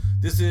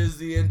This is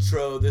the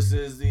intro. This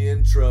is the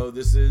intro.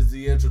 This is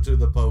the intro to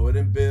the Poet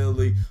and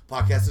Billy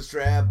podcast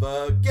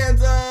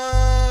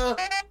extravaganza.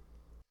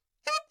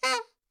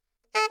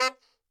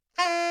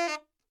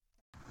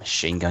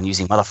 Machine gun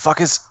using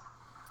motherfuckers.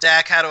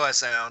 Dak, how do I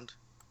sound?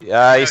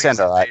 You sound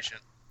alright.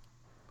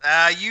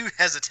 You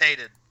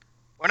hesitated.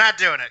 We're not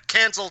doing it.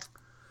 Cancelled.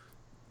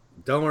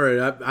 Don't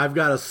worry. I've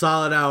got a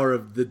solid hour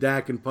of the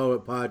Dak and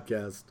Poet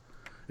podcast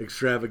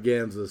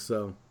extravaganza,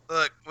 so...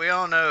 Look, we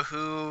all know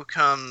who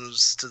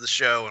comes to the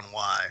show and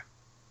why.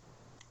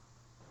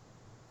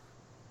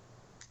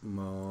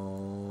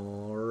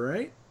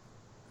 Alright.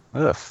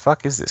 Who the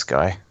fuck is this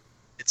guy?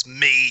 It's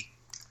me.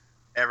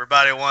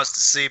 Everybody wants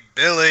to see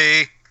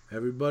Billy.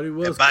 Everybody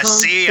was and by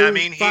see, I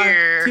mean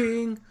here.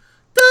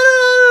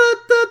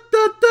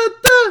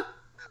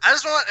 I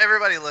just want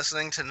everybody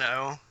listening to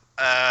know,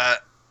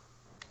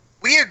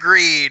 we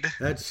agreed.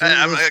 You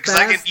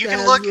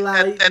can look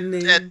at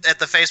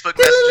the Facebook messages.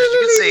 You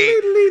can see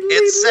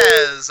it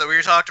says that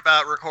we talked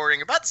about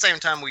recording about the same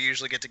time we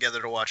usually get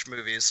together to watch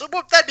movies. So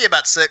that'd be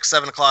about 6,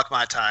 7 o'clock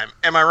my time.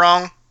 Am I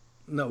wrong?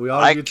 No, we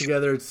always get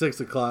together at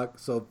 6 o'clock.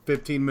 So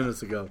 15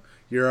 minutes ago,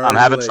 I'm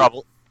having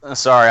trouble.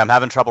 Sorry, I'm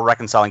having trouble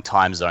reconciling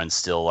time zones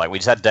still. Like we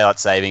just had daylight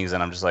savings,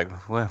 and I'm just like,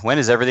 when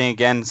is everything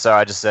again? So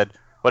I just said,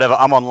 whatever.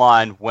 I'm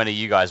online. When are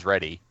you guys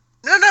ready?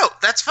 No,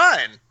 that's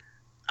fine.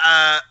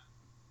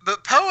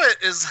 But Poet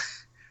is,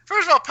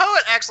 first of all,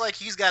 Poet acts like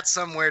he's got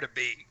somewhere to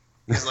be.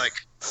 He's like,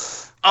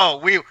 oh,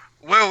 we're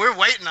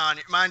waiting on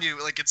you. Mind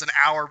you, like it's an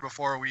hour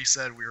before we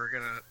said we were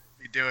gonna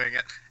be doing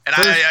it, and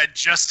I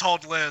just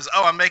told Liz,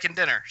 oh, I'm making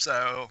dinner.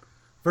 So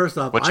first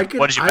off, I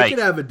could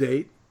have a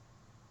date.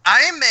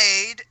 I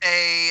made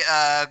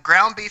a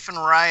ground beef and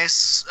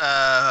rice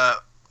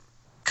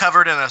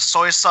covered in a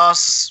soy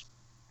sauce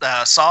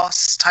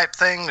type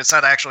thing. It's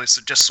not actually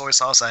just soy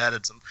sauce. I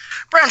added some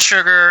brown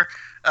sugar.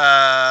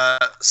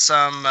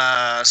 Some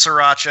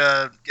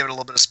sriracha, give it a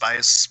little bit of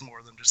spice,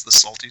 more than just the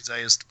salty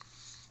taste.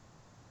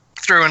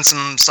 Threw in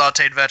some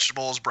sauteed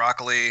vegetables,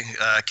 broccoli,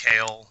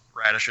 kale,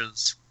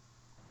 radishes.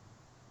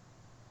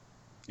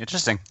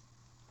 Interesting.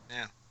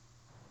 Yeah.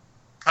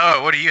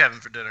 Oh, what are you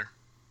having for dinner?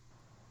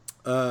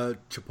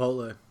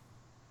 Chipotle.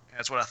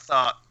 That's what I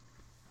thought.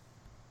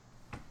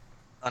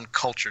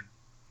 Uncultured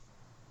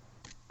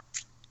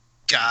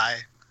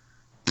guy.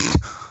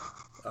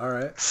 All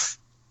right.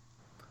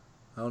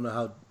 I don't know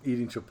how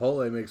eating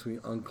Chipotle makes me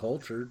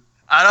uncultured.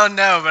 I don't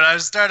know, but I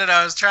was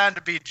trying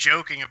to be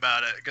joking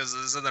about it because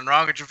there's nothing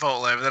wrong with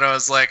Chipotle, but then I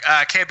was like,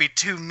 I can't be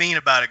too mean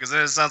about it because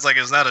then it sounds like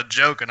it's not a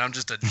joke and I'm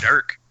just a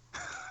jerk.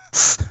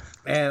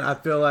 And I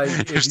feel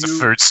like just a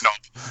food snob.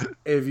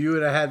 If you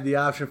would have had the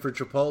option for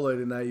Chipotle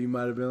tonight, you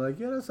might have been like,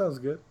 yeah, that sounds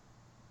good.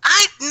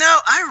 I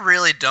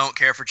really don't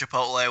care for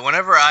Chipotle.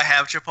 Whenever I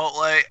have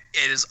Chipotle,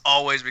 it is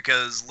always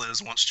because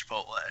Liz wants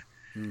Chipotle.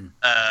 And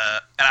I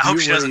hope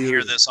she doesn't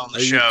hear this on the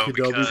show. Are you a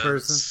Qdoba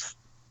person?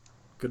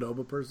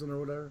 Qdoba person or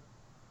whatever?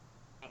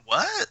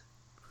 What?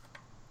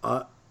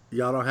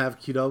 Y'all don't have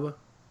Qdoba?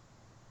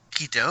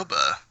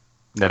 Qdoba?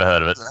 Never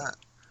heard of it.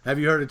 Have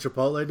you heard of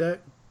Chipotle, Deck?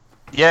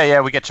 Yeah,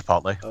 we get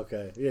Chipotle.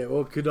 Okay, yeah,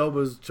 well,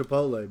 Qdoba's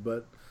Chipotle,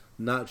 but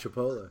not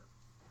Chipotle.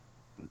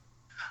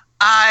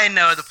 I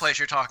know the place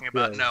you're talking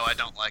about. Yeah. No, I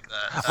don't like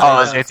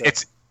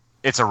that.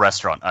 It's a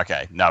restaurant.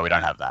 Okay, no, we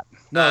don't have that.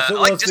 No,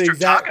 so like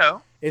District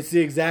Taco. It's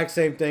the exact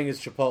same thing as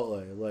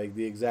Chipotle, like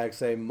the exact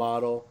same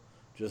model,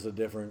 just a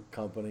different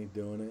company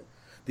doing it.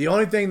 The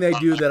only thing they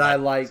do that I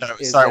like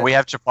is we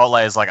have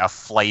Chipotle as like a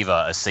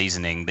flavor, a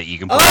seasoning that you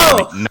can put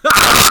on.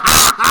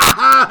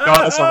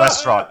 Not as a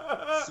restaurant.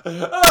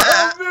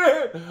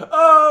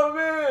 Oh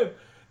man,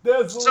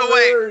 that's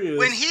hilarious. Wait,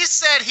 when he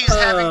said he's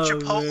having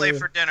Chipotle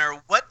for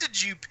dinner, what did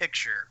you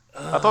picture?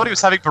 I thought he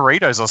was having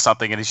burritos or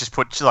something, and he's just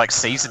put like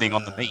seasoning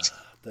on the meat.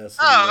 That's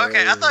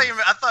okay. I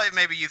thought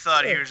maybe you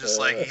thought he was just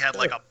like he had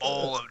like a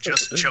bowl of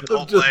just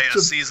Chipotle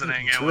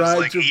seasoning and was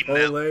like eating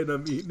it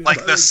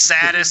like the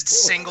saddest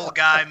single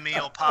guy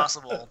meal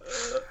possible.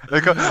 I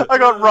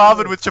got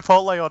ramen with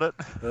Chipotle on it.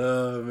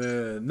 Oh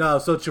man, no.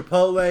 So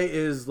Chipotle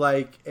is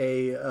like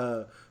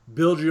a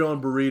build your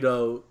own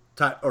burrito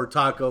or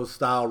taco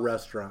style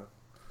restaurant.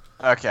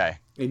 Okay.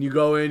 And you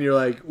go in, you're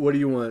like, what do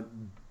you want?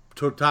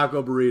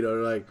 Taco burrito.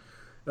 They're like,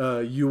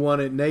 you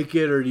want it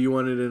naked or do you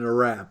want it in a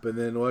wrap? And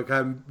then what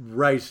kind of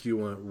rice do you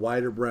want?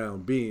 White or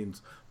brown?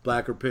 Beans?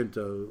 Black or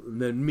pinto?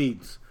 And then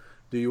meats.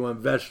 Do you want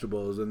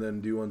vegetables? And then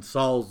do you want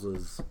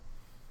salsas?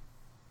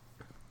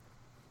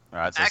 All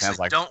right, so I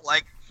actually don't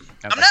like...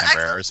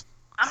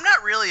 I'm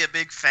not really a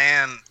big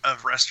fan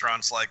of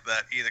restaurants like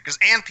that either, because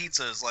And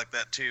Pizza is like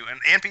that too,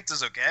 and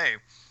Pizza's okay,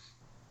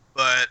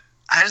 but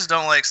I just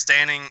don't like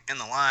standing in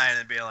the line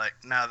and be like,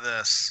 now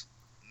this.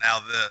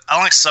 I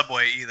don't like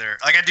Subway either.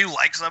 Like, I do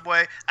like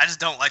Subway, I just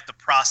don't like the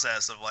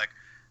process of like,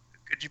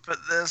 could you put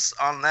this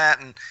on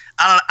that? And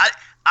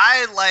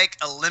I like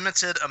a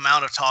limited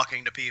amount of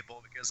talking to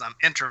people because I'm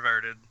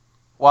introverted.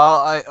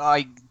 Well,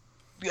 I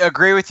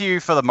agree with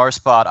you for the most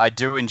part. I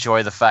do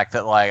enjoy the fact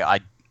that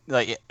like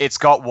like it's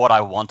got what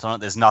I want on it.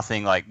 There's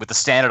nothing like with the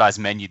standardized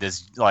menu.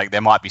 There's like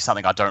there might be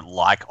something I don't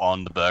like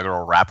on the burger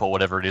or wrap or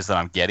whatever it is that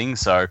I'm getting.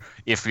 So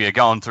if we are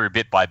going through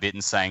bit by bit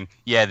and saying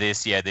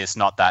this,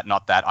 not that,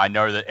 I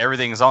know that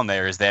everything's on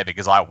there is there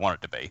because I want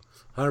it to be.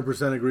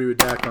 100% agree with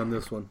Dak on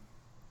this one.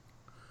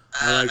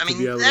 I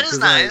mean, that is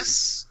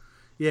nice.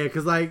 Yeah,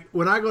 because, like,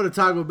 when I go to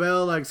Taco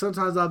Bell, like,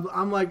 sometimes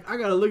I'm like, I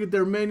got to look at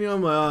their menu.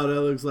 I'm like, oh,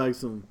 that looks like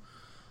some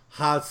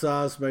hot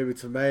sauce, maybe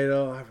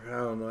tomato. I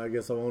don't know. I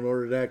guess I won't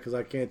order that because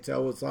I can't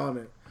tell what's on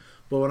it.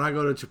 But when I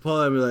go to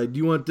Chipotle, I'm like, do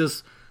you want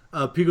this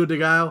pico de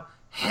gallo?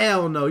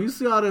 Hell no. You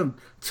see all them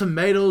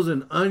tomatoes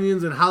and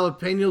onions and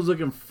jalapenos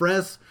looking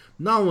fresh?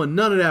 No, I want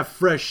none of that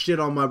fresh shit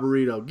on my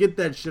burrito. Get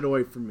that shit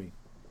away from me.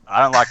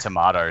 I don't like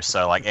tomatoes,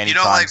 so, like, anytime... You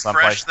don't like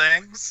fresh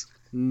things?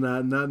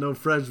 Not no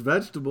fresh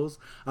vegetables.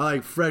 I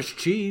like fresh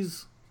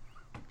cheese.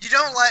 You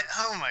don't like...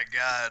 Oh, my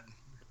God.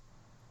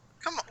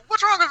 Come on.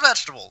 What's wrong with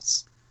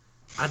vegetables?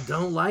 I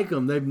don't like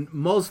them.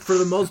 For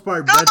the most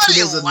part, Nobody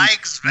vegetables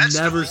likes vegetables.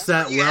 Never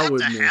sat well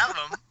with me. Have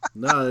them.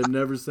 No, they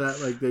never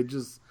sat. Like, they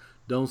just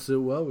don't sit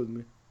well with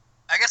me.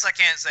 I guess I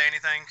can't say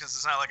anything because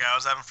it's not like I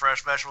was having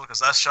fresh vegetables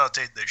because I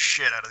sauteed the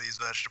shit out of these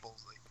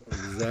vegetables.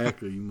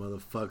 Exactly, you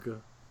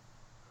motherfucker.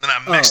 Then I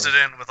mixed it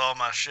in with all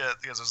my shit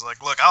because I was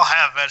like, look, I'll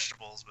have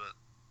vegetables, but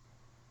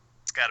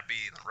it's got to be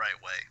the right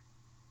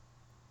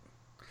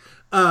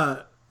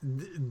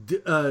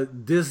way.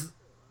 This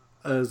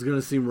is going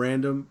to seem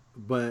random,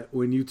 but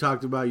when you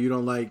talked about you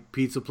don't like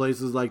pizza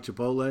places like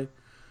Chipotle,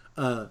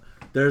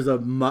 there's a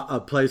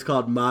place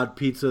called Mod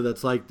Pizza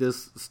that's like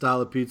this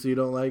style of pizza you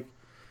don't like.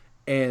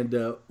 And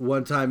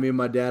one time me and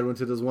my dad went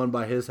to this one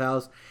by his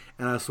house,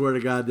 and I swear to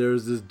God, there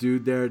was this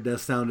dude there that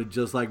sounded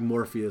just like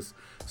Morpheus.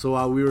 So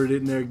while we were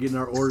in there getting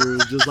our order, it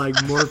was just like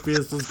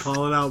Morpheus was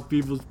calling out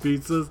people's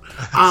pizzas.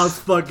 I was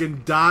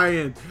fucking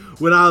dying.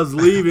 When I was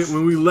leaving,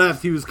 when we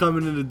left, he was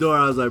coming in the door.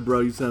 I was like,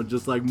 bro, you sound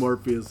just like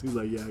Morpheus. He's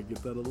like, yeah, I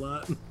get that a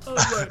lot. I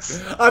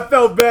was like, I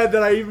felt bad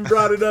that I even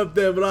brought it up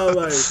there, but I was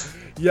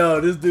like,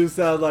 yo, this dude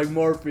sounds like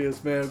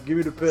Morpheus, man. Give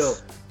me the pill.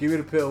 Give me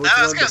the pill.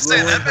 I was going to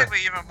say, that made me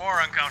even more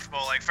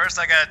uncomfortable. Like, first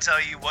I got to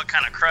tell you what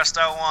kind of crust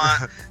I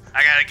want.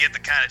 I got to get the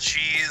kind of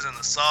cheese and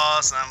the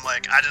sauce. And I'm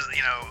like, I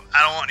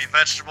don't want any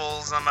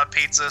vegetables on my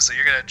pizza, so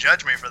you're going to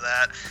judge me for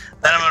that.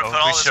 Then I'm going to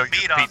put all this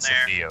meat on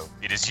there. Theo.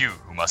 It is you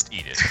who must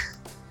eat it.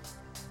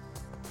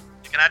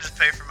 Can I just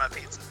pay for my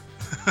pizza?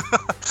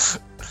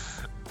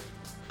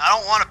 I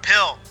don't want a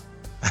pill.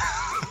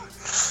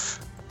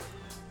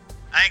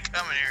 I ain't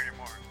coming here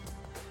anymore.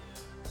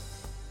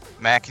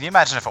 Man, can you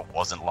imagine if it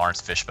wasn't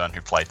Lawrence Fishburne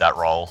who played that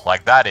role?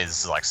 Like, that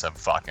is like some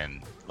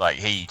fucking... Like,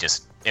 he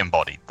just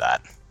embodied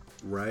that.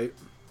 Right.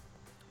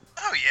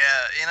 Oh,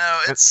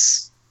 yeah.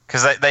 It's...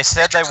 Because they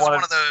said they wanted...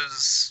 one of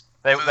those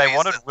they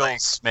wanted Will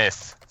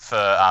Smith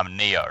for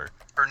Neo.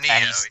 For Neo,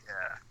 yeah.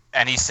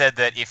 And he said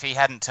that if he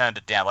hadn't turned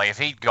it down, like, if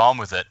he'd gone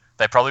with it,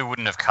 they probably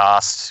wouldn't have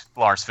cast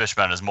Lawrence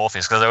Fishburne as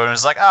Morpheus, because they would have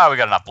just like, we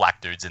got enough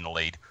black dudes in the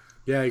lead.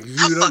 Yeah,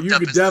 because you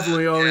could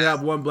definitely only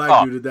have one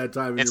black dude at that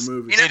time in your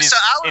movie.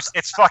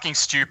 It's fucking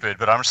stupid,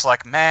 but I'm just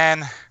like,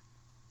 man,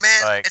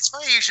 it's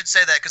funny you should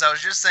say that, because I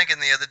was just thinking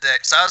the other day.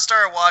 So I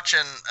started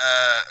watching,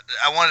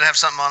 I wanted to have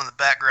something on in the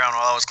background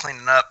while I was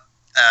cleaning up.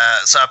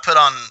 So I put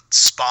on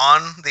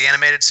Spawn, the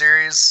animated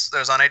series that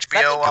was on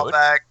HBO a while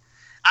back.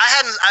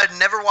 I'd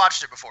never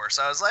watched it before,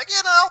 so I was like,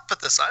 I'll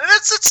put this on. And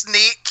it's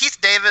neat. Keith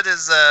David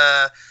is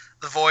the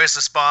voice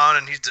of Spawn,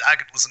 and I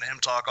could listen to him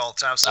talk all the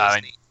time, so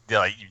it's neat.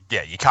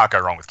 Yeah, you can't go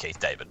wrong with Keith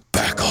David.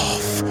 Back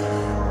off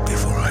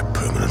before I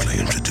permanently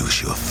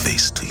introduce your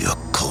face to your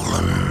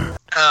colon.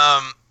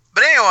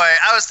 But anyway,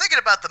 I was thinking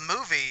about the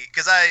movie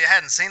because I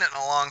hadn't seen it in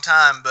a long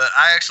time, but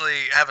I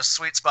actually have a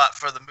sweet spot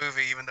for the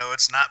movie, even though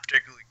it's not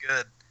particularly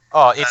good.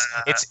 Oh,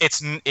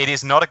 it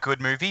is not a good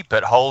movie,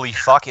 but holy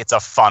fuck, it's a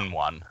fun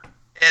one.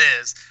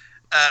 It is.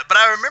 But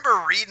I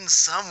remember reading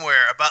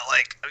somewhere about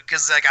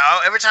because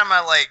every time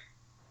I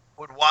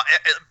would watch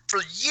for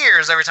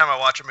years, every time I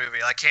watch a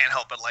movie, I can't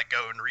help but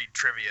go and read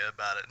trivia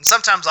about it, and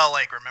sometimes I'll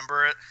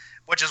remember it,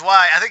 which is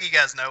why I think you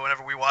guys know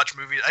whenever we watch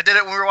movies. I did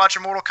it when we were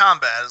watching Mortal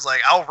Kombat. It's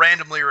I'll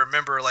randomly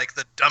remember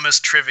the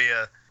dumbest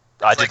trivia.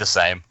 I did the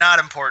same. Not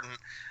important.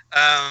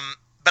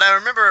 But I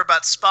remember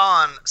about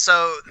Spawn.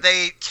 So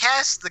they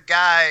cast the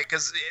guy,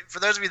 because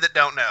for those of you that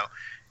don't know,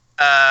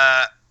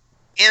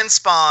 in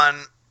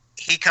Spawn,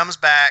 he comes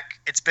back.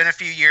 It's been a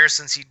few years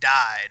since he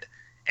died,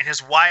 and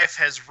his wife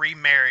has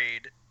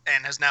remarried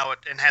and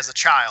has a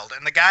child.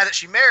 And the guy that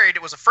she married,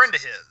 it was a friend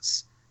of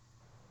his.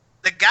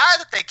 The guy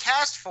that they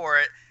cast for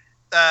it,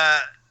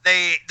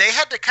 they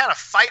had to kind of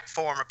fight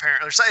for him,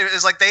 apparently. It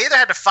was they either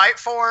had to fight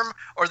for him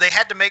or they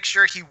had to make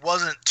sure he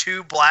wasn't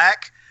too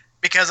black,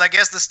 because I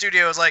guess the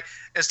studio was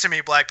it's too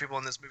many black people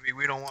in this movie.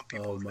 We don't want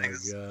people to think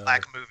this is a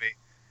black movie.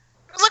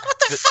 I was what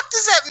the fuck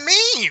does that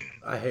mean?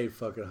 I hate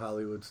fucking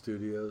Hollywood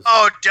studios.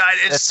 Oh, God,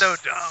 it's so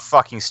dumb.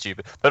 Fucking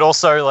stupid. But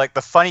also,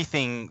 the funny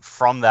thing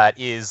from that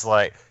is,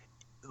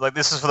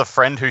 this is for the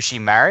friend who she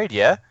married,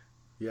 yeah?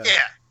 Yeah.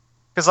 Yeah.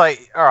 Because,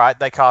 like, all right,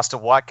 they cast a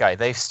white guy.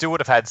 They still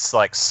would have had,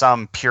 like,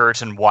 some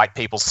Puritan white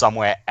people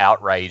somewhere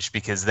outraged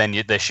because then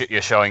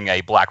you're showing a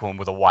black woman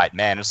with a white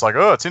man. It's like,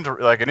 oh, it's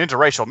like an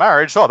interracial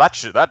marriage. Oh,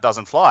 that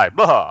doesn't fly.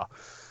 Blah.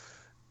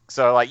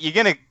 So, like, you're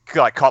gonna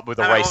like cop with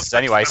the racists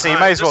anyway. So you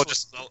may as well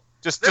just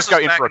go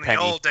in for a penny. In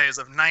the old days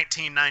of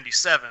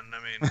 1997.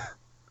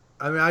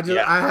 I mean,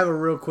 I have a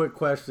real quick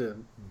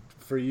question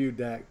for you,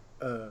 Dak.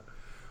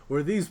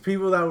 Were these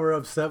people that were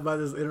upset by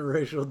this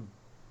interracial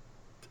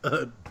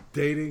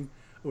dating,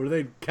 were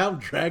they Count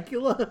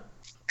Dracula?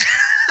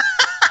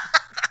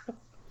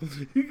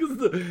 Because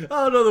I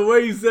don't know, the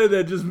way you said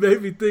that just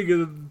made me think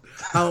of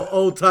how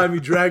old-timey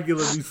Dracula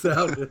be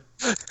sounding.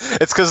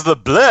 It's because of the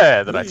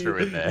blur that I threw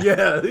in there.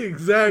 Yeah,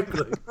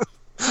 exactly.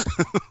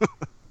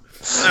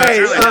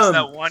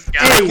 That one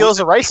guy. He was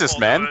a racist,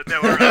 man.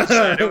 That were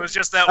upset. It was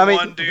just that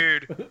one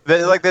dude.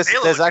 There's Bela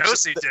actually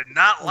Lugosi did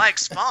not like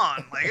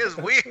Spawn. Like, it was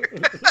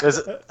weird.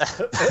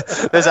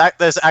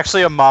 there's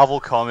actually a Marvel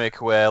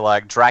comic where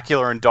like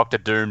Dracula and Doctor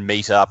Doom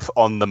meet up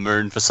on the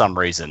moon for some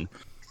reason.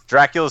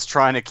 Dracula's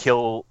trying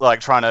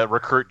to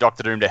recruit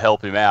Doctor Doom to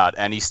help him out,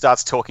 and he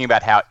starts talking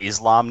about how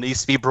Islam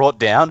needs to be brought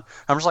down.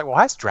 I'm just like,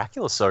 why is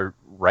Dracula so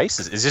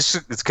racist? Is this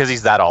it's because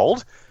he's that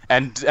old?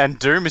 And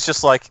Doom is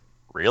just like,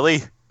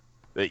 really?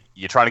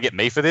 You're trying to get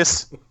me for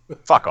this?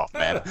 Fuck off,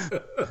 man.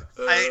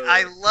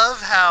 I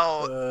love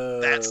how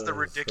that's the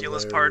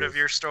ridiculous part of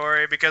your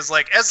story, because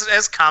like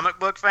as comic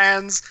book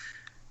fans,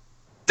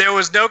 there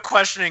was no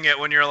questioning it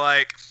when you're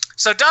like,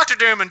 so Doctor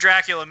Doom and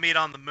Dracula meet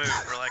on the moon.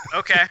 We're like,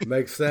 okay.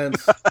 Makes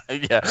sense.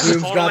 Yeah.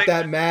 Doom's got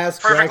that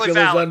mask, Dracula's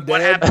valid. undead.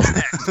 What happens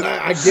next?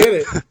 I get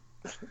it.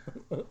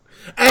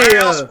 Where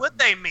else would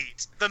they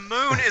meet? The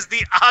moon is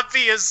the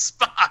obvious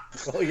spot.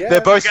 Well, yeah.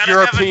 They're both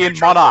European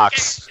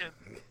monarchs.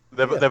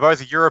 They're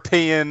both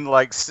European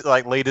like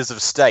leaders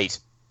of state.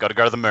 Got to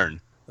go to the moon.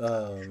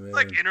 Oh man.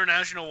 Like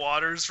international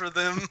waters for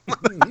them.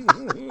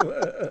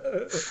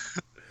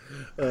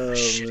 Oh,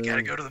 shit,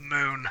 gotta go to the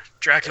moon.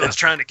 Dracula's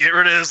trying to get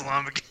rid of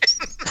Islam again.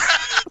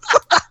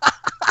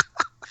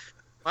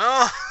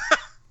 Well.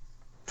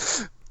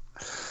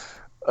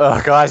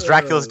 Oh, guys,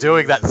 Dracula's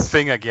doing that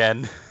thing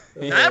again.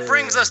 And that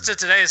brings us to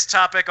today's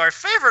topic, our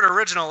favorite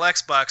original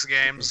Xbox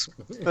games.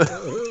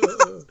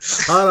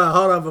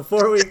 Hold on.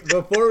 Before we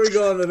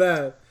go into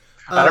that,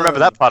 I don't remember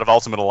that part of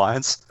Ultimate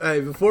Alliance. Hey,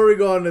 before we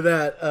go into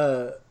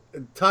that,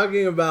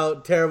 talking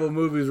about terrible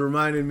movies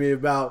reminded me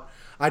about.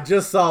 I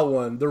just saw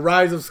one, The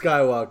Rise of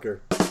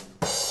Skywalker.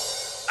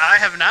 I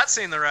have not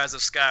seen The Rise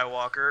of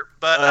Skywalker,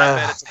 but I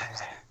bet it's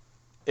amazing.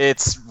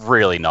 It's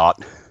really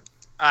not.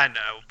 I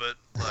know, but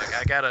look,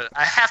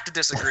 I have to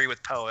disagree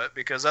with Poet,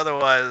 because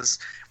otherwise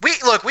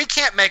we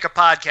can't make a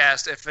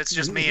podcast if it's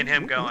just me and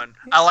him going,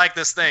 I like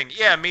this thing.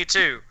 Yeah, me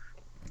too.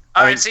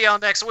 All right, see y'all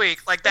next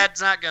week. Like, that's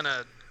not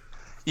gonna.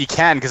 You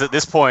can, because at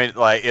this point,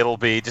 like, it'll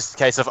be just a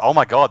case of, oh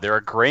my god, they're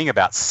agreeing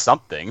about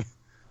something.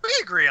 We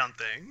agree on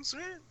things.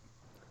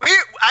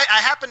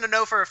 I happen to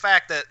know for a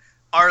fact that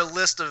our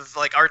list of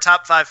like our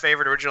top 5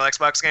 favorite original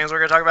Xbox games we're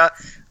going to talk about,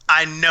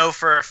 I know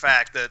for a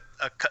fact that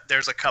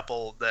there's a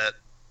couple that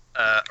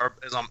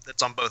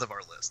that's on both of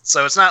our lists.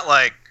 So it's not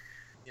like,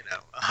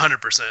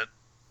 100%.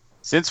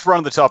 Since we're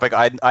on the topic,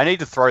 I need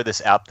to throw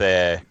this out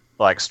there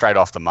like straight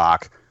off the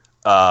mark.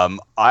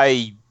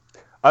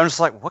 I'm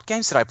just like, what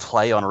games did I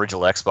play on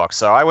original Xbox?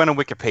 So I went on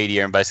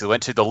Wikipedia and basically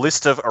went to the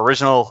list of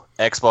original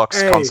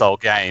Xbox console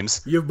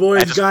games. Your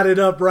boys got it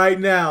up right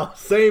now.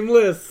 Same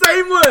list.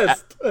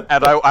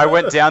 And I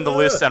went down the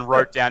list and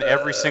wrote down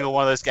every single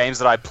one of those games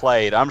that I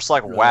played. I'm just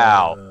like,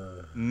 wow,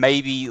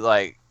 maybe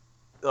like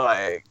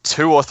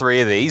 2 or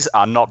 3 of these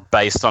are not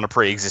based on a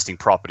pre-existing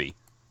property.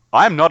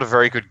 I am not a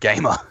very good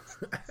gamer.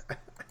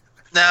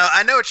 No,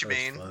 I know what you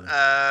mean.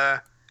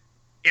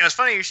 It's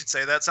funny you should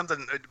say that.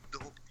 Something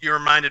you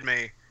reminded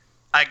me.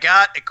 I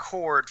got a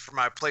cord for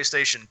my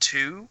PlayStation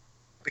 2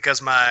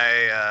 because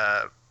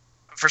my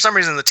for some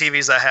reason the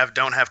TVs I have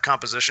don't have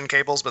composition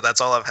cables, but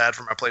that's all I've had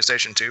for my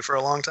PlayStation 2 for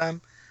a long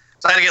time.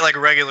 So I had to get like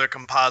regular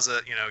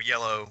composite,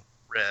 yellow,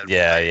 red.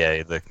 Yeah.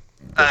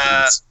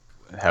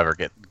 However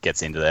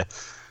gets into there.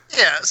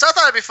 Yeah, so I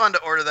thought it'd be fun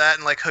to order that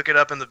and like hook it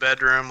up in the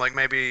bedroom, like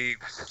maybe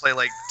play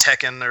like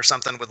Tekken or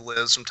something with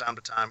Liz from time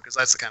to time, because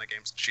that's the kind of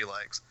games that she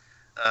likes.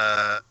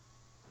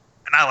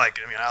 And I like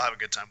it. I mean, I'll have a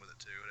good time with it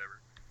too, whatever.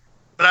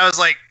 But I was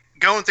like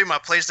going through my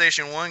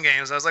PlayStation 1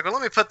 games. I was like, well,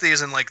 let me put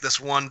these in like this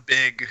one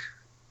big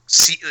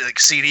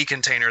CD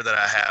container that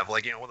I have,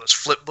 like one of those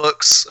flip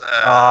books.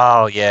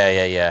 Oh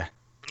yeah.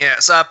 Yeah,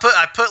 so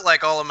I put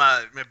like all of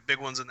my big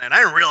ones in there, and I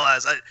didn't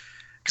realize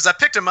because I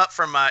picked them up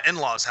from my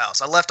in-laws' house.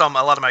 I left a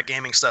lot of my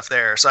gaming stuff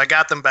there, so I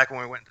got them back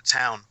when we went to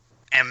town.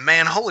 And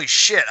man, holy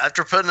shit!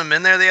 After putting them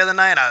in there the other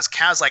night, I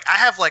was like, I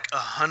have like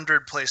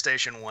 100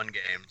 PlayStation 1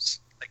 games.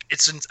 Like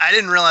I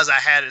didn't realize I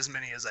had as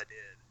many as I did.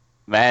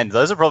 Man,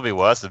 those are probably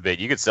worth a bit.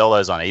 You could sell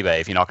those on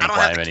eBay if you're not going to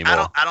play them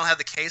anymore. I don't have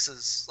the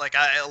cases. Like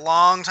a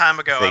long time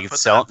ago, I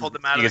pulled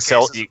them out of the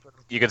cases.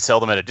 You could sell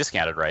them at a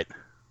discounted rate.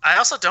 I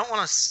also don't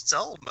want to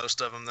sell most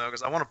of them though,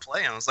 because I want to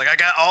play them. It's like I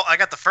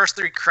got the first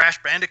 3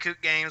 Crash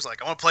Bandicoot games.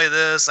 Like I want to play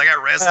this. I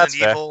got Resident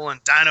Evil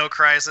and Dino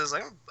Crisis.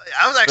 Like,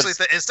 I was actually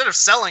instead of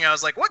selling, I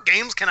was like, what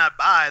games can I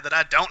buy that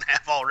I don't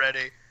have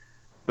already?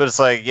 But it's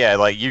like, yeah,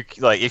 like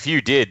if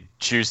you did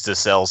choose to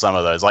sell some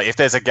of those, like if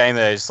there's a game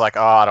that is like,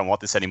 oh, I don't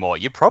want this anymore,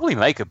 you'd probably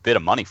make a bit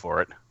of money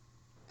for it.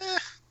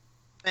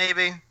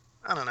 Maybe.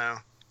 I don't know.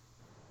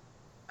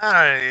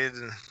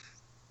 I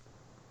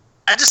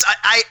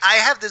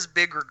have this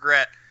big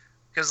regret.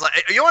 Because, like,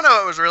 you want to know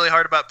what was really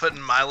hard about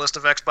putting my list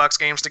of Xbox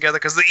games together?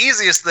 Because the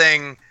easiest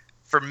thing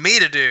for me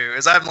to do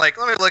is I'm like,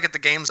 let me look at the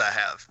games I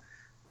have.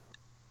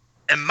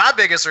 And my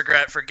biggest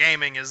regret for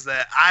gaming is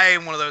that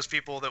I'm one of those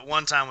people that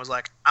one time was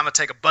like, I'm going to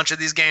take a bunch of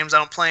these games I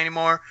don't play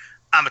anymore.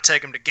 I'm going to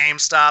take them to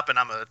GameStop and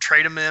I'm going to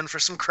trade them in for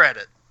some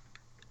credit.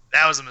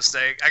 That was a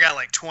mistake. I got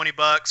like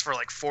 $20 for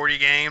like 40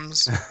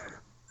 games.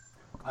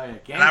 Oh,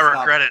 yeah, and I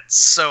regret it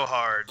so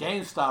hard.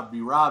 GameStop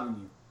be robbing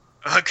you.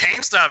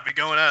 GameStop be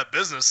going out of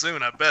business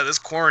soon, I bet. This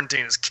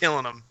quarantine is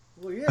killing them.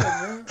 Well, yeah,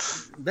 man.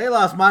 They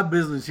lost my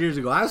business years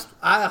ago. I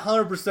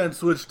 100%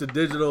 switched to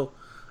digital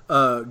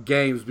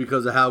games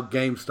because of how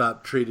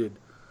GameStop treated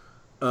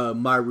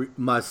my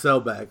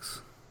sellbacks.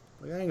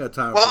 Like, I ain't got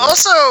time for that. Well,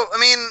 also, I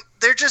mean,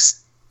 they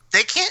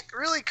can't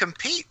really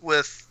compete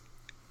with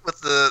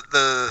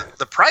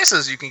the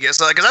prices you can get.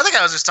 So, because I think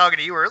I was just talking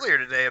to you earlier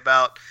today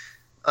about,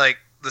 like,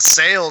 the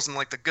sales and,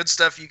 like, the good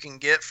stuff you can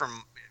get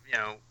from,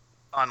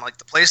 on like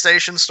the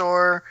PlayStation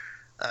Store.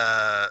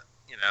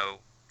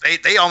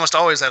 They almost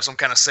always have some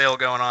kind of sale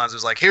going on. So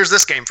it's like, here's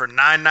this game for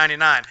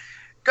 $9.99.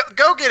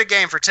 Go get a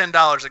game for $10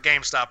 at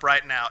GameStop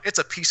right now. It's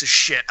a piece of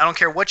shit. I don't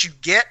care what you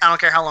get. I don't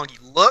care how long you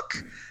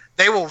look.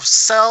 They will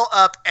sell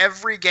up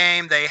every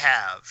game they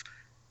have.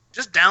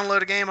 Just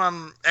download a game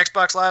on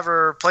Xbox Live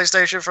or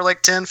PlayStation for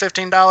like $10,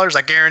 $15.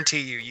 I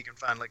guarantee you can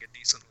find like a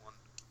decent one.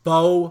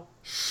 Faux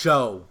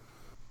show.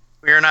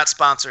 We are not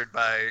sponsored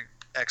by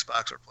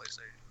Xbox or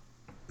PlayStation.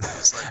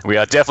 We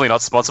are definitely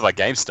not sponsored by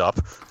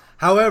GameStop.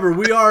 However,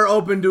 we are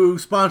open to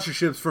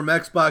sponsorships from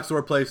Xbox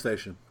or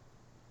PlayStation.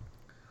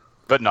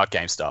 But not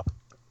GameStop.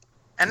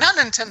 And not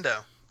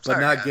Nintendo.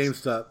 But not guys.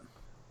 GameStop.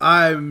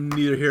 I'm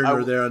neither here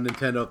nor there on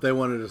Nintendo. If they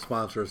wanted to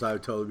sponsor us, I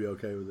would totally be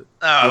okay with it.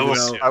 I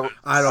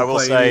don't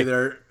play any of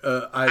their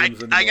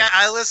items anymore.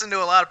 I listen to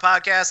a lot of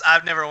podcasts.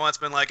 I've never once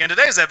been like, and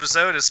today's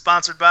episode is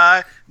sponsored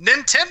by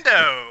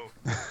Nintendo.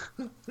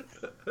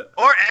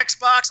 Or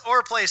Xbox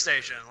or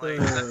PlayStation.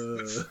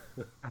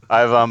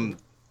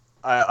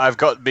 I've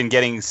been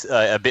getting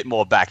a bit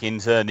more back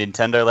into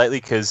Nintendo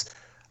lately because,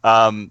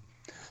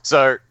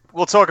 so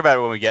we'll talk about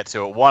it when we get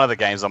to it. One of the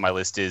games on my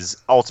list is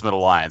Ultimate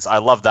Alliance. I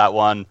love that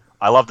one.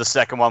 I love the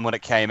second one when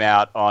it came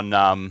out on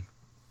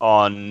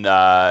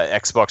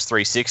Xbox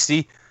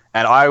 360,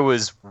 and I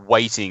was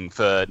waiting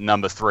for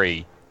number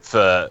 3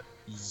 for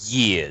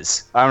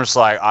years. I'm just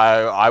like,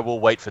 I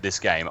will wait for this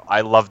game. I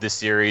love this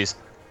series.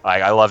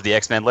 I love the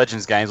X-Men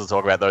Legends games. We'll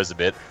talk about those a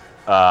bit.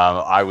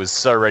 I was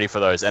so ready for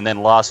those. And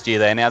then last year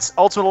they announced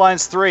Ultimate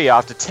Alliance 3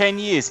 after 10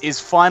 years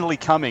is finally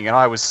coming, and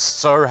I was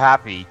so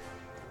happy.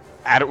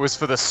 And it was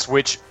for the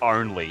Switch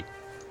only.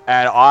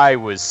 And I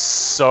was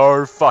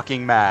so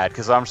fucking mad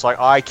because I'm just like,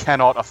 I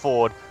cannot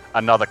afford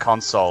another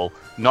console,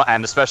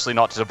 and especially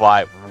not to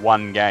buy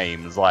one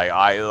game. It's like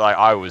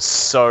I was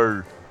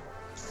so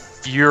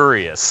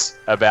furious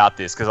about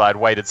this because I'd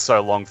waited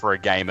so long for a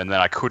game and then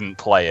I couldn't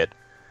play it.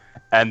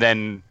 And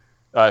then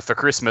for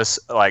Christmas,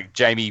 like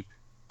Jamie,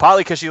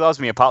 partly because she loves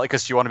me and partly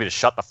because she wanted me to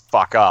shut the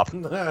fuck up,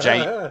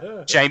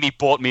 Jamie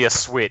bought me a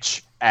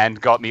Switch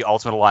and got me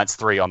Ultimate Alliance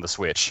 3 on the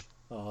Switch.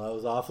 Oh, that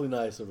was awfully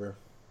nice of her.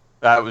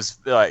 That was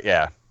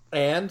yeah.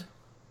 And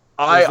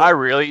I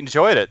really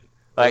enjoyed it.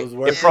 Like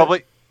it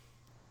probably,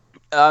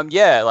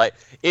 yeah. Like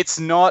it's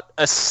not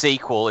a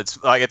sequel.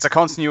 It's like it's a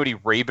continuity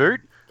reboot,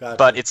 gotcha.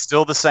 But it's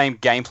still the same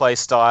gameplay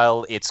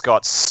style. It's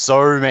got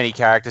so many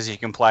characters you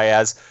can play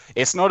as.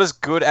 It's not as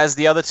good as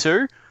the other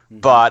two,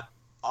 but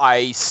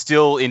I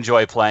still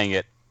enjoy playing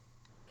it.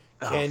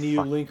 Can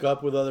you link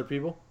up with other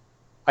people?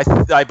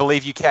 I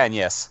believe you can.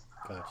 Yes.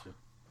 Gotcha.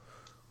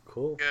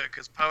 Cool. Good,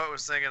 because Poet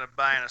was thinking of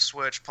buying a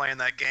Switch, playing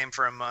that game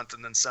for a month,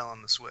 and then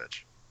selling the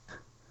Switch.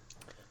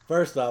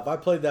 First off, I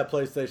played that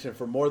PlayStation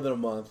for more than a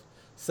month.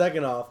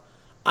 Second off,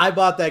 I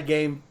bought that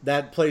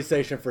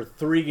PlayStation for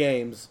 3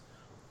 games,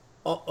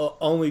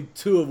 only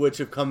 2 of which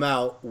have come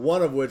out,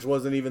 one of which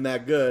wasn't even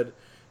that good,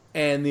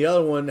 and the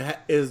other one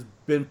has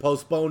been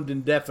postponed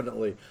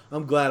indefinitely.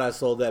 I'm glad I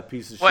sold that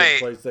piece of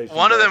shit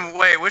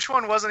PlayStation. Which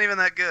one wasn't even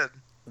that good?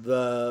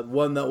 The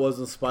one that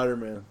wasn't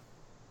Spider-Man.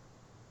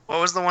 What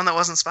was the one that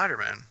wasn't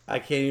Spider-Man? I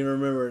can't even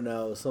remember it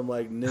now. Some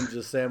like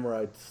Ninja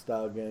Samurai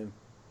style game.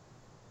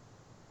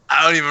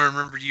 I don't even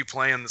remember you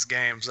playing this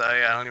game, so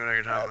I don't even know what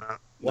you're talking about.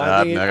 Well,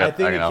 I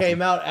think it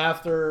came out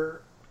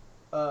after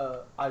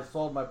I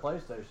sold my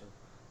PlayStation.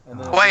 And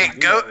then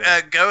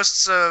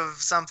Ghosts of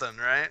something,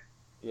 right?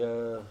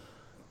 Yeah.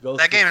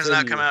 That game has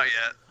not come out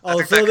yet.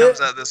 I think that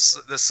comes out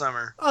this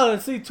summer. Oh,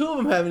 and see, 2 of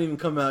them haven't even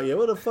come out yet.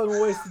 What a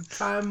fucking waste of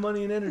time,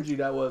 money, and energy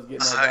that was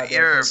getting.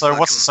 So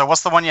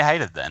what's the one you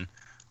hated then?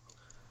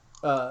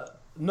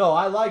 No,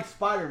 I like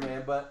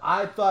Spider-Man, but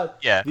I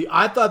thought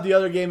the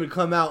other game had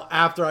come out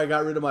after I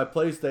got rid of my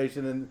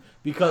PlayStation, and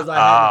because I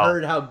hadn't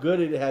heard how good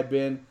it had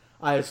been,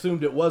 I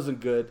assumed it wasn't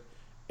good.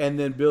 And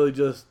then Billy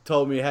just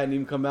told me it hadn't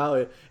even come out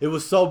yet. It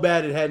was so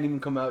bad it hadn't even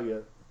come out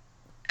yet.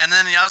 And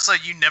then also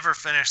you never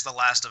finished The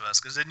Last of Us,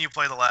 because didn't you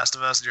play The Last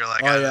of Us and you're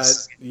like,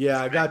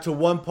 I got to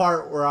one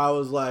part where I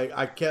was like,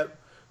 I kept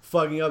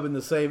fucking up in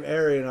the same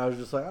area, and I was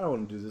just like, I don't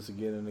want to do this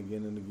again and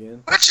again and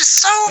again. Which is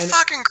so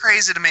fucking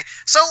crazy to me.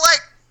 So, like,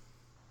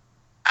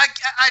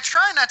 I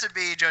try not to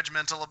be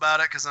judgmental about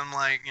it, because I'm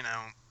like, you know,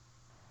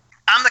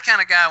 I'm the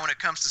kind of guy when it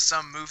comes to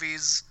some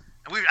movies,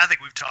 and I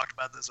think we've talked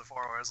about this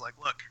before, where I was like,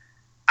 look,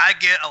 I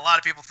get a lot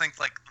of people think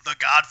like The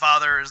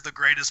Godfather is the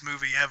greatest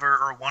movie ever,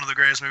 or one of the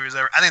greatest movies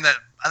ever. I think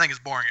it's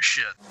boring as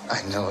shit.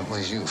 I know it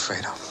was you,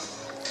 Fredo.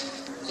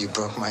 You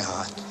broke my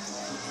heart.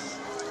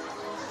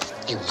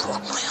 You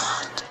broke my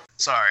heart.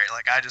 Sorry,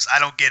 like I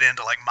don't get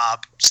into like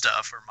mob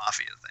stuff or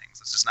mafia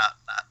things. It's just not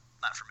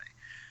for me.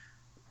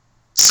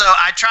 So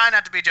I try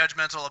not to be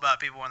judgmental about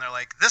people when they're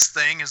like, this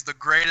thing is the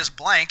greatest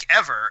blank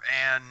ever,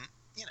 and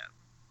you know,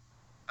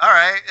 all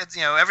right, it's,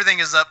 you know,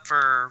 everything's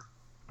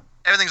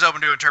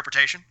open to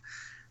interpretation.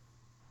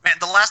 Man,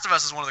 The Last of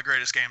Us is one of the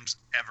greatest games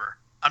ever.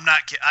 I'm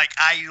not kidding.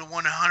 I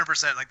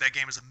 100% like that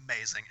game is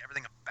amazing.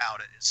 Everything about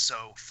it is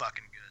so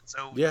fucking good.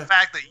 So the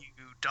fact that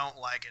you don't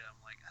like it,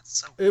 I'm like, that's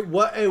so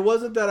weird. It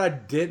wasn't that I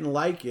didn't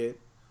like it.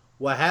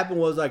 What happened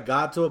was I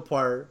got to a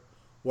part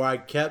where I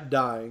kept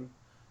dying,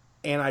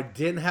 and I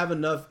didn't have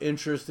enough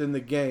interest in the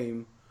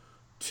game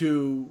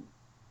to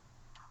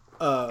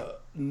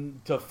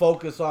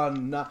focus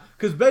on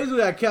because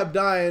basically I kept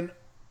dying.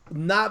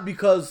 Not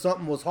because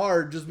something was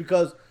hard, just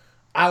because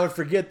I would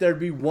forget there'd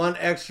be one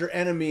extra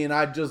enemy and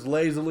I'd just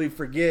lazily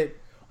forget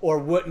or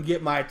wouldn't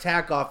get my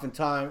attack off in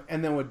time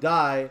and then would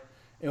die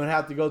and would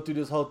have to go through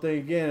this whole thing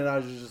again. And I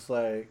was just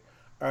like,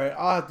 all right,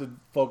 I'll have to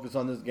focus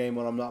on this game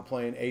when I'm not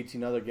playing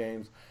 18 other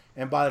games.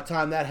 And by the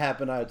time that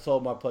happened, I had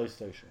sold my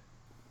PlayStation.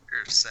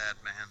 You're a sad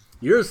man.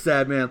 You're a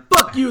sad man.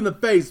 Fuck you in the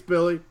face,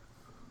 Billy.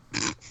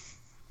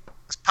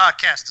 This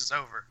podcast is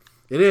over.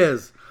 It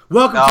is.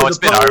 Welcome to it's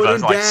the been Poet over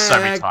and like Dag so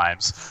many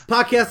times.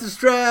 Podcast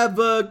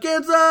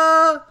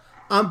Extravaganza.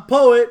 I'm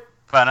Poet.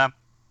 Ba-dum,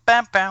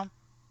 bam, bam,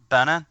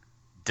 ba-dum,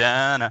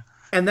 da-na.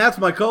 And that's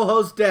my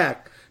co-host,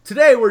 Dak.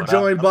 Today we're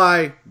joined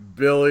by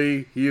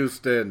Billy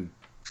Houston.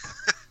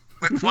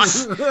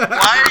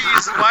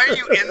 Why are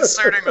you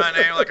inserting my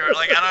name like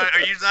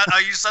are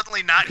you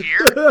suddenly not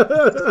here?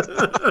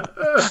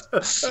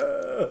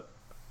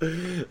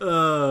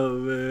 Oh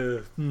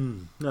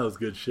man, that was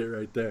good shit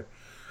right there.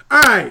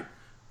 All right,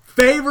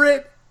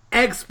 favorite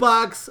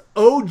Xbox,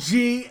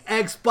 OG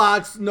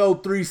Xbox, no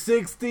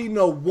 360,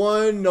 no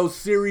One, no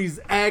Series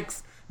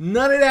X,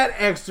 none of that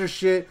extra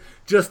shit.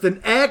 Just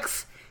an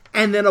X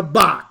and then a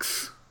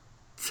box.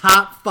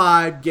 Top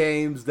 5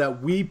 games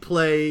that we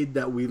played,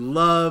 that we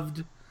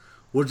loved.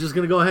 We're just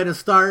going to go ahead and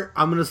start.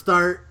 I'm going to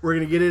start. We're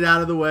going to get it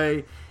out of the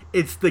way.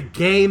 It's the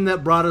game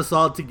that brought us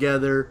all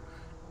together,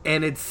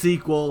 and its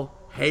sequel,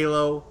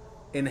 Halo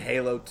and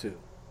Halo 2.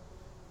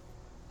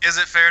 Is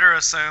it fair to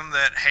assume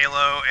that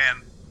Halo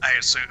and I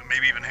assume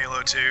maybe even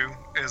Halo 2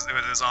 is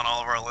on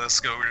all of our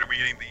lists? We're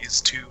getting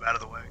these two out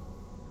of the way.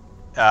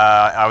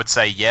 I would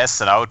say yes,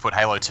 and I would put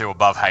Halo 2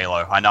 above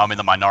Halo. I know I'm in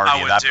the minority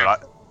of that,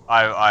 but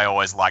I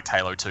always liked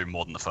Halo 2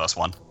 more than the first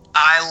one.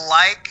 I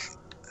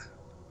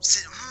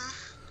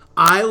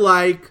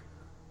like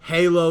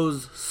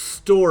Halo's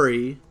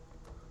story,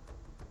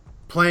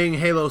 playing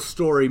Halo's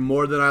story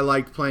more than I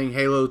liked playing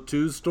Halo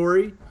 2's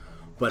story.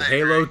 But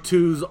Halo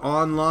 2's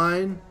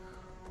online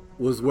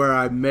was where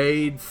I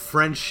made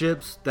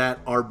friendships that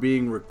are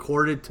being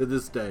recorded to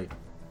this day.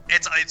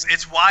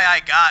 It's why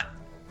I got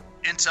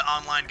into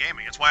online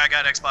gaming. It's why I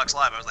got Xbox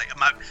Live. I was like,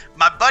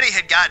 my buddy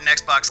had gotten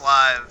Xbox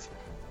Live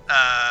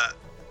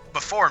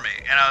before me,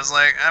 and I was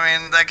like, I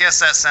mean, I guess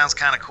that sounds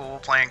kind of cool,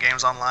 playing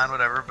games online,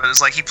 whatever, but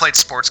it's like, he played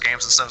sports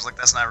games and stuff. I was like,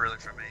 that's not really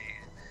for me.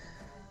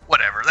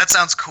 Whatever, that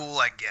sounds cool,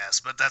 I guess,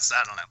 but I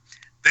don't know.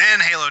 Then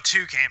Halo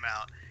 2 came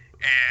out,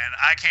 and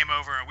I came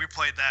over and we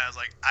played that. I was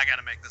like, I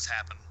gotta make this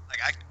happen. Like,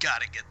 I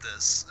gotta get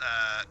this.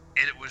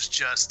 It was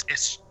just,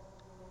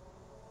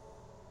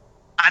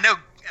 I know,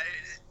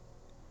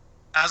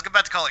 I was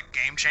about to call it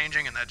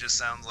game-changing, and that just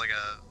sounds like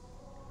a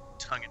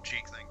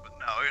tongue-in-cheek thing, but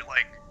no,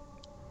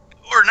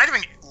 or not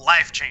even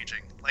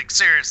life-changing. Like,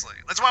 seriously.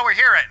 That's why we're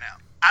here right now.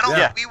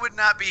 We would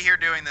not be here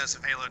doing this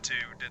if Halo 2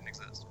 didn't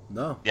exist.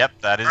 No.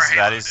 Yep, that is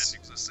didn't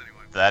exist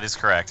anyway. That is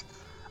correct.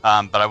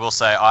 But I will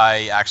say,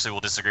 I actually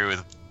will disagree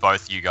with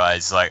both you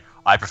guys. Like,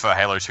 I prefer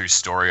Halo 2's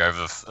story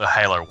over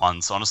Halo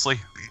 1's, honestly.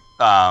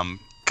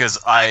 Because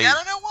I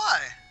don't know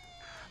why.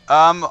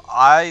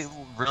 I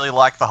really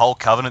like the whole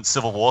Covenant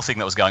Civil War thing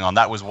that was going on.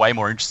 That was way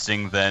more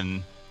interesting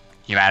than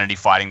humanity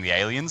fighting the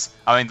aliens.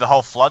 I mean, the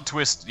whole Flood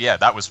twist,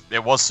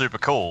 it was super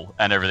cool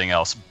and everything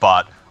else,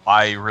 but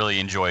I really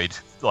enjoyed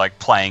like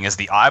playing as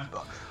the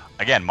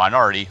again,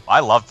 minority. I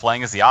love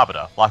playing as the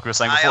Arbiter. Like we were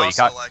saying before,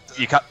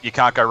 you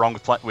can't go wrong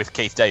with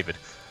Keith David.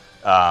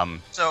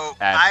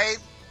 I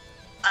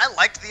I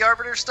liked the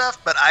Arbiter stuff,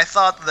 but I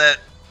thought that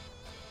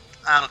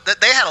that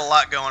they had a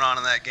lot going on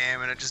in that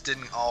game, and it just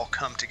didn't all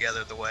come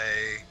together the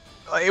way.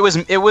 It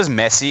was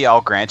messy,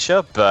 I'll grant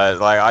you, but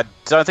like I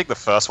don't think the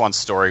first one's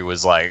story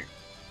was like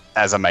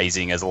as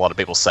amazing as a lot of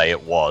people say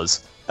it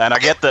was. And I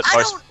get that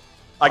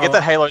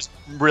that Halo's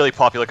really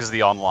popular because of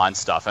the online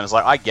stuff, and it's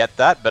like I get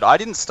that, but I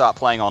didn't start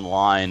playing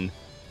online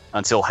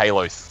until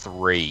Halo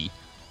 3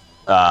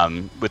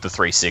 with the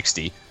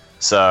 360.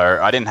 So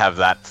I didn't have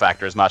that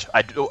factor as much.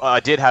 I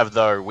did have,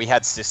 though, we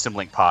had system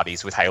link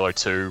parties with Halo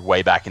 2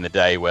 way back in the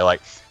day where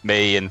like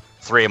me and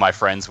 3 of my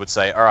friends would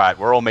say, all right,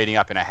 we're all meeting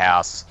up in a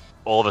house.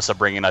 All of us are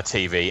bringing a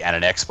TV and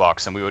an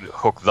Xbox, and we would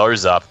hook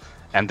those up,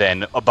 and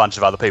then a bunch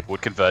of other people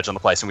would converge on the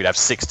place, and we'd have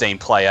 16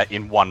 player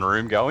in one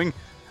room going.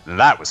 And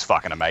that was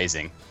fucking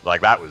amazing. Like,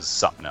 that was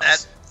something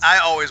else. I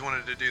always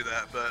wanted to do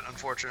that, but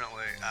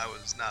unfortunately, I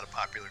was not a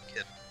popular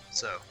kid.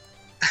 So,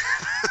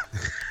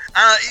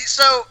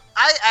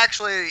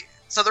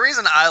 So the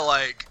reason I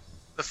like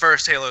the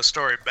first Halo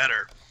story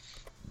better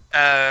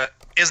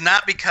is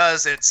not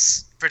because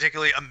it's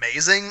particularly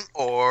amazing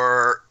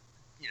or,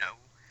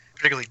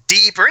 particularly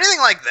deep or anything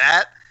like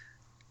that.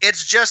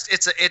 It's just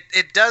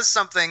it does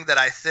something that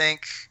I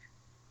think,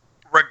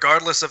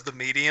 regardless of the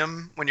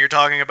medium, when you're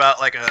talking about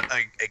like a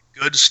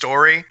good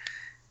story,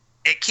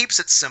 it keeps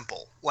it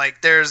simple.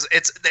 Like there's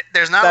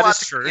not a lot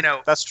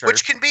to, that's true.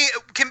 Which can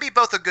be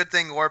both a good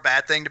thing or a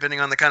bad thing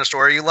depending on the kind of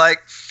story you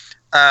like.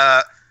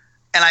 And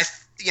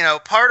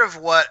part of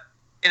what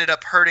ended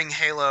up hurting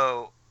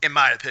Halo, in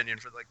my opinion,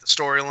 for like the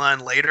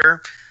storyline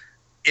later,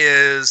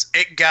 is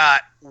it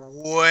got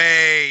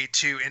way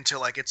too into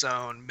like its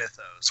own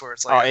mythos, where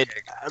it's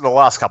like the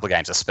last couple of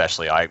games,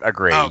 especially. I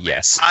agree.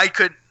 Yes,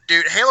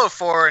 dude. Halo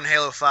 4 and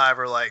Halo 5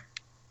 are like,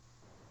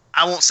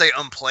 I won't say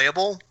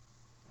unplayable,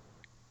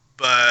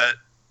 but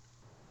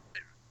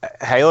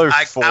Halo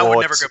 4. I would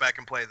never go back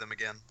and play them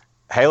again.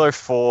 Halo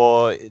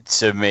 4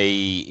 to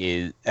me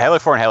is Halo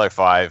 4 and Halo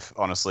 5.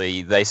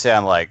 Honestly, they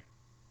sound like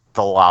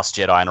the Last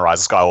Jedi and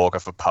Rise of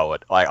Skywalker for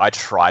Poet. Like I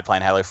tried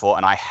playing Halo 4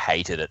 and I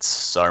hated it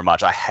so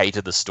much. I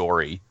hated the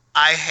story.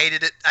 I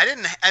hated it. I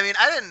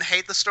didn't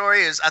hate the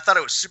story. I thought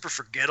it was super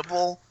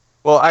forgettable.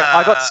 Well,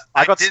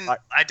 I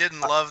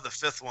didn't love the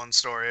fifth one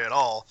story at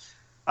all.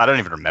 I don't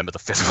even remember the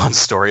fifth one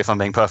story, if I'm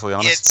being perfectly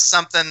honest. It's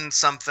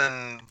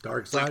something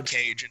Dark Side? Luke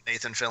Cage and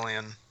Nathan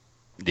Fillion.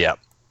 Yeah.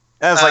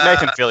 It was like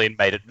Nathan Fillion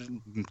made it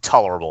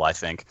tolerable, I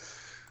think.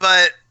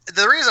 But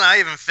the reason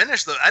I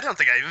don't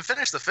think I even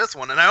finished the fifth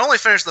one, and I only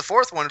finished the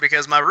fourth one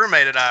because my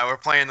roommate and I were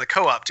playing the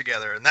co-op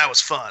together, and that was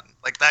fun.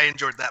 Like, I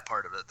enjoyed that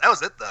part of it. That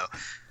was it, though.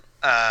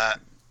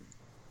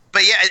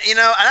 But yeah, and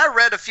I've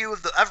read a few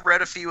of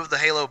the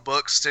Halo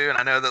books too, and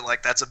I know that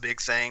like that's a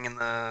big thing in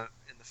the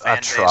fan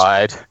base. I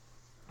tried.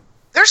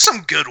 There's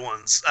some good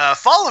ones.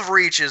 Fall of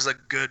Reach is a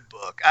good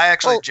book. I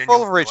actually genuinely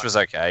Fall of Reach was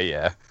okay,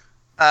 yeah.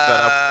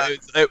 But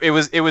it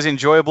was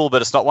enjoyable,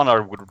 but it's not one I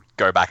would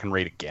go back and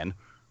read again.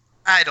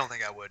 I don't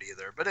think I would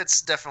either, but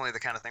it's definitely the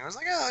kind of thing I was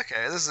like, oh,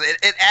 okay,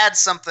 it adds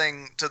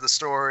something to the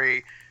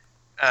story,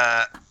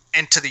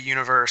 and to the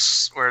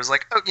universe, whereas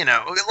like,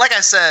 like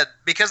I said,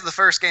 because the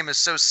first game is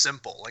so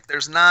simple, like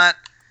there's not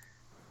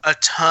a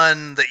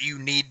ton that you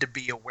need to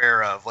be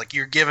aware of. Like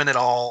you're given it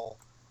all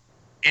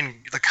in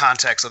the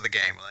context of the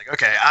game. Like,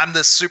 okay, I'm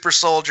this super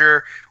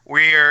soldier.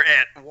 We're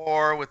at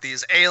war with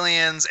these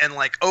aliens, and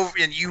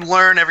and you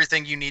learn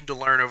everything you need to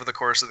learn over the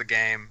course of the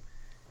game,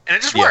 and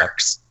it just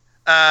works.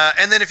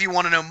 And then if you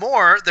want to know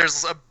more,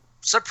 there's a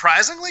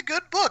surprisingly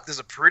good book. There's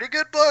a pretty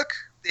good book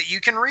that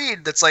you can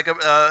read that's like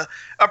a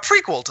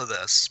prequel to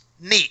this.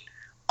 Neat.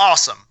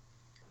 Awesome.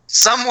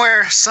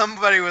 Somewhere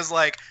somebody was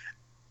like,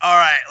 all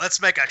right,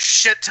 let's make a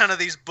shit ton of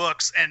these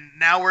books, and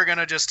now we're going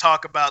to just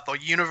talk about the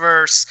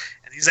universe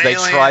and these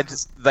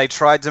aliens. They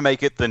tried to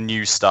make it the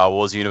new Star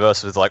Wars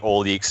universe with like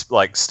all the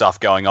stuff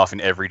going off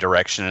in every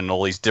direction and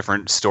all these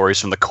different stories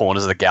from the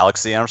corners of the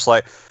galaxy, and I'm just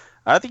like,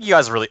 I don't think you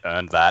guys really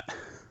earned that.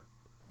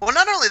 Well,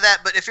 not only that,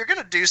 but if you're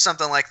going to do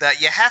something like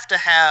that, you have to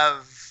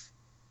have...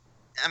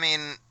 I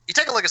mean, you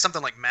take a look at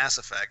something like Mass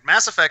Effect.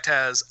 Mass Effect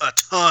has a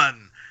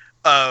ton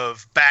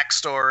of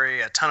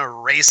backstory, a ton of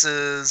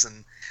races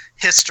and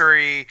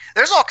history.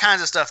 There's all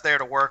kinds of stuff there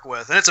to work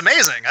with, and it's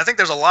amazing. I think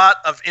there's a lot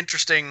of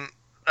interesting,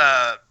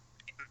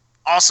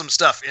 awesome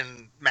stuff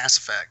in Mass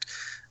Effect,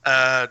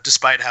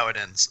 despite how it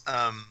ends.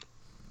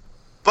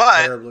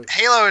 But terribly.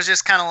 Halo is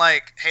just kind of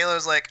like...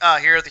 Halo's like,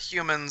 here are the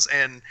humans,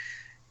 and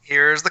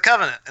here's the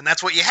Covenant, and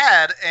that's what you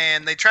had,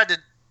 and they tried to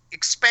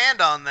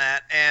expand on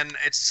that, and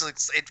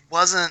it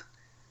wasn't,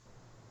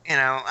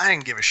 I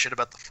didn't give a shit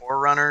about the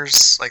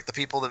Forerunners, like the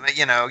people that,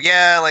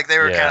 like they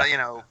were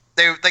kind of,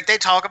 they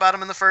talk about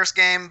them in the first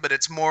game, but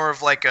it's more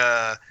of like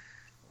a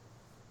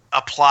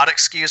plot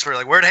excuse where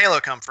like, where'd Halo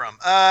come from?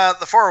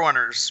 The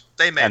Forerunners,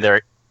 they made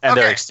they're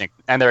extinct,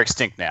 and they're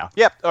extinct now.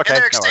 Yep, okay,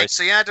 and they're extinct,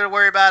 so you don't have to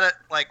worry about it.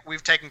 Like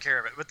we've taken care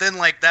of it, but then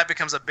like that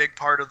becomes a big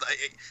part of the.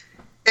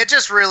 It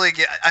just really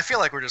I feel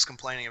like we're just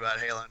complaining about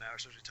Halo now,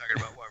 especially talking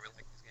about why we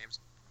like these games.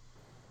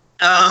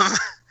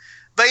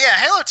 But yeah,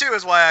 Halo 2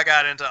 is why I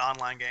got into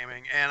online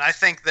gaming, and I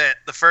think that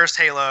the first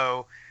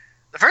Halo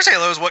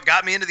is what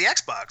got me into the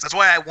Xbox. That's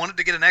why I wanted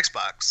to get an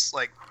Xbox.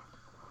 Like,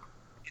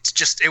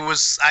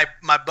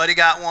 my buddy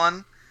got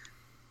one.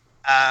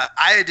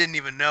 I didn't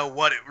even know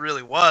what it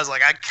really was.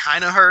 Like, I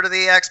kind of heard of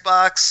the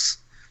Xbox,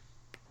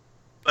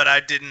 but I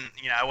didn't,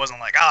 I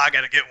wasn't like, oh, I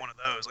got to get one of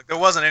those. Like, there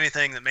wasn't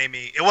anything that made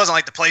me, it wasn't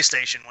like the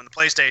PlayStation. When the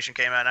PlayStation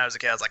came out and I was a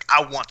kid, I was like,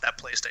 I want that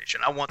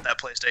PlayStation. I want that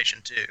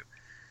PlayStation 2.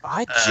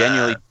 I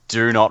genuinely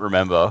do not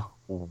remember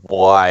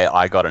why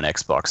I got an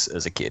Xbox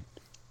as a kid.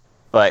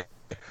 Like,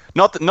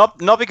 not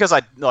because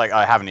I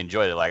haven't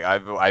enjoyed it. Like,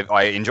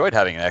 I enjoyed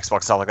having an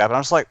Xbox, stuff like that, but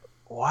I'm just like,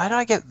 why did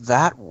I get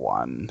that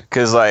one?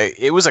 Because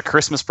it was a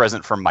Christmas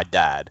present from my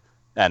dad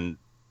and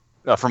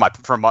from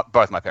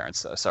both my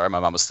parents. Sorry,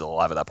 my mum was still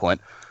alive at that point.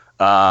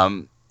 I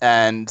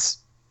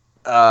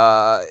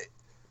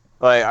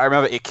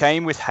remember it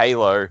came with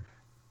Halo,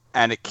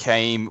 and it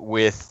came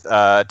with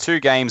 2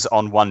 games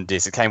on one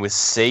disc. It came with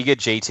Sega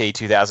GT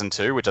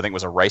 2002, which I think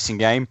was a racing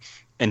game,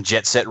 and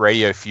Jet Set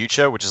Radio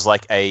Future, which is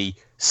like a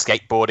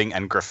skateboarding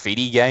and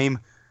graffiti game.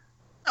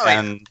 Oh,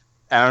 and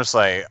I was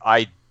like,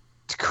 I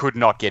could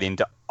not get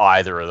into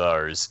either of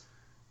those.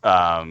 But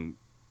I'm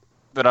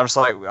just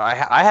like,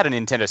 I had a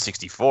Nintendo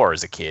 64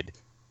 as a kid.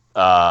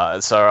 So I'm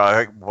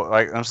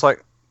just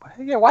like,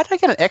 yeah, why did I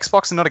get an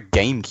Xbox and not a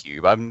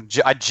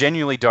GameCube? I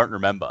genuinely don't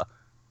remember.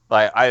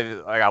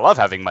 I love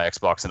having my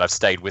Xbox, and I've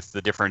stayed with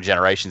the different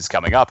generations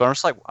coming up. And I'm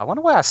just like, I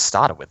wonder why I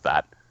started with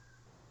that.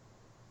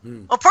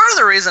 Well, part of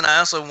the reason I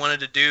also wanted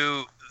to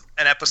do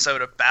an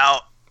episode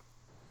about,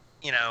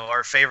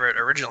 our favorite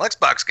original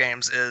Xbox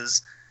games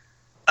is,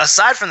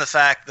 aside from the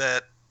fact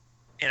that,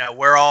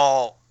 we're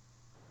all,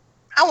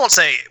 I won't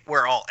say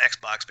we're all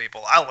Xbox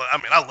people.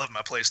 I love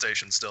my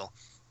PlayStation still.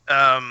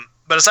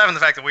 But aside from the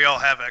fact that we all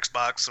have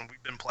Xbox and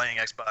we've been playing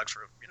Xbox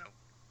for,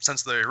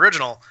 since the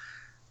original,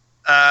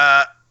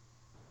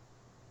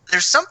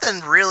 there's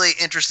something really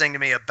interesting to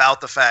me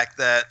about the fact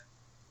that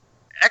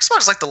Xbox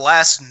is like the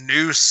last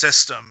new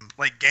system,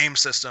 like game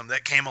system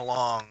that came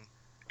along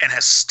and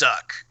has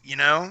stuck,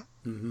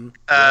 Mm-hmm.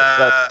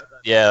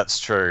 Yeah, that's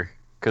true.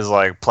 Because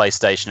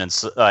PlayStation and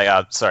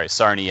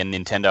Sony and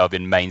Nintendo have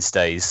been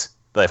mainstays.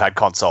 They've had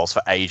consoles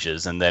for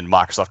ages, and then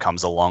Microsoft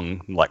comes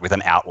along with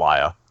an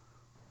outlier.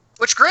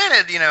 Which,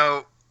 granted,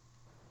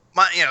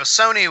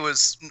 Sony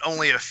was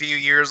only a few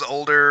years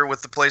older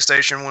with the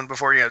PlayStation one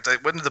before.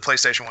 When did the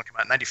PlayStation one come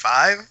out?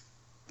 95.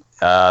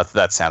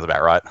 That sounds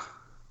about right.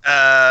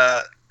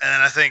 And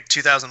then I think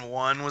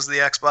 2001 was the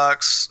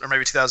Xbox, or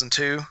maybe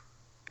 2002.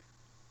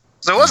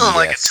 So it wasn't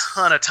like a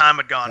ton of time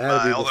had gone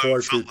by. Be although before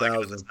it felt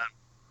 2000.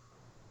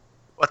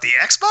 What, the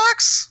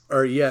Xbox?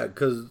 Or yeah,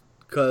 because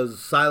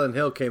Silent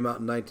Hill came out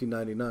in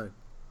 1999.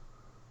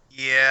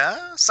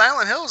 Yeah,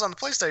 Silent Hill was on the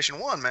PlayStation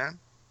 1, man.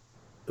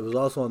 It was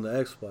also on the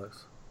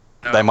Xbox.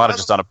 No, they might have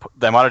just done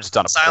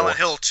a Silent port.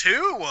 Hill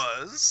 2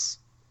 was.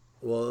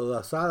 Well,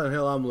 the Silent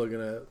Hill I'm looking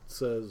at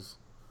says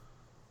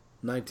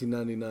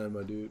 1999,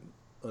 my dude,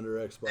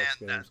 under Xbox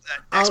games.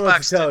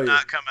 Xbox did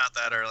not come out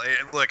that early.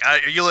 Look,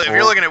 if you're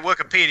looking at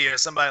Wikipedia,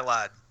 somebody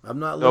lied. I'm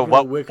not looking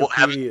at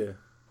Wikipedia.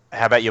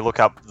 How about you look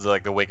up the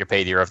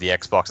Wikipedia of the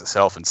Xbox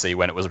itself and see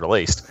when it was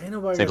released? Ain't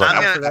nobody Seems got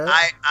like time for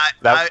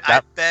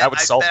that. that would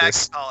solve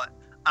this.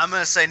 I'm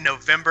going to say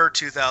November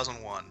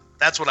 2001.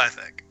 That's what I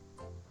think.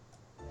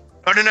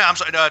 Oh, no, I'm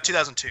sorry. No,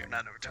 2002,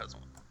 not November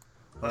 2001.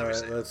 All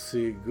right, let's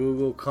see.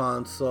 Google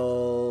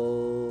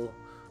console,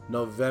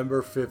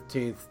 November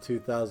 15th,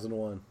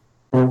 2001.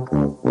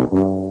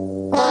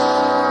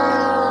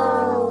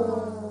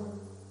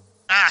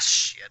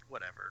 Shit,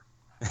 whatever.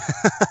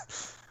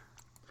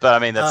 But I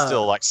mean, that's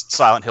still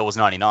Silent Hill was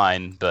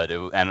 99, and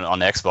on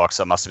Xbox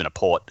that must have been a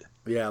port.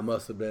 Yeah, it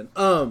must have been.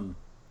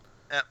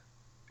 Yep.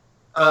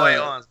 Oh wait,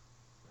 hold on.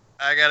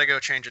 I gotta go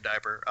change a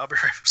diaper. I'll be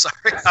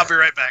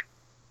right back.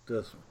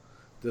 This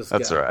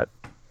That's guy. all right.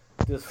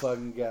 This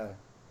fucking guy.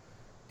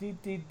 But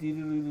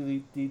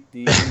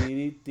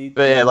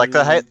yeah,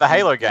 the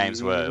Halo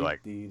games were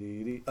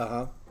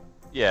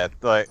yeah,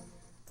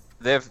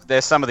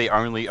 they're some of the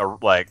only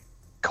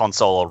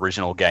console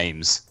original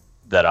games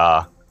that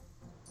are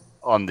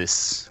on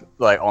this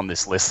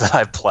list that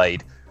I've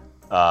played.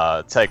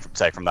 Take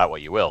from that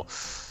what you will.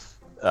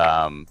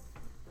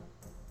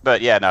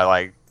 But yeah,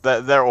 no,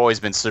 they're always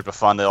been super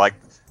fun.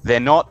 They're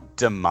not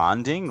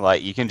demanding.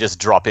 You can just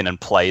drop in and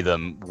play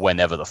them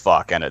whenever the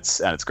fuck, and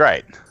it's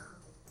great.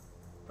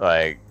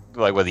 Like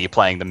whether you're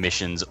playing the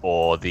missions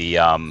or the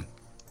Sorry,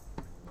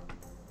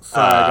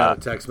 I got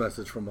a text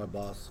message from my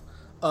boss.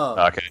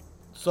 Okay.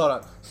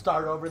 Start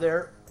over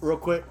there real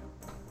quick.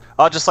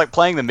 Oh, just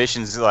playing the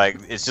missions,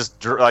 it's just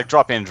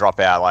drop in, drop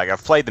out.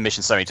 I've played the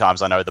missions so many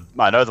times, I know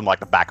them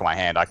like the back of my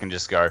hand. I can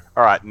just go,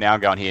 all right, now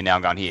I'm going here, now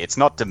I'm going here. It's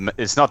not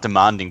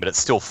demanding, but it's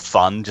still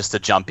fun just to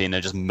jump in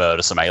and just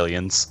murder some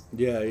aliens.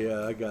 Yeah,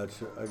 I got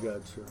you.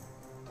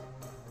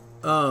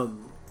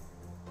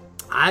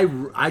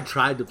 I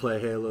tried to play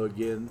Halo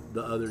again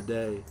the other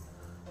day.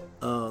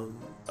 On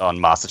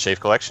Master Chief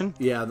Collection?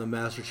 Yeah, the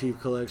Master Chief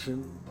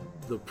Collection.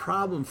 The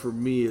problem for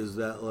me is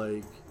that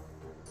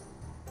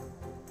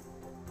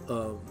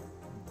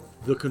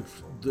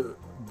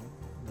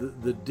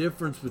the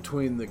difference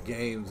between the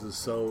games is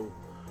so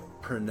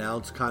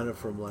pronounced, kind of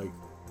from like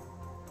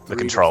the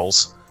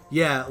controls.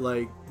 Yeah,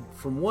 like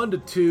from 1 to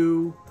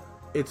 2,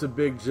 it's a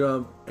big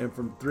jump, and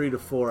from 3 to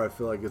 4, I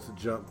feel like it's a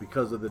jump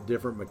because of the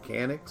different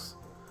mechanics.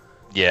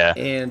 Yeah,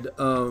 and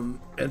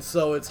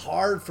so it's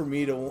hard for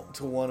me to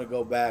want to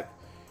go back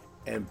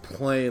and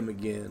play them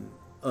again,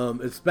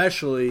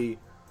 especially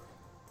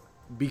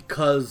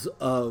because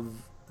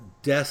of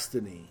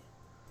Destiny,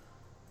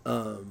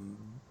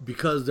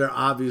 because they're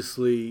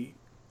obviously,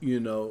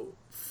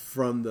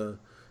 from the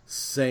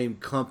same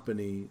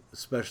company,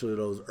 especially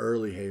those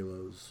early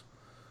Halos.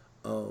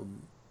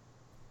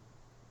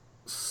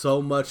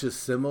 So much is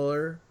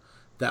similar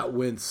that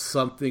when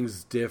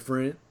something's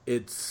different,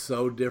 it's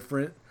so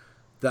different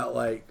that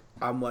like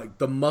I'm like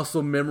the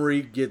muscle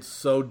memory gets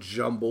so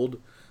jumbled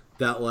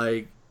that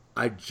like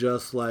I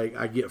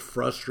get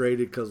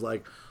frustrated because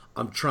like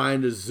I'm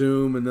trying to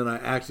zoom and then I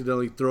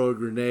accidentally throw a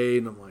grenade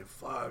and I'm like,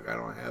 fuck, I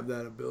don't have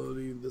that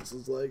ability. This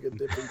is like a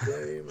different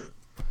game.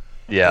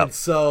 Yeah. And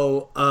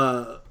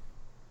so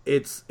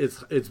it's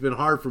been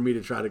hard for me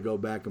to try to go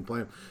back and play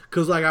them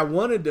because like I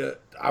wanted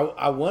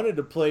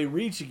to play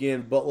Reach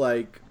again, but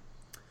like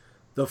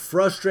the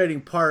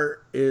frustrating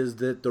part is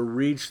that the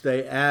Reach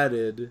they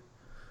added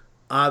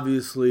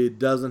obviously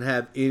doesn't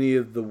have any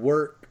of the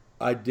work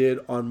I did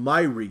on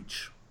my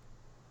Reach.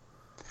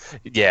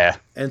 Yeah.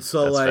 And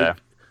so like fair.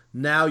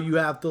 Now you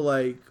have to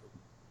like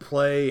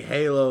play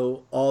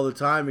Halo all the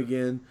time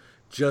again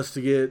just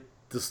to get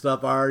the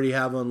stuff I already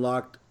have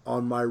unlocked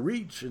on my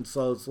Reach. And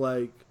so it's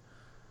like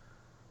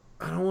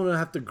I don't want to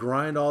have to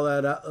grind all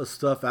that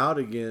stuff out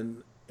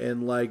again,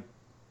 and like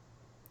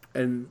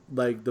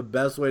the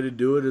best way to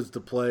do it is to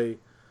play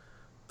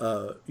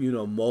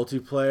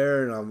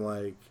multiplayer. And I'm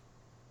like,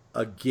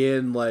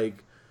 again,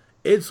 like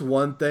it's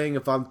one thing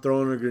if I'm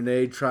throwing a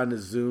grenade trying to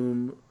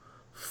zoom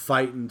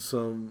fighting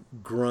some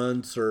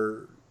grunts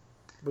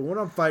but when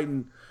I'm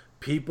fighting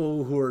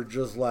people who are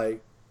just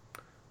like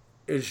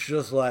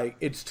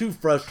it's too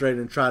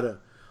frustrating to try to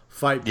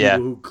fight people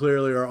who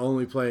clearly are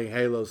only playing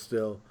Halo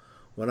still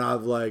when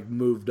I've like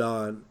moved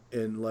on,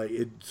 and like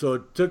it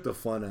took the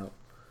fun out.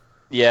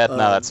 Yeah, no,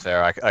 that's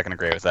fair. I can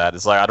agree with that.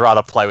 It's like I'd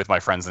rather play with my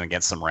friends than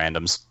against some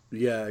randoms.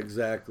 Yeah,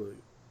 exactly.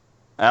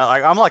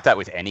 I'm like that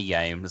with any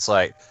game. It's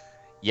like,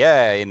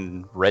 yeah,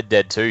 in Red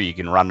Dead 2, you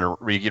can run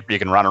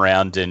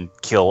around and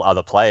kill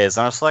other players,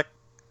 and I was like,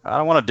 I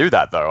don't want to do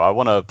that though. I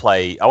want to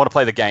play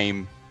the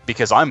game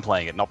because I'm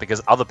playing it, not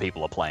because other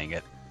people are playing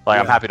it. Like,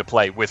 I'm happy to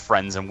play with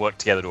friends and work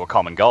together to a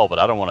common goal, but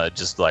I don't want to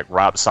just, like,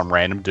 run up to some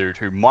random dude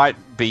who might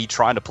be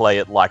trying to play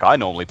it like I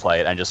normally play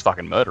it and just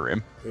fucking murder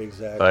him.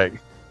 Exactly.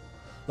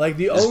 Like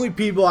the only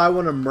people I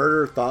want to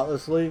murder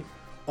thoughtlessly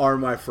are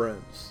my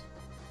friends.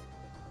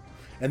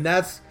 And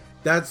that's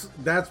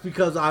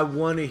because I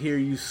want to hear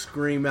you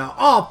scream out,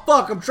 "Oh,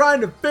 fuck, I'm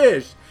trying to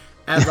fish,"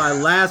 as I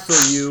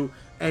lasso you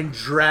and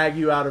drag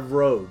you out of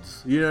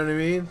roads. You know what I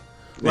mean?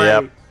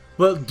 Like, yep.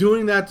 But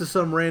doing that to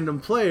some random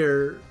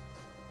player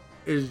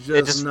is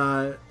just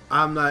not,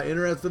 I'm not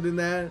interested in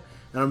that,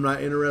 and I'm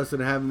not interested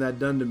in having that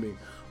done to me.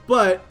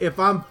 But if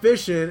I'm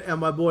fishing and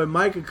my boy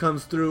Micah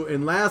comes through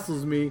and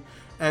lassos me,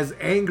 as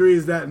angry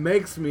as that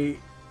makes me,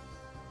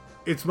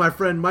 it's my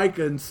friend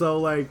Micah, and so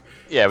like,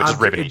 yeah, we're just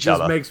ripping each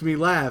other. It just makes me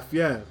laugh.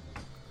 Yeah.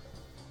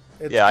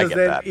 Yeah, I get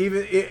that.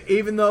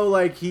 Even though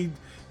like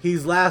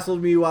he's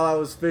lassoed me while I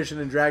was fishing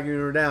and dragging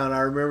her down,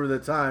 I remember the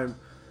time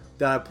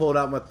that I pulled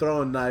out my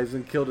throwing knives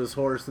and killed his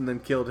horse and then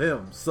killed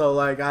him. So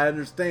like, I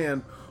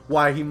understand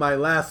why he might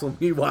lasso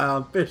me while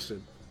I'm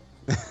fishing.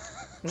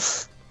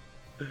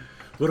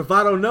 But if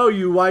I don't know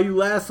you, why you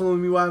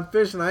lassoing me while I'm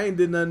fishing? I ain't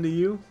did nothing to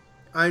you.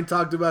 I ain't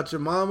talked about your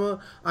mama.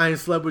 I ain't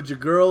slept with your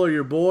girl or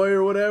your boy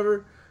or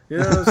whatever. You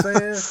know what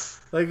I'm saying?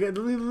 Like,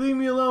 leave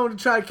me alone to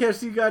try to catch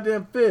these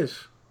goddamn fish.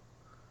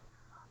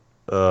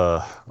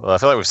 Well, I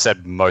feel like we've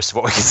said most of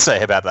what we can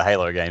say about the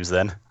Halo games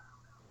then.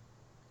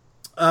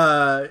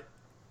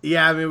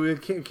 Yeah, I mean, we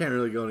can't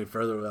really go any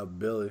further without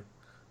Billy.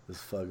 This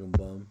fucking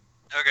bum.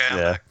 Okay.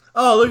 Yeah.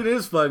 Oh, look at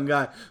this fucking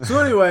guy. So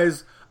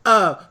anyways,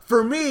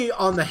 for me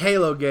on the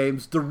Halo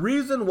games, the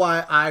reason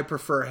why I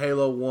prefer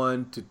Halo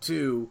 1 to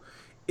 2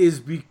 is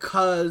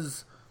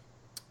because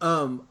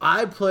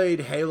I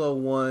played Halo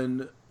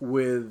 1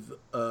 with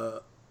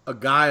a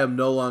guy I'm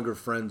no longer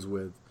friends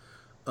with.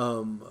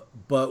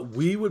 But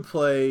we would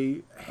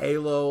play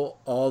Halo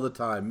all the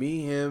time.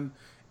 Me, him,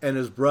 and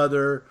his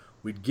brother.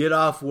 We'd get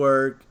off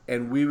work,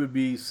 and we would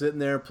be sitting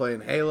there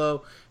playing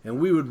Halo, and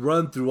we would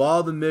run through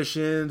all the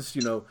missions.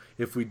 You know,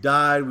 if we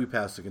died, we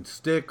passed the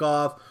stick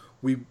off.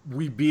 We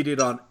beat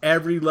it on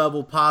every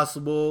level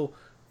possible.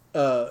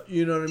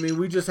 You know what I mean?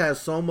 We just had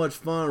so much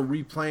fun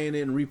replaying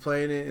it,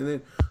 and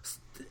then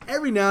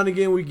every now and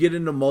again we get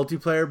into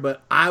multiplayer,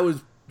 but I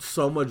was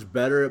so much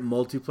better at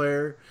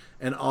multiplayer,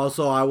 and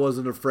also I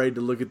wasn't afraid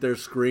to look at their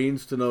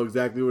screens to know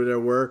exactly where they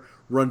were,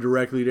 run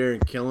directly there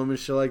and kill them and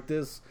shit like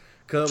this.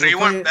 So you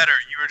weren't better,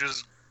 you were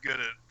just good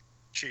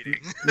at cheating.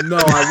 No,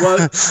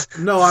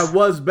 I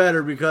was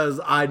better because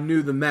I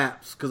knew the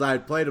maps because I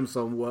had played them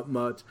somewhat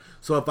much.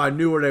 So if I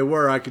knew where they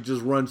were, I could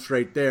just run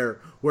straight there.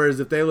 Whereas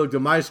if they looked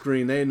at my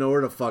screen, they didn't know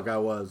where the fuck I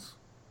was.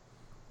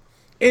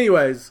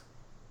 Anyways,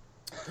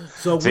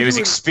 so he was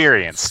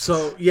experienced.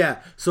 So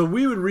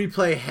we would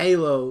replay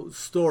Halo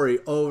story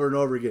over and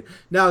over again.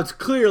 Now it's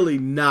clearly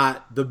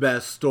not the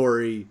best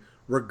story,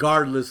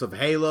 regardless of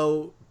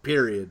Halo.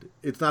 Period.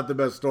 It's not the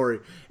best story.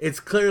 It's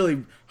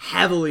clearly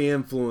heavily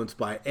influenced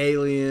by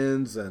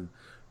Aliens and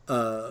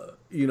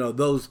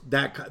those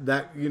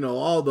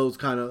all those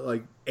kind of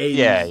like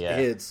 80s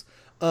hits.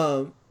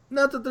 Not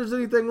that there's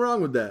anything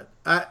wrong with that.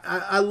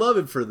 I love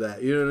it for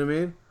that. You know what I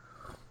mean?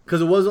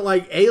 Because it wasn't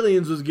like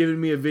Aliens was giving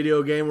me a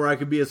video game where I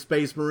could be a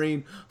space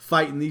marine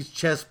fighting these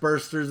chest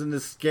bursters in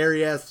this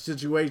scary ass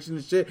situation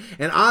and shit.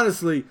 And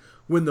honestly,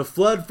 when the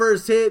flood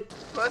first hit,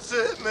 that's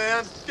it,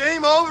 man.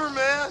 Game over,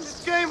 man.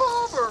 It's game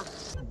over.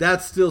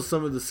 That's still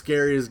some of the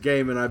scariest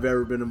gaming I've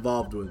ever been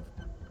involved with.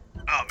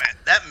 Oh man,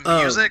 that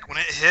music when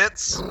it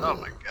hits, oh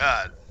my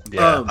god.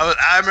 Yeah.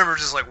 I remember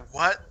just like,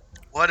 what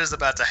is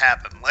about to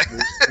happen? Like,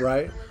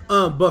 right.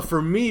 But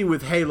for me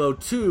with Halo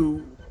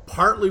 2,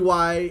 partly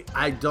why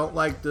I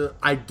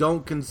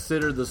don't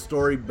consider the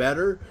story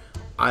better.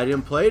 I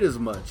didn't play it as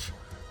much.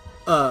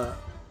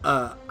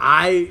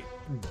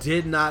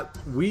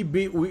 We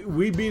beat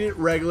it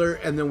regular,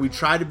 and then we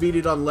tried to beat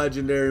it on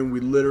legendary, and we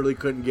literally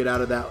couldn't get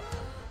out of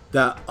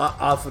that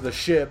off of the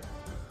ship.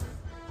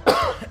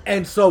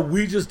 And so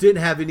we just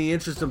didn't have any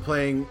interest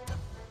in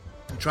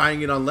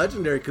trying it on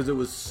legendary because it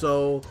was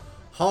so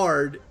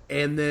hard.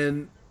 And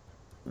then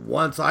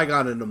once I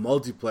got into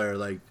multiplayer,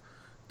 like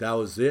that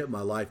was it.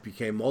 My life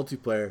became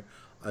multiplayer.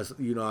 I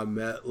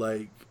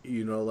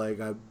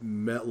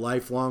met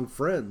lifelong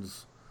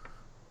friends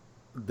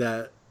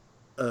that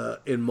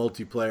in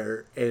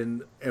multiplayer,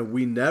 and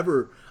we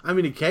never. I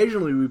mean,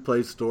 occasionally we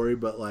play story,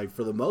 but like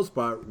for the most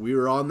part, we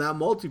were on that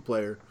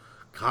multiplayer,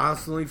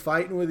 constantly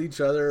fighting with each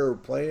other or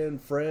playing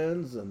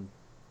friends and.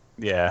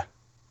 Yeah.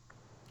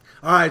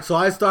 All right, so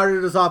I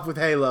started us off with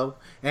Halo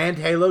and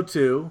Halo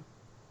 2.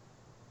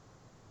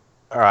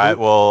 All right,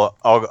 well,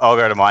 I'll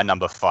go to my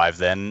number 5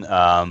 then,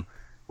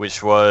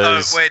 which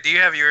was. Wait, do you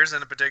have yours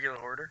in a particular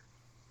order?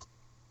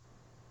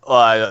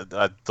 Well,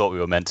 I thought we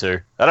were meant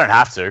to. I don't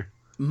have to.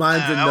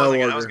 Mine's in no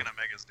order. I was gonna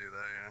make us do that.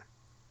 Yeah.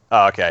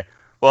 Oh, okay.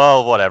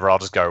 Well, whatever. I'll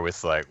just go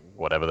with like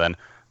whatever then.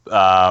 So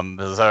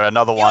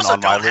another one on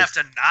my list. You have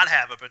to not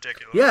have a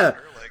particular. Yeah.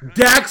 Order,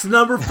 Dak's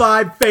number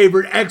 5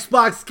 favorite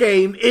Xbox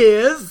game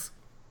is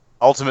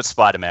Ultimate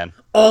Spider-Man.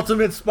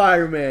 Ultimate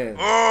Spider-Man.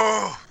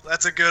 Oh,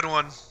 that's a good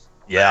one.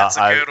 Yeah, that's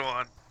a good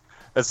one.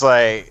 It's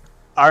like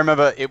I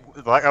remember it.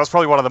 Like, that was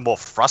probably one of the more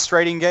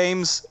frustrating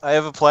games I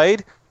ever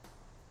played.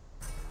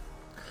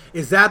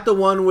 Is that the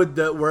one with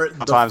the where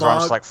sometimes the fog? I'm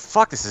just like,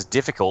 fuck, this is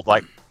difficult.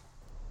 Like,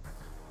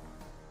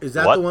 is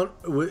that the one?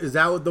 Is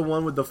that the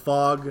one with the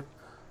fog?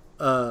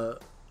 That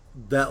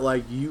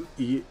like you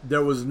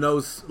there was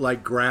no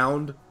like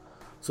ground,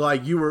 so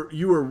like you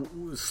were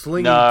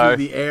slinging through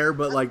the air,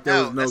 but like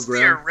there was no that's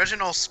ground. The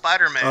original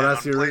Spider-Man on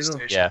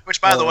PlayStation, yeah.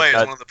 Which by the way is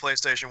one of the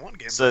PlayStation 1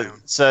 games.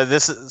 So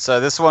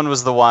this one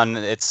was the one.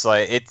 It's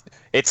like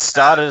it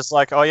started as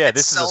like, oh yeah,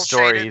 this is a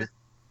story. Shaded.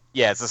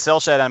 Yeah, it's a cell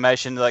shade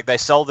animation. Like they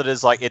sold it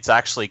as like it's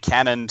actually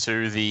canon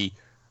to the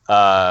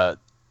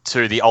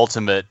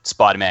Ultimate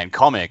Spider-Man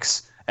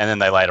comics, and then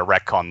they later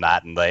retconned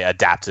that and they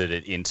adapted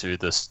it into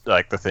this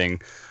like the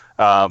thing.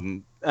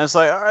 And it's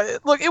like, all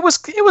right, look, it was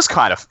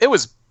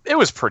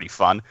pretty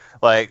fun.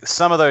 Like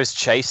some of those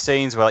chase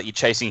scenes where like you're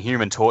chasing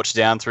Human Torch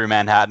down through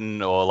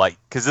Manhattan, or like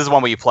because this is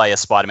one where you play as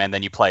Spider-Man,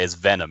 then you play as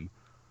Venom.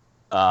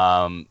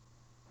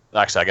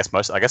 Actually, I guess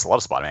a lot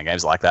of Spider-Man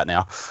games are like that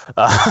now.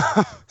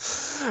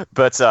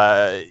 But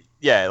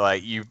yeah,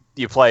 like you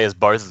play as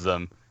both of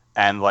them,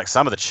 and like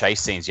some of the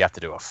chase scenes you have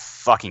to do are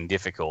fucking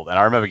difficult. And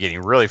I remember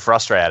getting really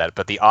frustrated at it,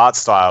 but the art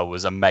style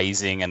was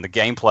amazing, and the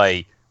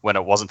gameplay, when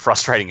it wasn't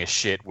frustrating as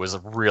shit, was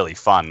really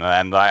fun.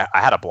 And I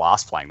had a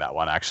blast playing that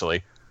one,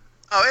 actually.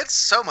 Oh, it's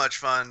so much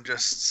fun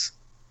just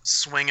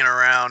swinging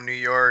around New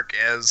York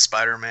as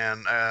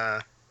Spider-Man.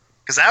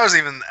 Because I was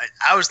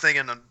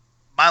thinking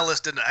my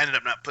list didn't. I ended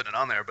up not putting it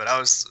on there, but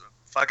I'll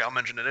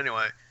mention it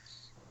anyway.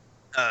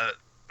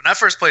 When I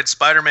first played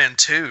Spider-Man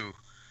 2,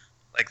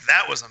 like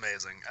that was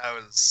amazing.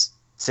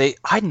 See,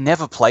 I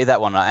never played that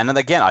one, and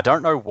again, I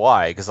don't know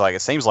why, because like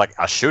it seems like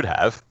I should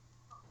have.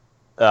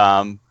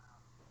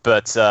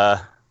 But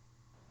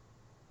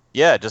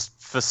yeah,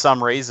 just for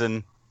some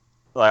reason,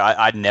 like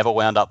I never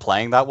wound up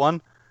playing that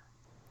one.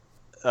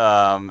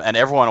 And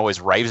everyone always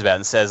raves about it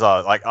and says,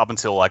 oh, like up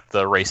until like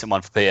the recent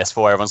one for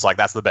PS4, everyone's like,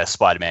 that's the best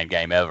Spider-Man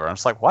game ever. And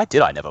it's like, why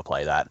did I never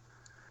play that?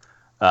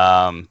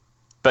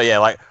 But yeah,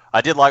 like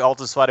I did like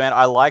Ultimate Spider-Man.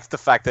 I liked the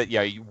fact that, you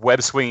know,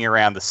 web swinging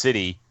around the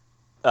city,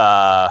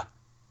 like,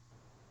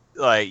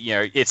 you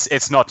know,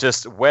 it's not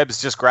just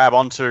webs just grab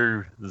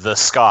onto the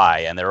sky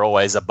and they're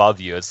always above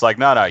you. It's like,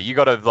 no, you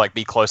got to like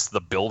be close to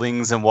the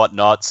buildings and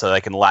whatnot so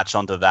they can latch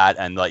onto that,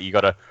 and like you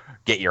got to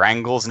get your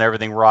angles and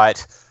everything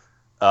right.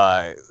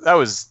 That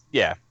was,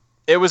 yeah,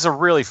 it was a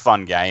really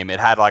fun game. It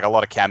had like a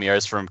lot of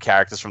cameos from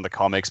characters from the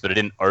comics, but it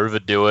didn't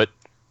overdo it.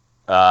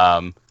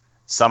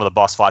 Some of the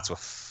boss fights were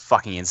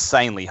fucking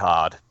insanely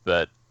hard,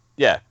 but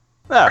yeah.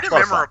 Pretty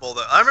memorable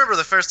though. I remember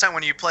the first time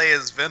when you play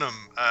as Venom,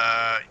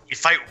 you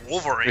fight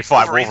Wolverine. We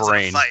fight Wolverine's in a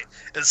Wolverine. fight.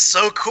 It's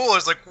so cool.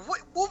 It's like,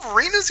 what?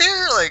 Wolverine is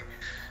here? Like,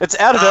 it's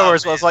out of nowhere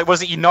as well. man. It's like,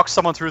 was it you knock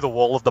someone through the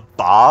wall of the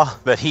bar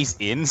that he's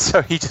in,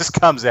 so he just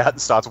comes out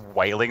and starts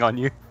wailing on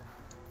you?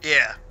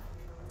 yeah.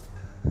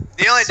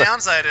 The only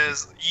downside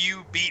is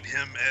you beat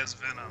him as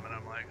Venom, and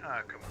I'm like,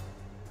 oh, come on.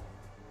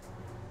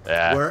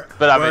 Yeah.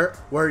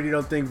 Where you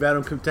don't think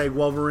Venom could take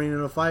Wolverine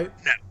in a fight?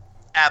 No,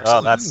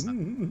 Oh,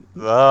 absolutely.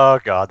 oh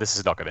god, this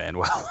is not going to end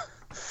well.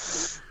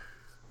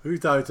 Who are you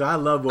talking to? I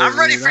love Wolverine. I'm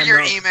ready for I your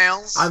know-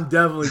 emails. I'm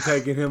definitely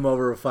taking him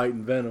over a fight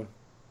in Venom.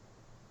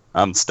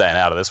 I'm staying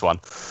out of this one.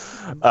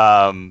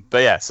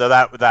 But yeah, so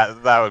that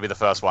would be the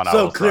first one. I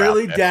So will throw out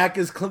clearly, there. Dak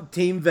is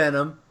Team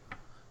Venom.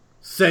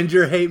 Send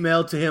your hate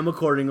mail to him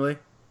accordingly.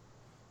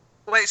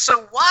 Wait,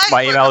 so why?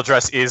 My email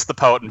address is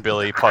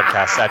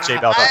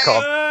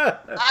thepoetandbillypodcast@gmail.com.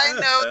 I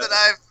know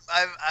that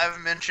I've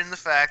mentioned the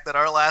fact that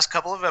our last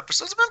couple of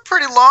episodes have been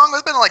pretty long.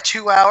 It's been like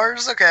 2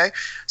 hours. Okay,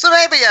 so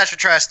maybe I should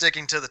try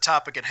sticking to the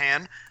topic at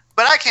hand.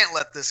 But I can't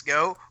let this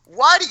go.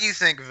 Why do you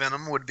think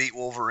Venom would beat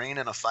Wolverine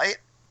in a fight?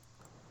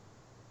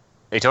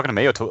 Are you talking to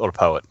me or to a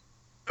poet?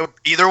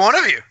 Either one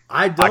of you.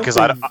 I don't Because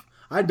think,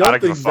 I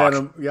don't give a think fuck.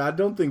 Venom. Yeah, I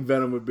don't think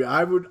Venom would be.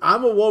 I'm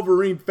a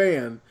Wolverine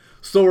fan,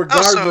 so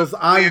regardless, we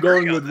I'm agree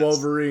going on with this.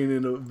 Wolverine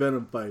in a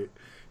Venom fight.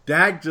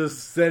 Dak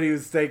just said he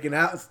was staying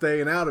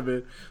out of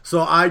it,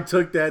 so I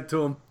took that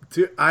to him.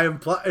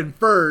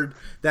 Inferred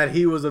that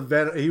he was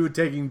he was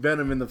taking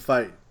Venom in the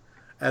fight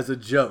as a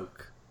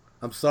joke.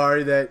 I'm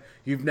sorry that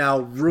you've now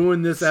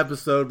ruined this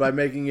episode by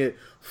making it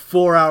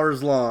 4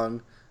 hours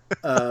long,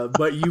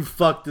 but you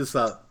fucked this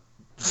up,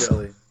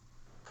 Billy.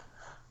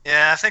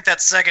 Yeah, I think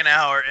that second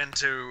hour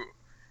into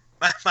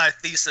my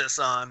thesis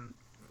on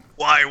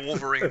why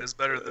Wolverine is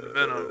better than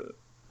Venom.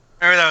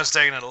 Maybe that was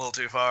taking it a little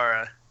too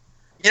far.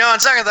 On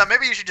second thought,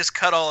 maybe you should just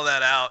cut all of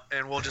that out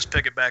and we'll just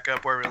pick it back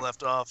up where we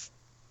left off.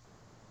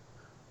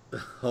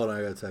 Hold on,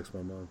 I gotta text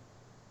my mom.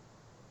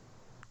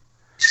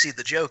 See,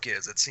 the joke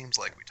is, it seems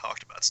like we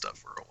talked about stuff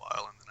for a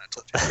while and then I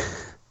told you.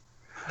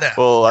 Yeah.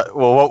 Well,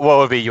 what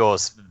would be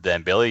yours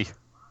then, Billy?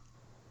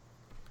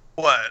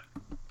 What?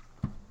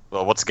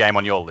 Well, what's the game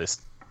on your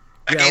list?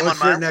 A game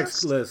what's on your my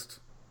next list?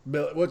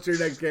 Bill, what's your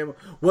next game?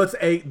 What's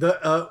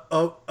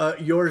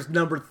yours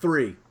number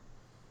 3?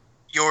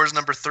 Yours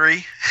number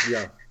 3?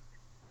 Yeah.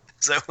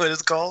 Is that what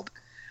it's called?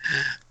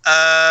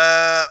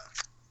 Damn.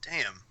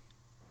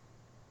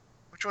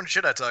 Which one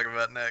should I talk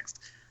about next?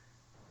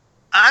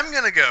 I'm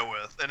gonna go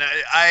with, and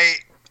I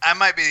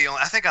might be the only.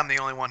 I think I'm the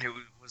only one who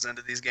was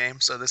into these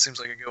games, so this seems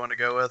like a good one to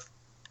go with.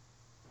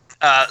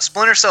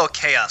 Splinter Cell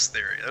Chaos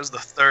Theory. That was the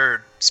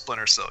third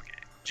Splinter Cell game.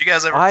 Did you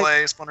guys ever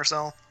play Splinter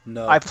Cell?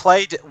 No. I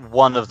played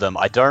one of them.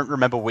 I don't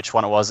remember which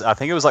one it was. I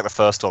think it was like the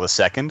first or the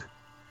second.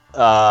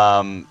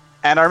 And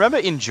I remember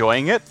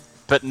enjoying it,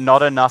 but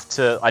not enough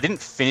to. I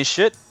didn't finish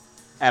it,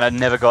 and I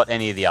never got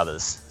any of the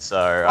others.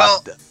 So.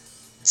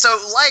 So,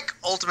 like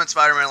Ultimate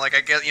Spider-Man, like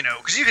I guess,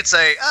 because you could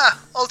say,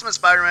 Ultimate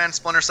Spider-Man,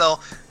 Splinter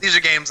Cell, these are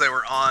games that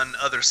were on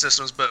other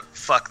systems, but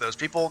fuck those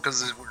people,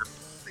 because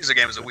these are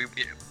games that we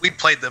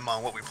played them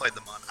on what we played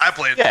them on.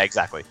 Yeah,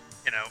 exactly.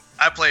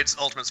 I played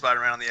Ultimate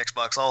Spider-Man on the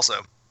Xbox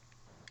also.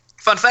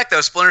 Fun fact,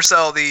 though, Splinter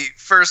Cell, the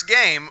first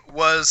game,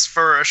 was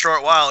for a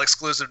short while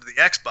exclusive to the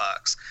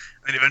Xbox,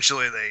 and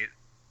eventually they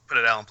put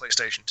it out on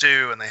PlayStation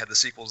 2, and they had the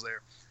sequels there.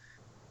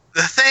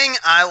 The thing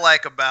I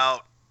like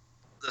about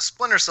the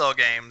Splinter Cell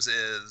games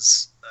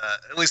is,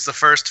 at least the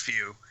first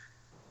few,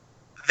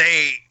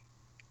 they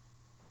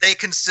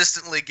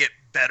consistently get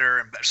better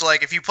and better. So,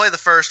 like, if you play the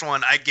first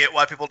one, I get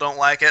why people don't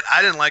like it.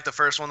 I didn't like the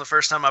first one the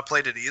first time I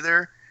played it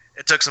either.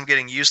 It took some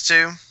getting used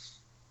to.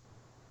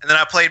 And then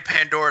I played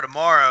Pandora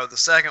Tomorrow, the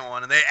second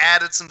one, and they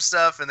added some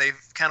stuff, and they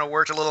kind of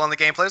worked a little on the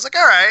gameplay. It's like,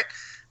 all right,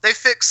 they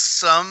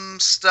fixed some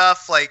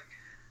stuff. Like,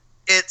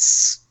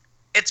 it's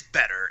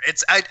better.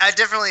 I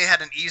definitely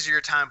had an easier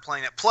time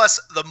playing it. Plus,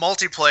 the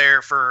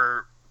multiplayer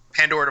for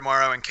Pandora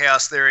Tomorrow and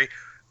Chaos Theory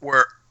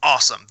were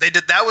awesome.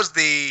 That was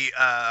the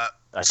I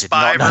did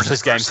Spy not know versus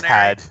those games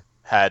Mercenary.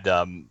 had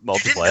multiplayer. You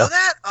didn't know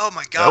that? Oh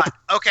my god. Nope.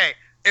 Okay,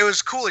 it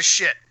was cool as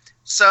shit.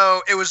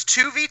 So it was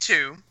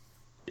 2v2.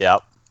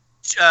 Yep.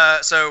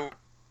 So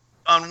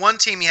on one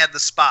team you had the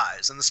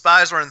spies, and the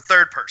spies were in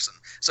third person.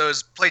 So it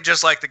was played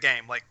just like the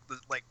game, like the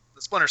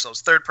Splinter Cell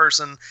was third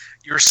person.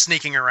 You were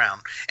sneaking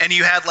around, and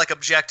you had like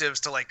objectives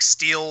to like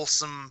steal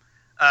some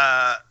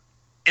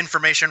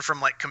information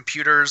from like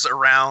computers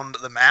around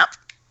the map.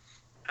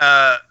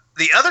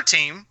 The other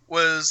team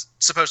was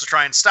supposed to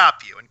try and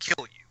stop you and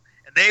kill you,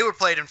 and they were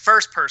played in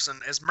first person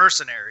as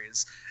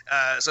mercenaries.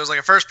 So it was like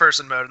a first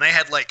person mode, and they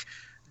had like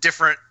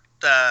different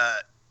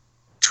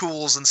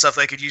tools and stuff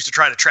they could use to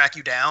try to track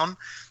you down.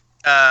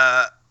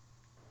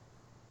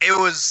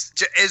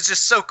 It's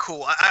just so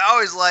cool. I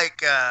always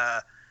like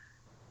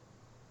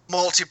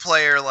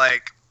multiplayer.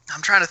 Like,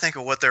 I'm trying to think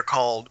of what they're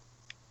called.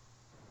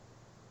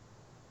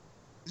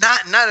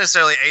 not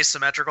necessarily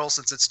asymmetrical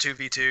since it's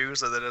 2v2,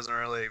 so that doesn't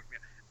really.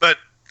 But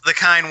the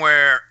kind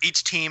where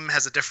each team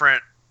has a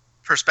different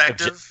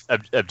perspective,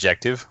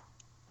 objective,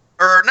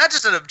 or not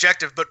just an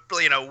objective, but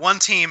one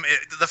team.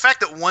 The fact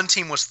that one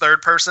team was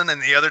third person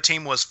and the other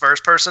team was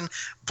first person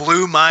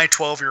blew my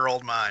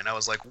 12-year-old mind. I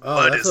was like,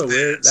 "What is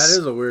this?" That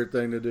is a weird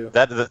thing to do.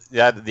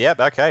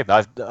 Okay.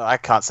 I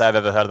can't say I've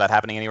ever heard of that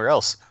happening anywhere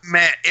else.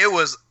 Man,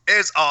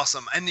 it's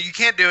awesome, and you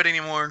can't do it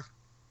anymore.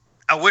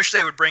 I wish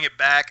they would bring it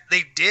back.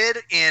 They did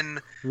in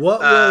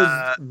what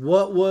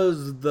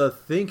was the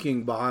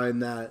thinking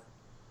behind that?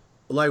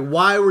 Like,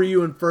 why were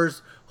you in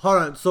first? Hold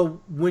on.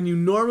 So when you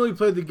normally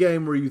play the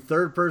game, were you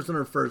third person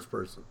or first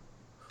person?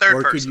 Third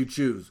person. Or could you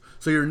choose?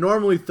 So you're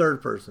normally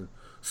third person.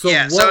 So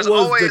yeah, what so was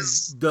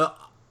always the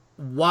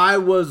why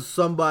was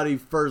somebody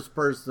first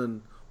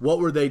person? What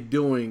were they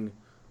doing,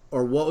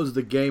 or what was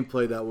the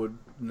gameplay that would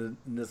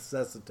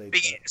necessitate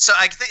that? So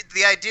I think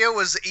the idea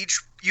was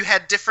you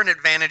had different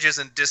advantages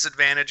and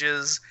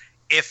disadvantages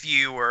if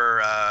you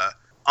were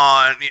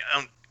on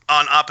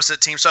opposite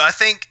teams. So I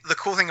think the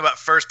cool thing about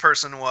first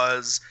person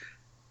was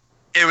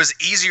it was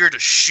easier to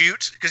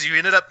shoot because you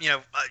ended up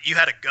you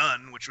had a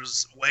gun, which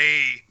was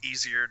way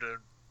easier to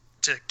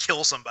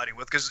kill somebody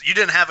with because you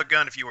didn't have a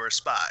gun if you were a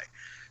spy.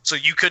 So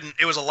you couldn't.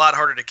 It was a lot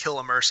harder to kill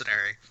a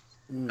mercenary.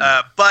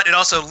 But it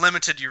also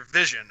limited your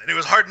vision, and it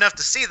was hard enough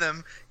to see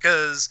them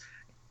because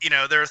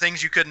there are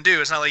things you couldn't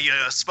do. It's not like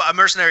a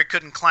mercenary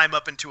couldn't climb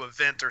up into a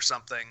vent or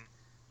something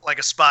like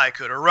a spy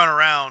could, or run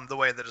around the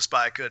way that a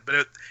spy could.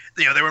 But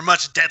they were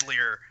much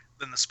deadlier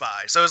than the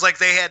spy. So it was like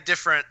they had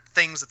different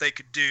things that they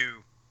could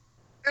do.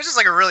 It was just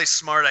like a really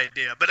smart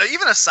idea. But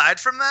even aside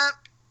from that,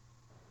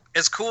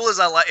 as cool as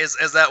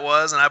as that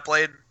was, and I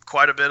played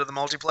quite a bit of the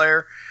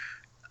multiplayer,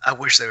 I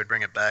wish they would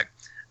bring it back.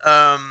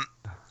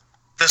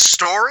 The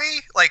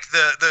story, like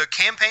the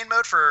campaign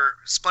mode for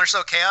Splinter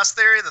Cell Chaos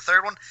Theory, the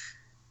third one,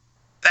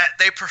 that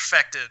they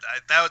perfected.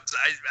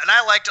 And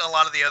I liked a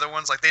lot of the other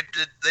ones. Like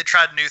they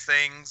tried new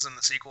things in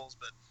the sequels,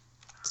 but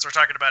since we're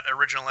talking about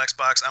original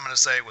Xbox, I'm going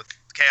to say with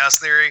Chaos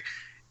Theory,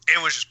 it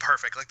was just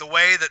perfect. Like the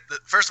way that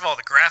first of all,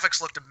 the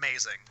graphics looked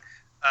amazing.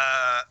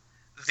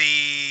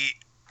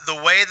 The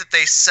way that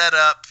they set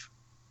up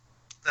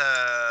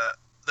the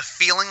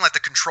feeling, like the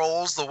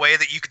controls, the way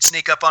that you could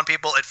sneak up on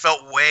people, it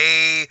felt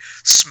way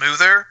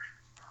smoother.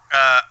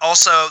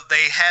 Also,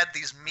 they had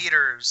these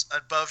meters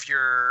above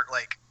your,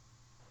 like,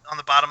 on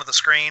the bottom of the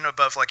screen,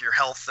 above, like, your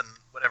health and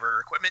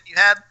whatever equipment you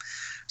had.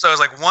 So it was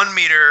like 1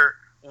 meter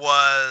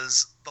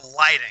was the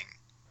lighting,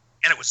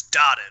 and it was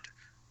dotted.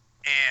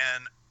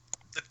 And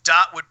the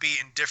dot would be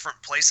in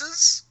different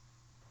places.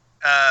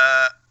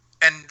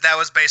 And that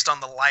was based on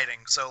the lighting.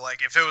 So,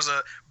 like, if it was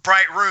a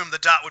bright room, the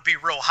dot would be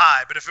real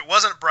high. But if it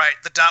wasn't bright,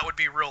 the dot would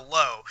be real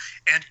low.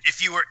 And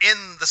if you were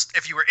in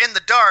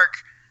the dark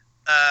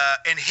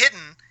and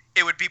hidden,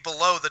 it would be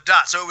below the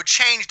dot. So it would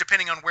change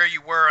depending on where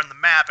you were on the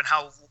map and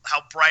how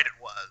bright it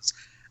was.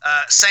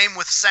 Same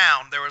with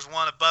sound. There was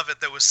one above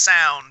it that was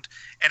sound,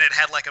 and it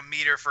had like a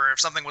meter for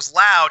if something was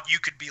loud, you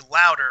could be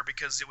louder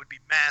because it would be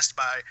masked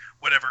by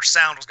whatever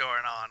sound was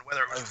going on,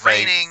 whether it was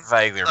raining.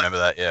 Vaguely remember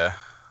that, yeah.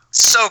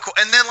 So cool.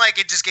 And then, like,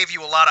 it just gave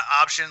you a lot of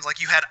options. Like,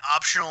 you had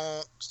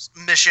optional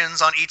missions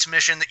on each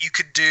mission that you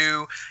could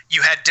do.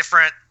 You had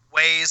different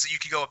ways that you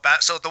could go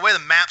about. So the way the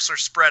maps are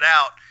spread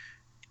out,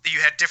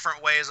 you had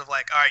different ways of,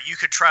 like, all right, you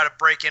could try to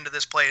break into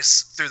this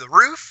place through the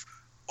roof,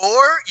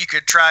 or you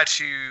could try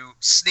to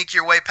sneak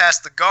your way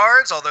past the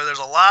guards, although there's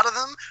a lot of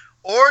them,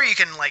 or you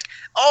can,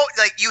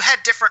 you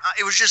had different,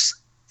 it was just,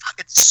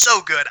 it's so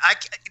good.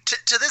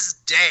 To this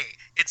day,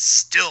 it's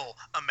still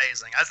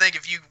amazing. I think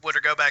if you were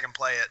to go back and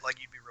play it, like,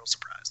 you'd be real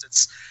surprised.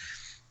 It's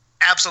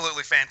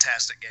absolutely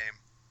fantastic game.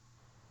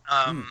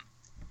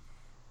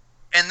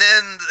 And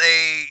then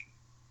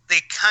they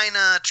kind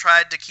of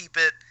tried to keep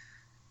it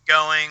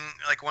going.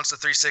 Like, once the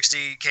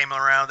 360 came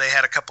around, they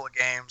had a couple of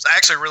games. I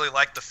actually really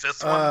liked the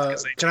fifth one.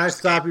 Can I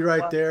stop you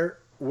right there?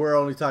 We're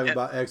only talking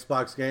about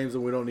Xbox games,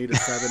 and we don't need a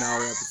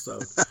 7-hour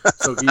episode.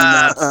 So can you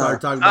not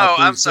start talking about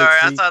 360? I'm sorry.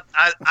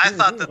 I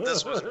thought that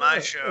this was my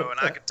show, and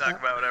I could talk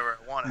about whatever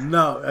I wanted.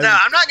 No,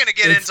 I'm not going to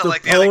get into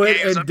like the other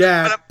games. Poet and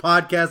Dad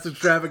podcast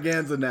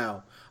extravaganza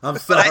now. I'm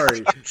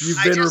sorry,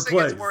 you've been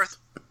replaced.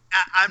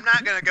 I'm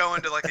not going to go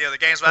into like the other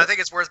games, but I think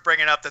it's worth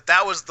bringing up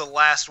that was the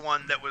last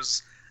one that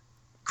was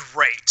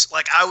great.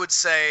 Like, I would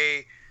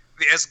say,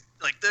 they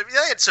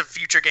had some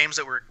future games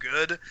that were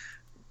good.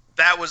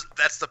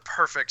 That's the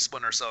perfect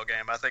Splinter Cell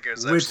game. I think it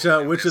was. Which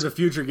of the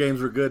future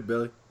games were good,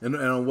 Billy? And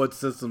on what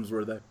systems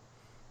were they?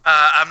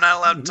 I'm not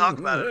allowed to talk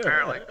about it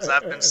apparently because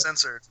I've been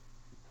censored.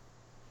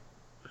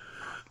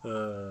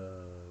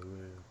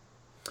 Man.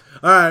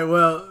 All right.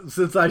 Well,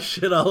 since I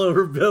shit all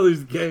over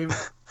Billy's game,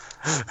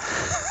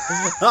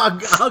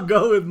 I'll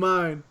go with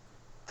mine.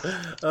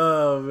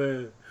 Oh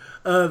man.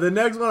 The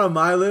next one on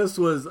my list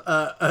was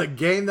a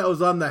game that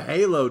was on the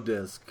Halo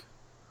disc.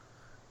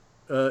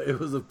 It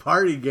was a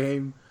party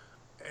game.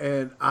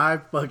 And I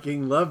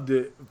fucking loved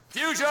it.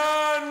 Fusion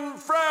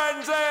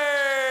Frenzy!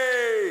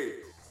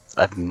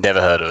 I've never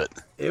heard of it.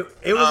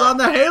 It was on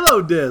the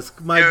Halo disc,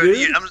 my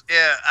dude.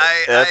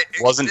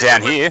 It wasn't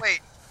down here. Wait,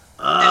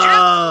 did you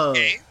have the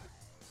game?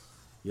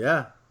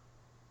 Yeah.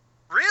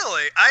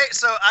 Really?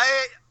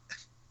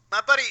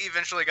 My buddy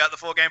eventually got the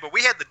full game, but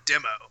we had the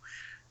demo,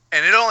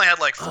 and it only had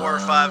like 4 or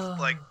 5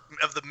 like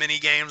of the mini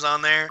games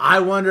on there. I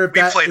wonder if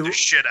we played the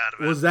shit out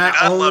of it. Was that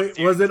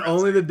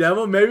only the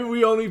demo? Maybe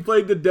we only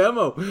played the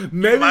demo.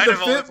 Maybe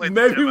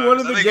one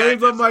of the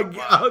games on my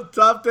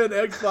top 10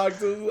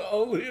 Xbox was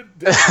only a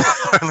demo.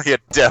 Only a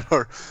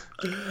demo.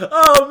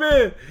 Oh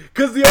man,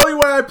 because the only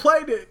way I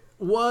played it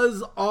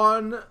was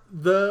on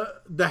the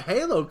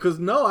Halo. Because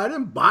no, I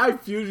didn't buy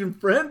Fusion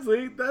Frenzy. I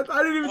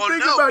didn't even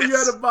think about you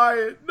had to buy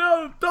it.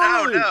 No,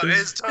 totally. No,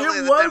 it's totally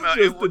it the was demo.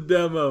 just the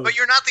demo. But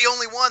you're not the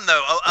only one,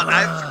 though.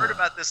 I've heard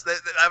about this.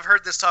 I've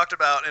heard this talked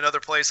about in other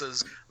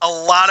places. A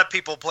lot of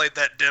people played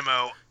that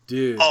demo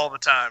all the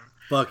time.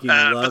 Fucking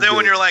loved But then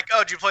when it. you're like, oh,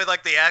 did you play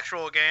like the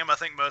actual game? I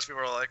think most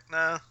people are like,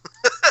 no.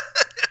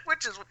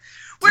 Which is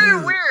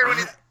weird when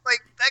you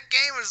like that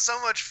game is so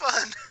much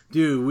fun.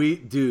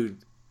 Dude,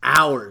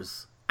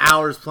 hours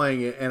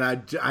playing it, and I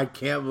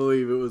can't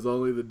believe it was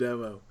only the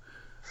demo.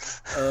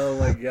 Oh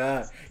my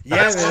god!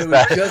 Yeah, man, it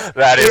was just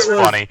that is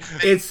funny.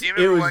 It's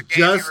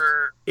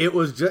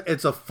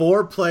a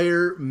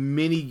 4-player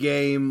mini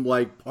game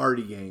like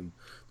party game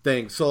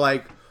thing. So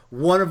like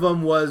one of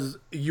them was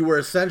you were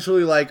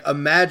essentially like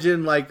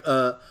imagine like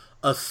a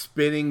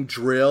spinning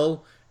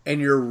drill, and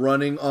you're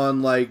running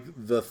on like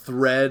the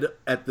thread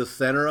at the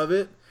center of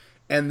it,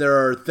 and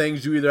there are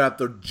things you either have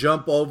to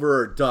jump over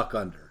or duck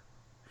under.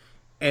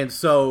 And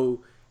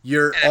so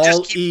you're all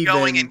just keep even.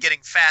 Going and getting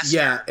faster.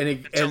 Yeah,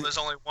 until there's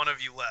only one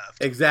of you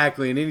left.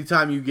 Exactly, and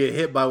anytime you get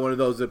hit by one of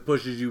those, it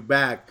pushes you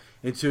back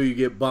until you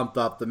get bumped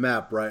off the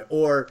map, right?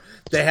 Or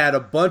they had a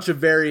bunch of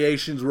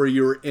variations where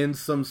you were in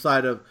some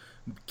side of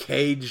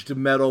caged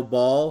metal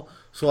ball.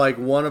 So like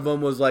one of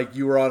them was like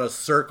you were on a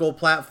circle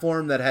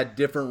platform that had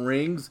different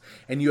rings,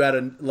 and you had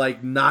to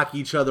like knock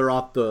each other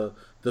off the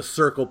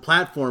circle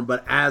platform.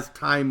 But as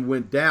time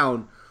went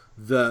down,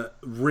 the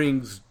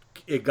rings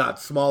it got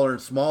smaller and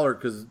smaller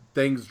because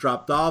things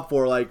dropped off.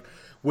 Or like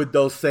with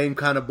those same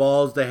kind of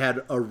balls, they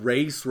had a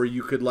race where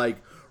you could like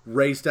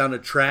race down a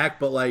track,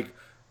 but like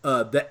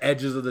the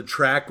edges of the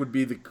track would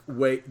be the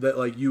way that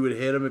like you would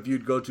hit them. If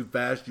you'd go too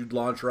fast, you'd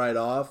launch right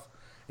off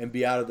and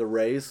be out of the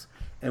race.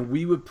 And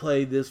we would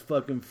play this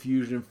fucking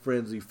Fusion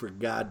Frenzy for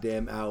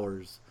goddamn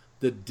hours.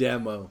 The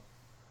demo.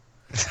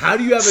 How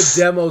do you have a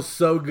demo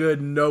so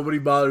good nobody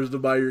bothers to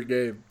buy your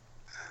game?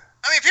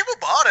 I mean, people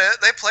bought it,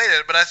 they played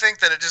it, but I think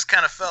that it just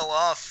kind of fell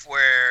off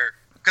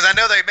because I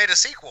know they made a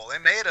sequel. They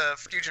made a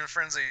Fusion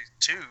Frenzy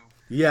 2.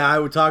 Yeah, I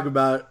would talk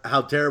about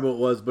how terrible it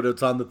was, but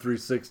it's on the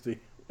 360.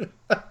 Yeah,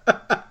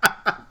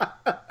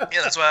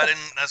 that's why I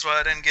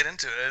didn't get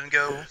into it. I didn't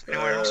go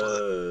anywhere else with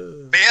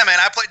it. But yeah, man,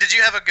 did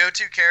you have a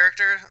go-to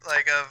character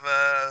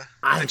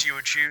that you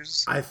would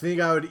choose? I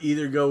think I would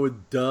either go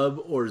with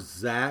Dub or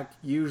Zach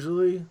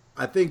usually.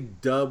 I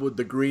think Dub with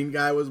the green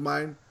guy was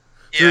mine.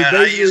 Yeah,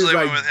 I usually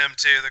went with him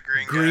too, the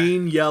green guy.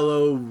 Green,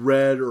 yellow,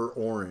 red, or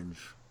orange.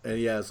 And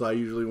yeah, so I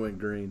usually went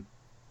green.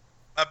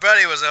 My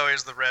buddy was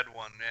always the red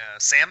one, yeah.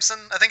 Samson?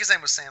 I think his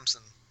name was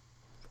Samson.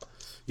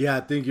 Yeah,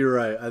 I think you're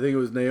right. I think it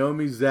was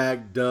Naomi,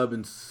 Zach, Dub,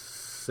 and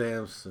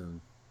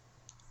Samson.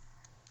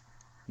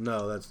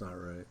 No, that's not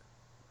right.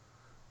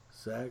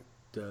 Zach,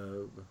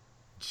 Dub,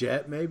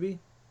 Jet, maybe?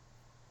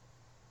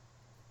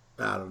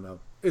 I don't know.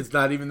 It's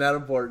not even that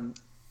important.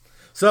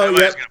 So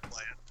nobody's gonna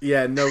play it.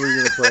 Yeah,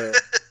 nobody's gonna play it.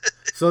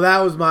 So that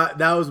was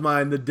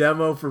mine. The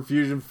demo for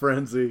Fusion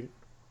Frenzy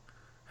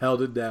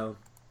held it down.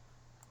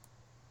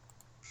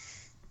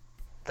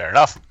 Fair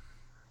enough.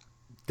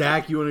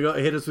 Dak, you want to go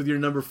hit us with your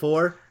number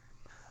 4?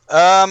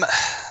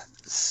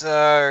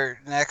 So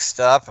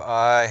next up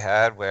I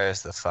had,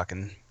 where's the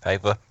fucking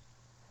paper?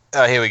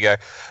 Oh, here we go.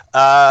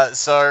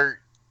 So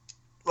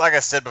like I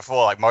said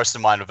before, like most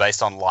of mine were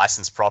based on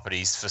licensed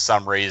properties for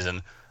some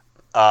reason.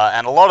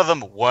 And a lot of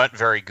them weren't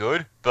very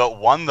good, but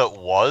one that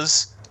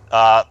was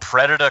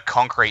Predator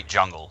Concrete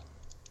Jungle.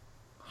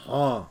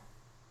 Huh.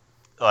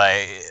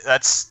 Like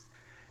that's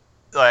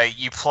like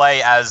you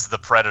play as the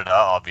Predator,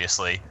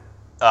 obviously,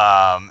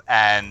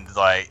 and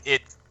like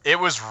it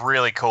was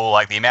really cool.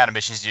 Like the amount of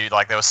missions you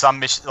like. There was some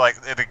mission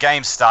like the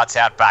game starts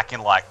out back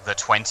in like the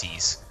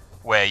 20s,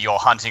 where you're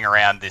hunting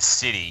around this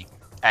city,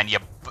 and you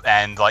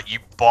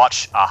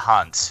botch a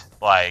hunt.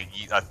 Like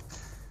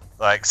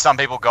some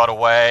people got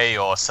away,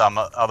 or some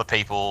other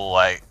people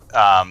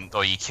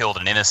or you killed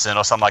an innocent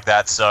or something like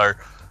that. So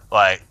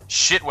like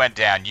shit went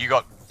down.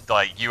 You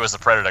as the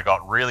Predator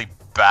got really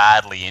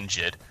badly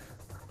injured.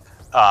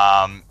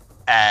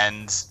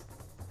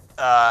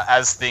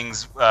 As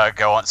things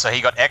go on, so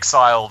he got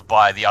exiled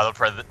by the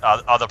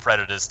other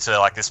predators to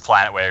like this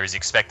planet where he's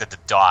expected to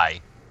die,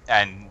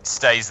 and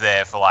stays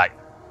there for like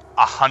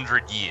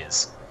 100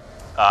 years.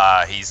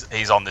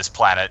 He's on this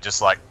planet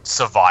just like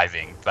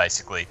surviving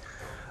basically.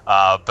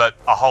 But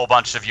a whole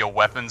bunch of your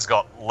weapons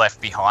got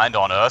left behind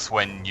on Earth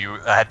when you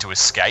had to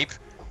escape,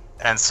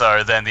 And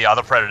so then the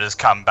other predators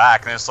come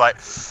back, and it's like,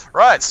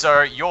 right,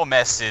 so your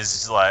mess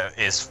is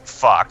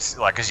fucked,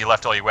 like, because you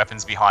left all your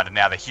weapons behind, and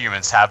now the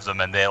humans have them,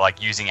 and they're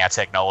like using our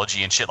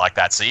technology and shit like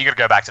that. So you got to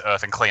go back to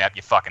Earth and clean up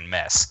your fucking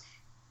mess.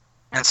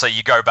 And so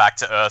you go back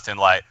to Earth in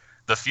like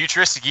the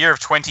futuristic year of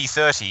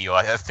 2030,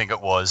 I think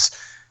it was,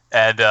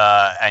 and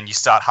you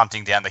start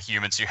hunting down the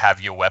humans who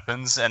have your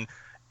weapons, and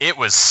it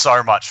was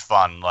so much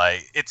fun.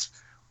 Like, it's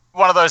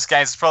one of those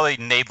games that's probably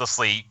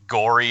needlessly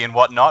gory and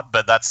whatnot,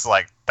 but that's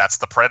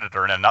the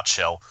Predator in a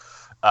nutshell.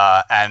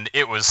 And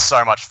it was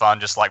so much fun,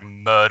 just like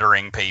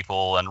murdering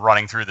people and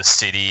running through the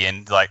city,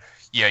 and like,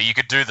 you know, you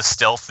could do the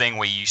stealth thing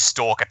where you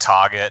stalk a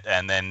target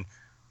and then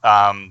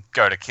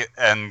go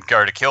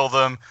to kill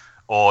them,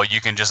 or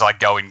you can just like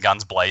go in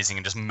guns blazing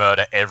and just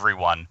murder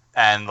everyone.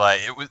 And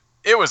like,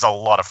 it was a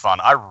lot of fun.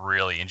 I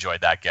really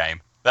enjoyed that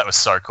game. That was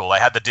so cool. They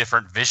had the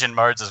different vision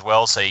modes as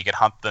well, so you could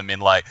hunt them in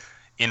like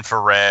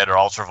infrared or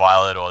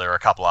ultraviolet, or there are a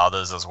couple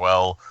others as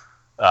well.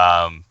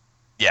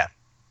 Yeah,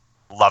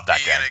 love that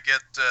game. Are you gonna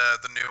get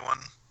the new one?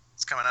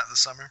 It's coming out this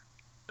summer.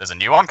 There's a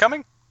new one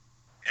coming?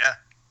 Yeah.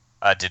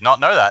 I did not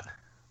know that.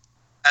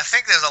 I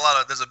think there's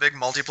a big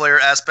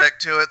multiplayer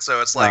aspect to it,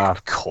 so it's like,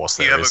 of course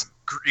there is.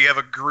 You have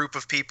a group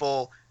of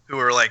people who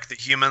are like the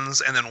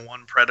humans, and then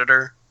one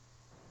predator.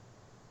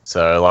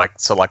 So like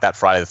that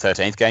Friday the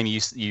 13th game you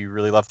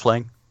really love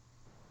playing?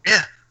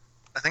 Yeah,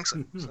 I think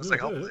so. So it's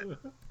like, I'll play it.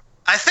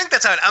 I think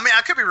that's how I mean, I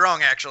could be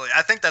wrong, actually.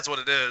 I think that's what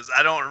it is.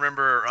 I don't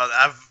remember.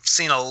 I've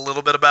seen a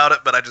little bit about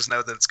it, but I just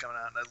know that it's coming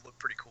out, and it looked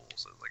pretty cool.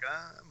 So it's like,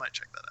 I might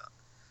check that out.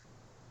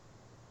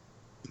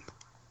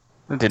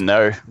 I didn't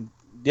know.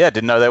 Yeah,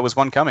 didn't know there was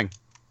one coming.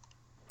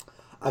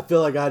 I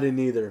feel like I didn't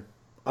either.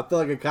 I feel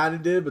like I kind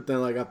of did, but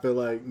then like I feel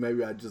like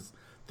maybe I just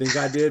think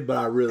I did, but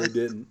I really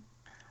didn't.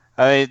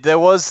 I mean, there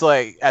was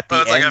like at the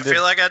end. Like, I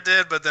feel like I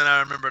did, but then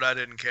I remembered I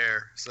didn't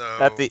care.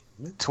 So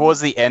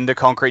towards the end of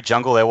Concrete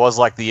Jungle, there was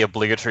like the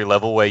obligatory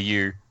level where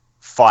you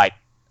fight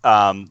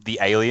the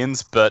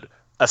aliens. But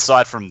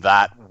aside from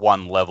that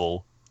one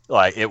level,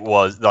 like it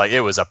was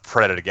a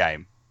Predator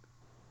game,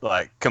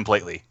 like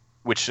completely,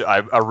 which I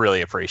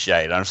really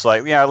appreciate. I'm just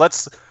like, you know,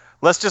 let's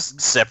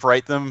just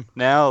separate them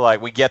now.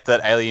 Like, we get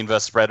that Alien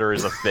vs Predator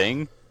is a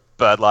thing,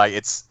 but like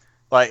it's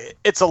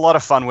a lot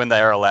of fun when they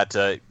are allowed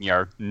to, you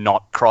know,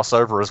 not cross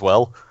over as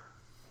well.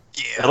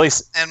 Yeah. At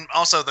least, and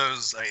also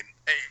those.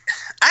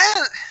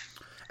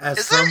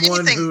 As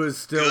someone who is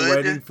still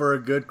waiting for a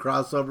good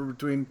crossover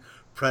between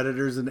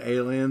Predators and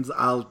Aliens,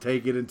 I'll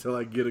take it until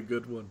I get a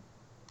good one.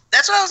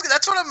 That's what I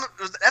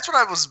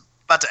was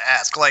about to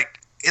ask. Like,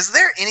 is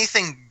there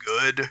anything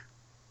good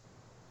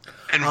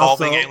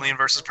involving Alien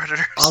versus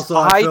Predators? Also,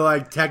 I feel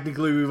like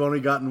technically we've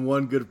only gotten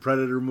one good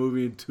Predator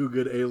movie and two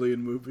good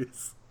Alien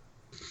movies.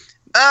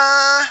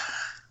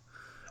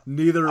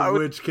 Neither of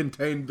which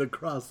contained the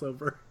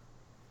crossover.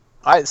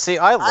 I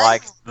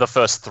liked the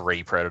first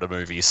three Predator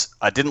movies.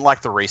 I didn't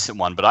like the recent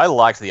one, but I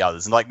liked the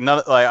others. And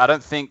I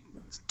don't think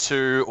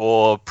 2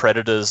 or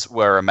Predators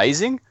were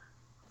amazing,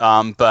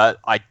 but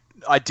I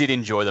did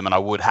enjoy them, and I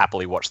would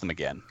happily watch them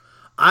again.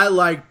 I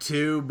like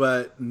 2,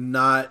 but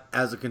not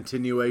as a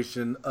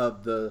continuation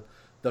of the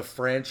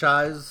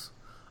franchise.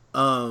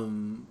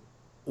 That's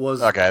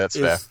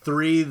fair. Is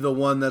 3 the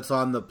one that's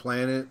on the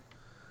planet?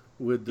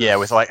 With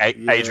like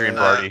Adrian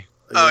Brody.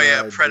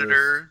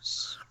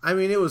 Predators. I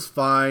mean, it was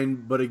fine,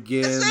 but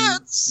again,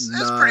 it's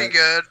pretty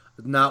good.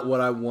 Not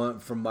what I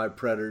want from my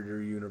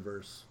Predator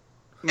universe.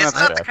 It's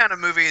not the kind of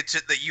movie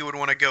that you would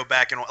want to go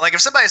back and like.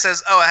 If somebody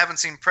says, "Oh, I haven't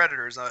seen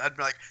Predators," I'd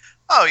be like,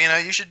 "Oh, you know,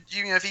 you should.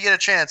 You know, if you get a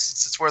chance,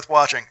 it's worth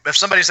watching." But if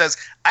somebody says,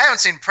 "I haven't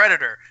seen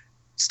Predator,"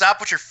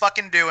 stop what you're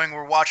fucking doing.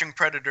 We're watching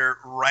Predator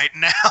right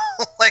now.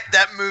 Like,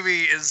 that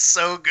movie is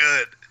so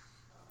good.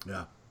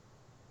 Yeah.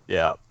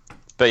 Yeah.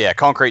 But yeah,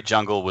 Concrete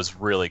Jungle was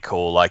really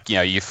cool. Like, you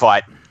know, you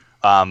fight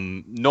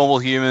normal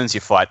humans,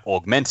 you fight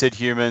augmented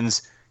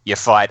humans, you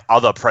fight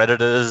other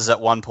predators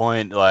at one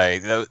point.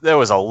 Like, there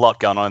was a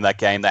lot going on in that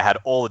game. They had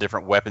all the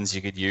different weapons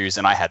you could use,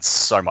 and I had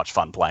so much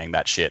fun playing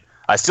that shit.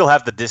 I still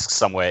have the disc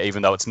somewhere,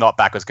 even though it's not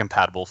backwards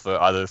compatible for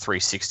either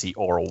 360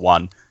 or a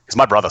 1, because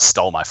my brother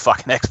stole my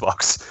fucking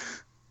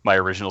Xbox, my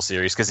original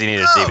series, because he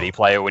needed a DVD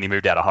player when he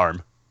moved out of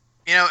home.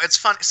 You know, it's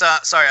funny. So,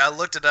 sorry, I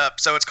looked it up.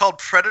 So it's called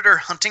Predator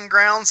Hunting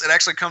Grounds. It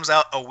actually comes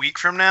out a week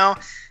from now.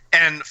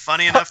 And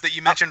funny enough that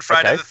you mentioned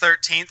Friday the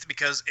 13th,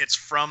 because it's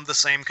from the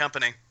same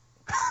company.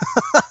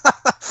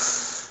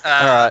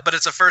 Right. But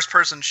it's a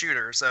first-person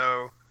shooter.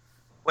 So,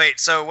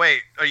 wait.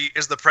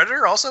 Is the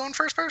Predator also in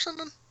first person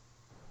then?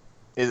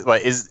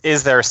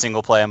 Is there a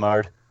single-player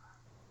mode?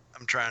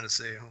 I'm trying to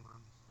see. Hold on.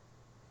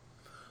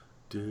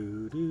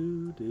 Do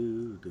do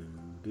do do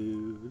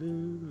do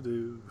do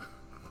do.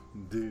 You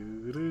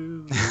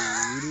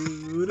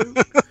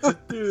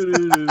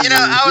know,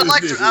 I would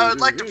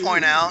like to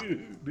point out,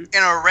 in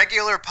a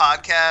regular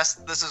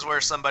podcast, this is where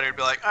somebody would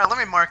be like, all right, let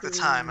me mark the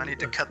time. I need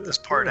to cut this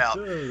part out.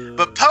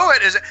 But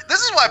this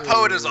is why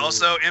Poet is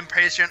also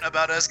impatient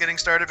about us getting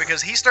started,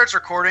 because he starts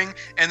recording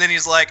and then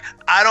he's like,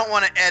 I don't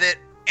want to edit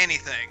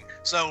anything.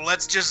 So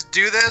let's just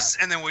do this,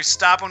 and then we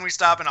stop when we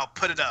stop, and I'll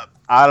put it up.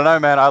 I don't know,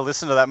 man. I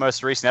listened to that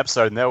most recent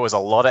episode, and there was a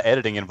lot of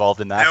editing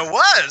involved in that. There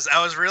was.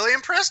 I was really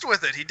impressed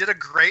with it. He did a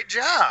great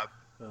job.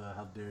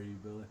 How dare you,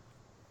 Billy?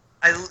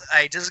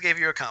 I just gave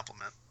you a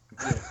compliment.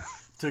 Yeah.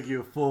 Took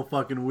you a full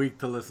fucking week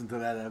to listen to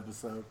that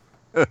episode.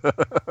 Yeah,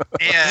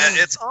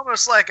 it's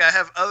almost like I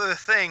have other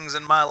things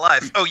in my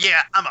life. Oh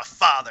yeah, I'm a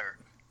father.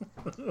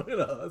 And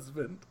a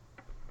husband.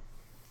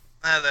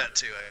 That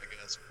too,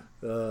 I guess.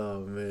 Oh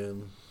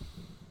man.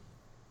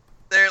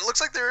 It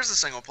looks like there is a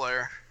single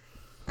player.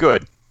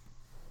 Good.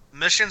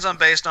 Missions are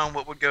based on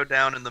what would go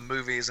down in the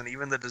movies, and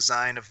even the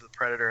design of the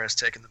Predator has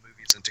taken the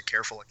movies into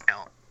careful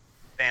account.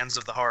 Fans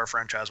of the horror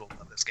franchise will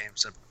love this game.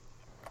 So,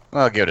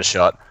 I'll give it a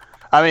shot.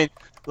 I mean,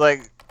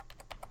 like,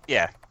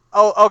 yeah,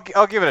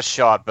 I'll give it a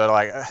shot. But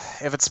like,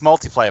 if it's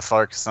multiplayer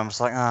focused, I'm just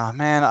like, oh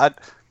man,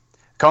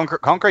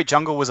 Concrete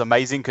Jungle was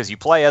amazing because you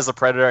play as the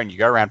Predator and you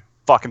go around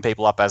fucking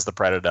people up as the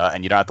Predator,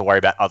 and you don't have to worry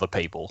about other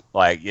people.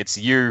 Like, it's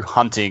you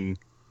hunting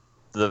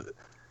the.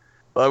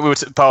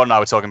 Paul and I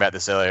were talking about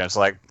this earlier. And it's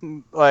like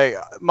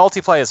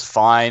multiplayer is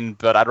fine,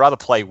 but I'd rather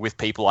play with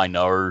people I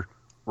know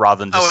rather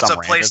than just some randoms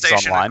online. It's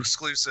a PlayStation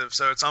exclusive,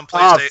 so it's on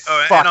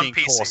PlayStation and on PC.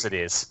 Of course it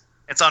is.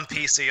 It's on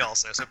PC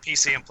also, so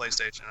PC and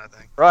PlayStation, I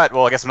think. Right.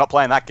 Well, I guess I'm not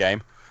playing that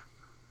game.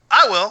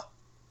 I will.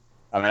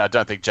 I mean, I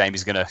don't think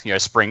Jamie's gonna,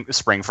 spring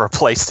for a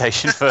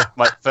PlayStation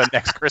for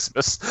next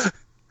Christmas.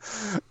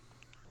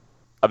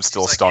 I'm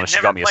still astonished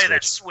she got me a Switch.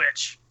 That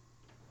Switch.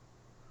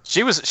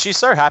 She's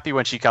so happy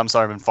when she comes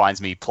home and finds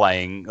me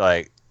playing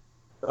like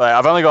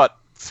I've only got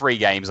 3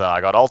 games on.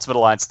 I got Ultimate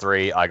Alliance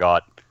 3, I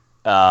got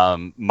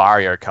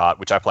Mario Kart,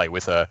 which I play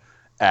with her,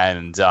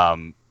 and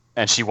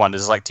she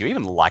wonders like, do you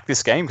even like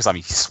this game? Because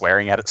I'm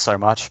swearing at it so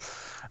much.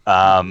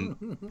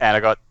 And I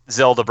got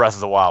Zelda Breath of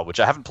the Wild, which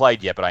I haven't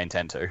played yet, but I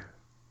intend to.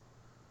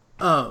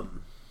 So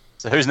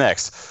who's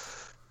next?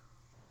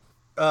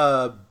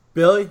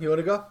 Billy, you want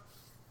to go?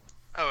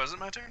 Oh, is it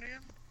my turn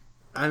again?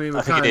 I mean,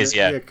 I think it is,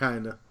 yeah.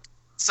 Kind of.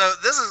 So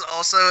this is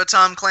also a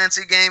Tom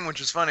Clancy game,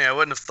 which is funny. I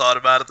wouldn't have thought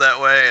about it that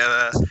way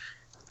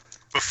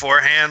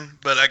beforehand,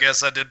 but I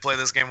guess I did play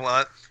this game a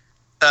lot.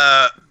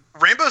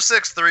 Rainbow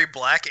Six 3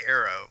 Black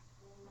Arrow.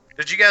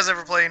 Did you guys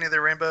ever play any of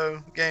the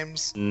Rainbow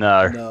games?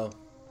 No.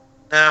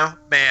 No,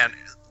 man.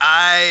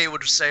 I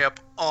would stay up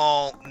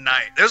all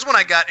night. There's when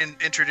I got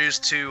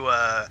introduced to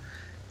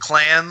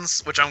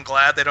clans, which I'm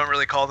glad they don't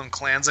really call them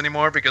clans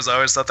anymore because I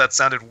always thought that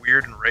sounded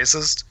weird and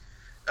racist.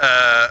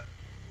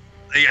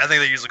 I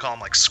think they usually call them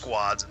like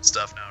squads and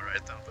stuff now,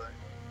 right? Don't they?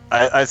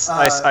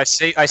 I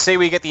see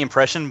where you get the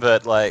impression,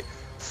 but like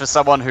for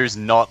someone who's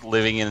not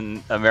living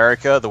in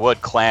America, the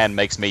word clan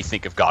makes me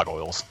think of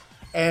gargoyles.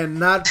 And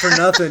not for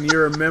nothing,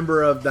 you're a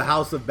member of the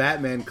House of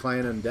Batman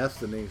clan in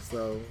Destiny,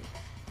 so.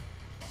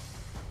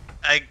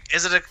 Do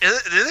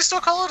they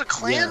still call it a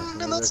clan?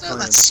 Yeah,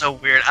 That's so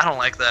weird. I don't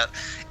like that.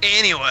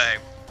 Anyway,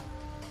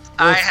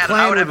 well,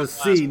 clan with a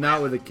C,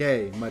 not with a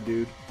K, my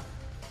dude.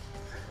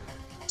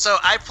 So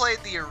I played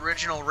the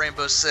original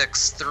Rainbow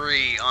Six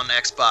 3 on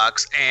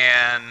Xbox,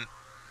 and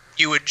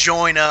you would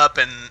join up,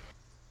 and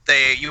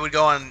you would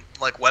go on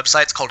like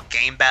websites called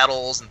Game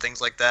Battles and things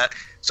like that.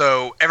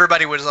 So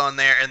everybody was on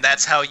there, and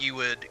that's how you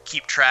would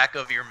keep track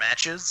of your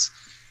matches.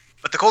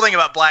 But the cool thing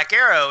about Black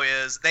Arrow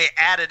is they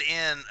added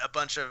in a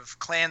bunch of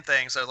clan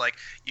things. So like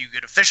you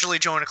could officially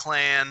join a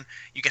clan,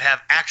 you could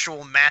have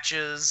actual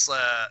matches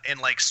in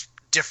like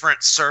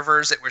different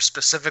servers that were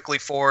specifically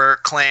for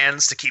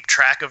clans to keep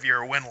track of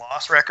your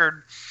win-loss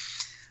record.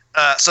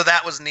 So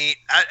that was neat.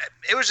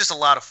 It was just a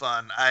lot of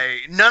fun.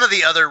 None of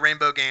the other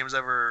Rainbow games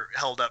ever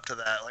held up to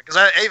that. Like, 'cause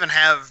I even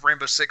have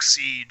Rainbow Six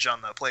Siege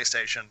on the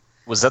PlayStation.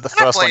 Was that the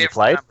first one you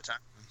played?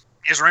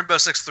 Is Rainbow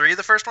Six 3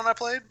 the first one I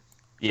played?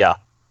 Yeah.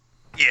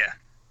 Yeah.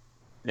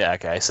 Yeah,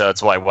 okay. So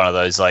it's like one of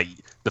those, like,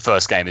 the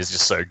first game is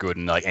just so good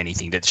and like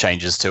anything that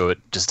changes to it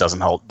just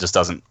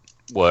doesn't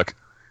work.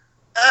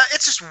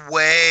 It's just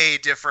way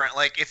different.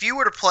 Like, if you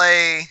were to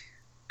play,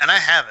 and I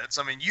have it,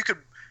 so I mean, you could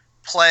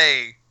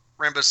play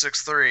Rainbow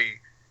Six 3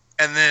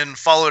 and then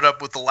follow it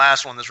up with the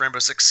last one, this Rainbow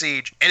Six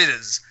Siege, and it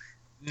is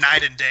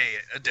night and day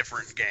a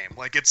different game.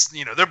 Like, it's,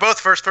 they're both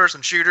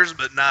first-person shooters,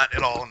 but not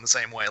at all in the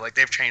same way. Like,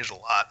 they've changed a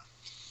lot,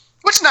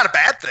 which is not a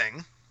bad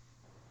thing,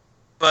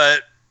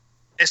 but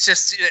it's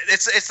just,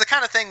 it's the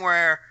kind of thing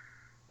where,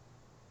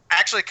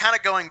 actually kind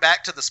of going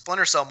back to the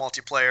Splinter Cell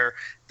multiplayer,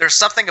 there's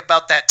something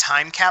about that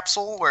time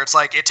capsule where it's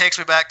like, it takes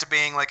me back to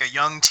being like a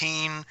young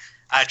teen.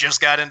 I just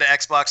got into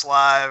Xbox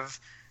Live.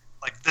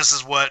 Like, this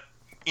is what,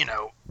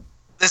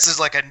 this is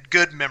like a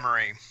good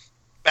memory.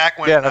 Back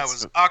when I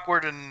was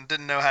awkward and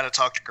didn't know how to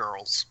talk to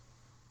girls.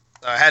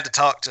 So I had to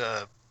talk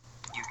to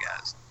you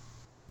guys.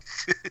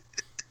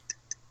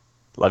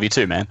 Love you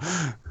too, man.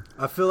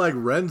 I feel like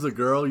Ren's a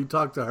girl. You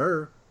talk to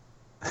her.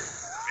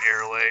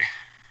 Barely.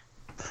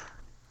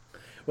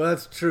 Well,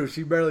 that's true.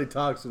 She barely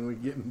talks when we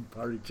get in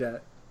party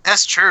chat.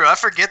 That's true. I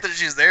forget that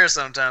she's there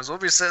sometimes. We'll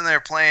be sitting there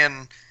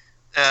playing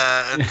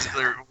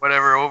or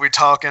whatever. We'll be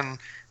talking,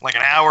 like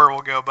an hour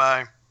will go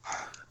by.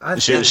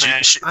 She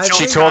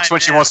talks when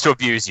she wants to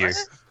abuse you.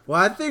 Well,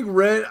 I think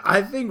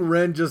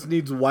Ren just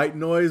needs white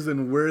noise,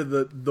 and we're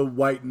the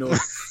white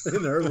noise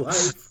in her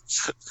life.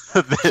 She's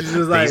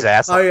just like,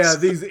 assholes. oh yeah,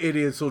 these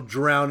idiots will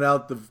drown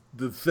out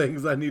the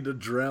things I need to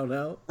drown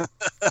out.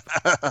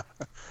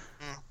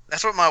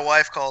 That's what my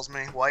wife calls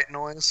me, white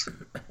noise.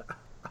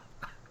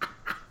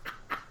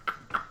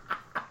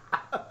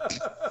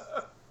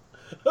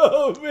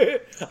 Oh man,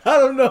 I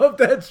don't know if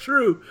that's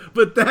true,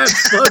 but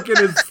that's fucking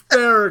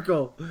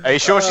hysterical. Are you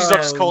sure she's not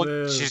just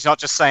calling? She's not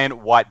just saying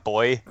 "white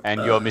boy"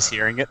 and you're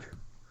mishearing it?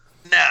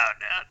 No.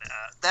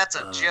 That's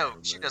a joke.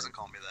 She doesn't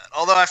call me that.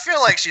 Although I feel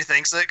like she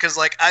thinks it, because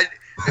like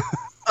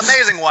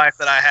amazing wife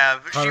that I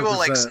have, she will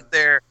like 100%. sit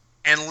there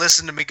and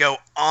listen to me go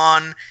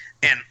on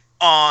and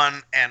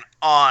on and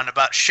on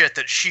about shit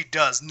that she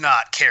does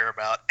not care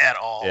about at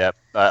all. Yep,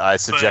 I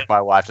subject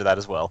my wife to that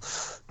as well.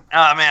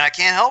 Oh man, I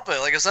can't help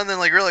it. Like if something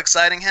like real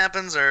exciting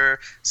happens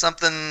or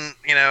something,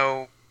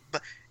 I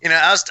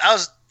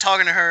was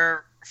talking to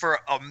her for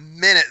a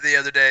minute the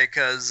other day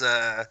because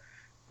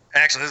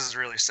actually this is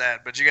really sad.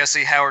 But did you guys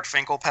see Howard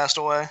Finkel passed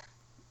away?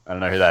 I don't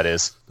know who that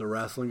is. The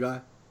wrestling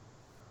guy.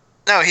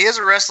 No, he is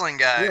a wrestling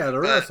guy. Yeah, the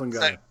wrestling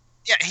guy.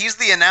 Yeah, he's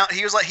the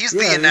he's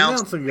the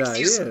announcing guy.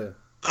 He's yeah.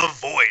 the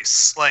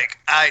voice. Like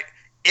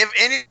if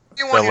anyone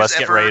The who's Let's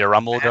Get ever Ready to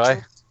Rumble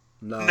guy?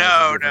 No,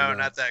 No,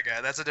 not that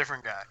guy. That's a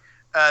different guy.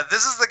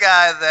 This is the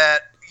guy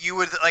that you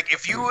would like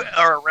if you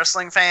are a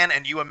wrestling fan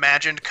and you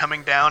imagined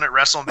coming down at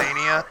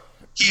WrestleMania.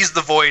 He's the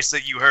voice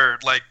that you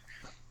heard. Like,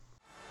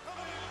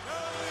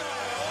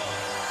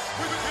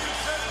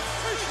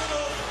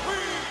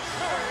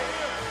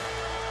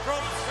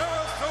 from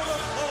Sarasota,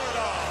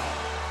 Florida,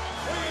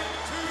 weighing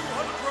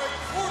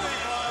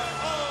 249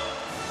 pounds,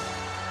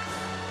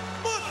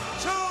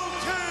 Macho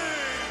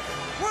King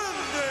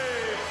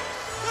Randy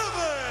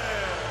Savage.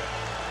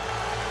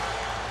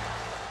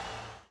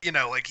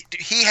 like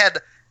he had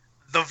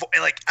the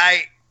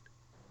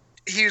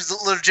he was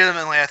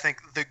legitimately, I think,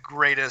 the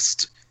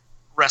greatest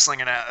wrestling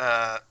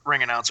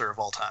ring announcer of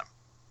all time.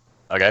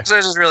 Okay. So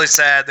it's just really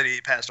sad that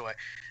he passed away.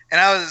 And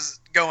I was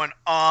going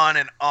on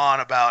and on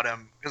about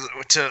him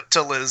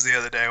to Liz the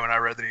other day when I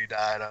read that he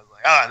died. I was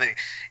like, oh, I think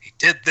he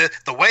did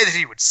the way that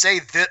he would say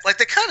this, like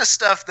the kind of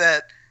stuff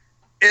that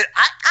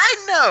I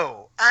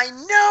know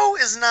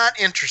is not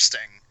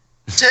interesting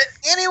to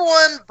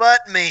anyone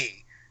but me.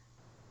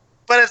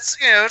 But it's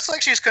it's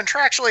like she's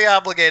contractually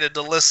obligated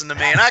to listen to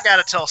me, and I got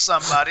to tell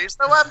somebody.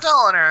 So I'm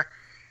telling her.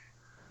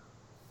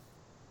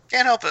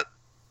 Can't help it.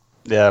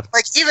 Yeah.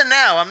 Like even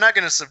now, I'm not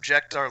going to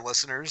subject our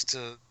listeners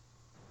to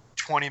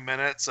 20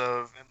 minutes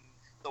of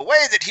the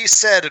way that he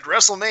said at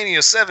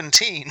WrestleMania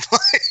 17.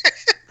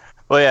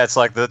 Well, yeah, it's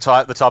like the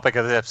topic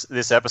of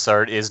this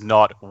episode is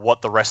not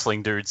what the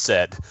wrestling dude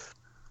said.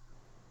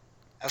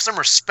 Have some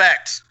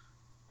respect.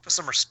 Put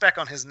some respect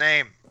on his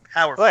name.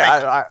 Howard.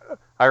 Well,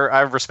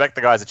 I respect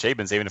the guy's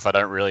achievements, even if I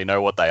don't really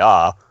know what they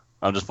are.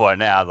 I'm just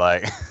pointing out,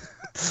 like,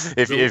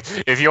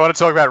 if you want to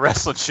talk about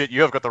wrestling shit,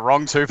 you have got the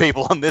wrong two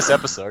people on this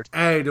episode.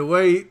 Hey,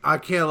 I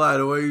can't lie,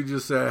 the way you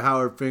just said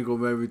Howard Finkel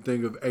made me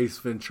think of Ace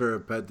Ventura,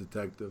 Pet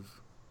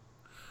Detective.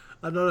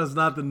 I know that's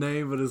not the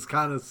name, but it's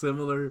kind of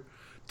similar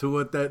to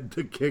what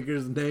the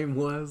kicker's name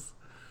was.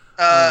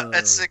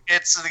 It's the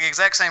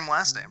exact same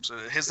last name. So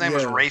his name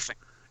was Ray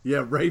Finkel.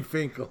 Yeah, Ray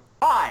Finkel.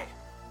 Hi,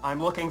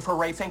 I'm looking for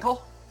Ray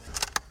Finkel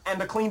and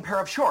a clean pair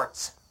of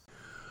shorts.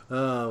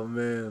 Oh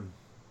man,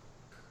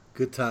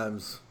 good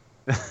times.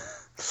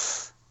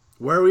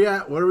 Where are we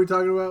at? What are we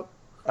talking about?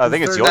 I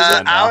think it's yours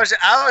then. I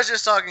was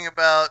just talking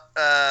about.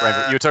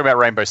 You were talking about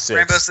Rainbow Six.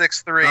 Rainbow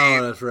Six 3.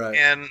 Oh, that's right.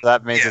 And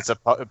that means it's a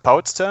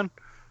poet's turn.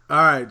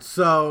 All right.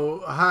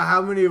 So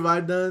how many have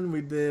I done?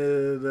 We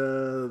did.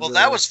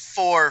 That was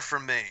 4 for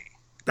me.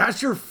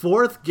 That's your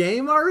 4th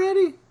game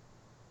already?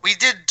 We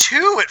did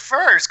 2 at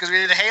first because we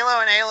did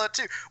Halo and Halo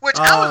 2, which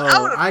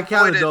I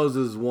counted those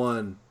as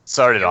 1.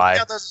 So did I.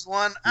 Count those as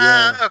 1?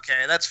 Yeah.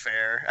 Okay, that's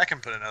fair. I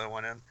can put another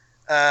one in.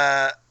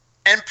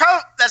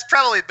 That's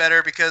probably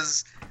better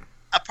because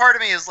a part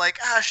of me is like,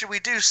 should we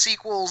do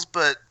sequels?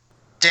 But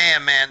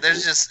damn, man,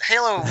 there's just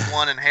Halo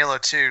 1 and Halo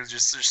 2 they're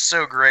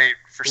so great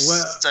for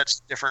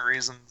such different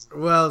reasons.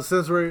 Well,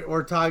 since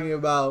we're talking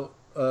about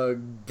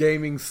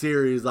gaming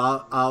series,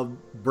 I'll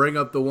bring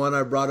up the one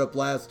I brought up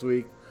last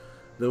week.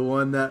 The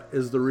one that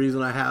is the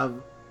reason I have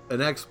an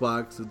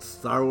Xbox. It's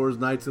Star Wars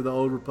Knights of the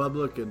Old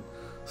Republic and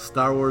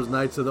Star Wars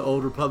Knights of the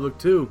Old Republic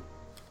 2.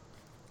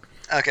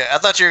 Okay, I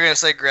thought you were going to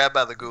say Grab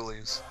by the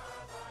Ghoulies.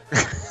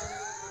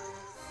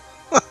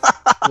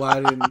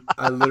 Well,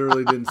 I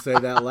literally didn't say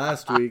that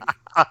last week,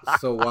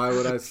 so why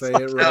would I say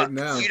it right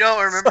now? You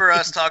don't remember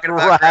us talking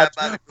about Grab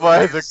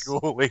by the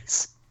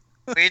Ghoulies?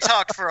 We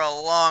talked for a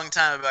long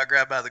time about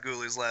Grab by the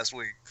Ghoulies last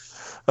week.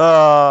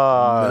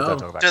 No.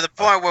 To the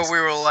point where we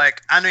were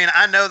like, I mean,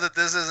 I know that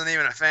this isn't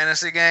even a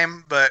fantasy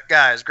game, but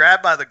guys,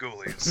 Grab by the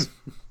Ghoulies.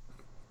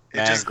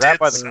 Grab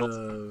by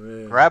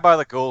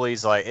the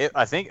Ghoulies, like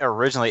I think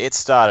originally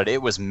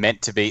it was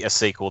meant to be a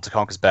sequel to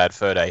Conker's Bad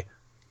Fur Day.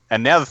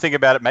 And now to think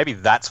about it, maybe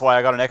that's why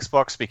I got an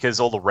Xbox,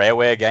 because all the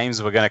Rareware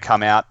games were going to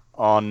come out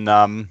on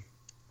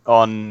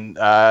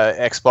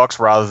Xbox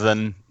rather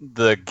than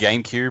the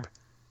GameCube.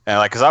 And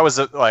like, because I was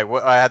like,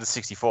 I had the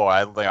 64.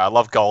 I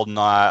love GoldenEye,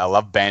 I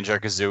love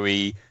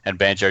Banjo-Kazooie and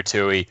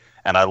Banjo-Tooie,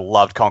 and I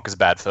loved Conker's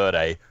Bad Fur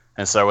Day.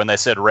 And so when they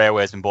said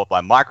Rareware's been bought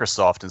by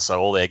Microsoft, and so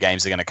all their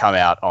games are going to come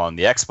out on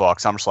the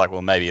Xbox, I'm just like,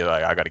 well, maybe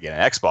I got to get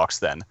an Xbox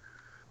then,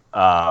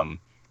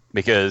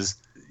 because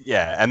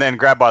yeah. And then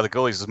Grabbed by the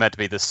Ghoulies was meant to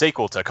be the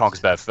sequel to Conker's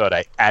Bad Fur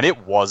Day, and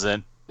it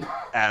wasn't,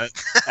 and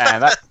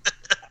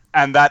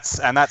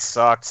that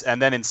sucked.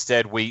 And then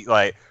instead we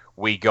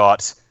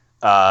got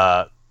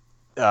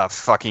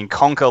fucking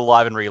Conker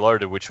Live and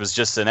Reloaded, which was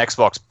just an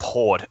Xbox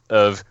port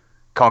of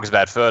Conker's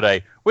Bad Fur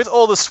Day, with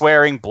all the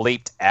swearing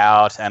bleeped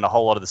out and a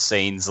whole lot of the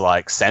scenes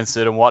like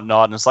censored and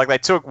whatnot. And it's like they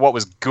took what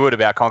was good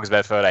about Conker's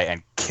Bad Fur Day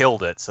and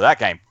killed it. So that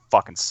game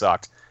fucking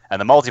sucked.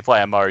 And the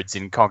multiplayer modes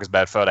in Conker's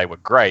Bad Fur Day were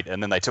great.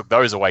 And then they took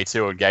those away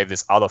too and gave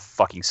this other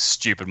fucking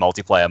stupid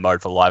multiplayer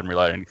mode for Live and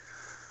Reloaded. And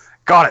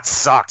God, it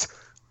sucked.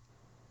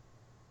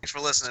 Thanks for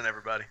listening,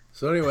 everybody.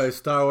 So anyway,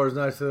 Star Wars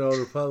Knights of the Old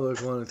Republic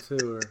 1 and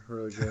 2 are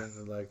really good. I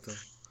like them.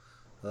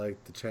 I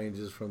like the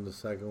changes from the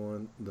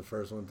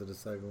first one to the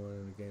second one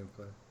in the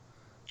gameplay.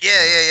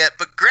 Yeah.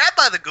 But Grabbed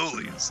by the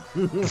Ghoulies.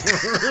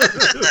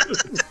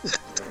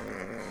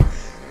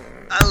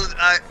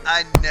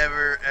 I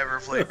never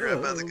ever played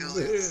Grabbed by the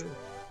Ghoulies.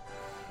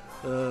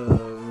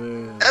 Oh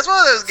man. That's one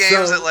of those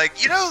games that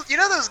like you know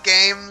those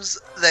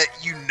games that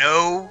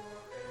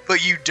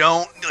but you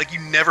don't, like, you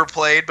never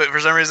played, but for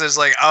some reason it's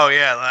like, oh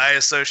yeah, I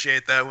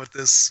associate that with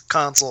this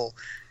console.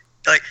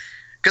 Like,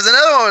 because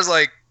another one was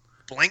like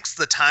Blinks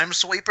the Time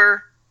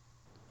Sweeper.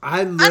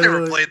 I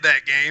never played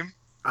that game.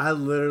 I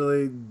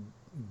literally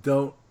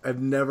I've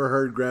never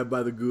heard Grabbed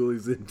by the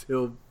Ghoulies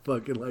until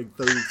fucking like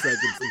 30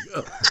 seconds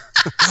ago.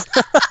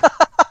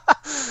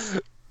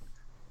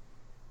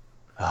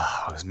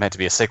 It was meant to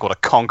be a sequel to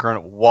Conker,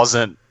 and it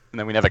wasn't. And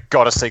then we never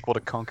got a sequel to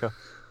Conker.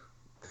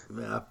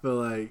 Man, I feel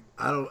like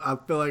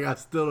I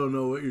still don't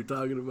know what you're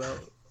talking about.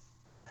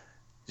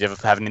 Did you ever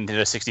have a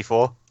Nintendo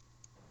 64?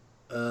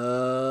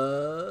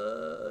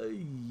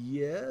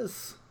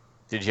 Yes.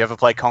 Did you ever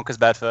play Conker's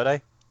Bad Fur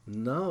Day?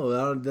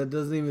 No, that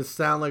doesn't even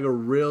sound like a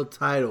real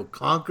title.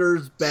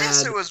 Conker's Bad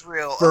Yes, it was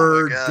real.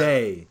 Fur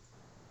Day.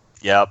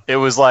 Yep, it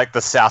was like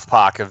the South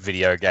Park of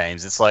video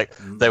games. It's like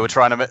they were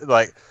trying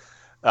to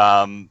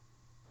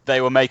they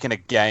were making a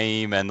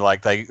game, and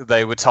like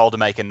they were told to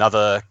make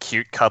another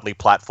cute, cuddly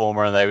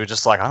platformer, and they were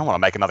just like, I don't want to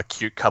make another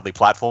cute, cuddly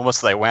platformer,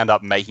 so they wound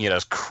up making it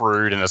as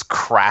crude and as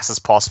crass as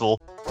possible.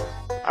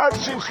 I've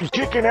seen some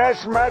kicking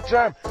ass in my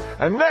time,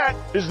 and that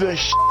is the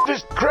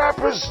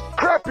crappiest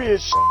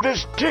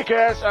kick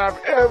ass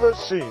I've ever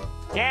seen.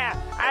 Yeah,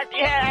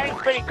 that was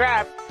pretty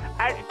crap.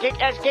 As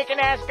kicking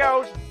ass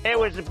goes, it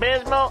was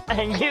abysmal,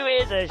 and you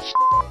is a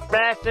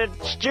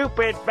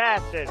stupid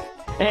bastard.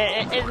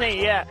 Isn't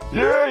he? Yeah.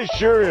 Yeah, he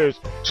sure is.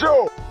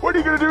 So, what are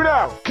you gonna do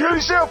now? Kill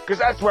yourself? Because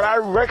that's what I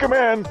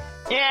recommend.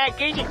 Yeah,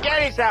 you should kill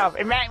yourself.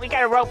 And Matt, we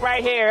got a rope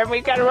right here. Have we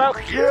got a rope?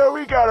 Yeah,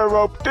 we got a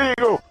rope. There you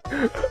go.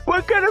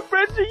 What kind of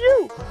friends are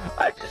you?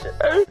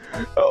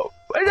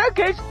 In that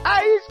case,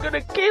 I is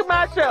gonna kill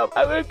myself.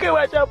 I'm gonna kill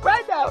myself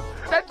right now.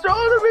 That's all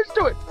there is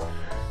to it.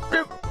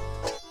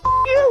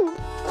 You.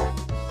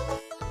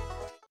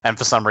 And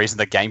for some reason,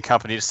 the game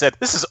company just said,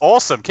 "This is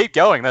awesome. Keep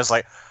going." And I was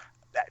like,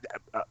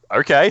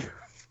 "Okay,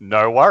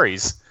 no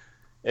worries."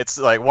 It's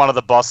like one of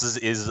the bosses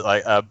is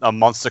like a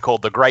monster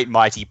called the Great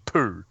Mighty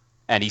Pooh,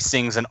 and he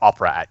sings an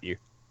opera at you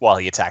while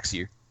he attacks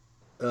you.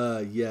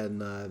 Yeah,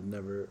 no, I've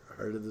never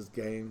heard of this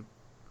game.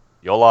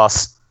 Your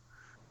loss.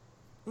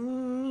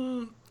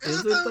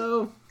 Is it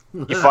though?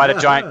 You fight a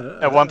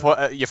giant at one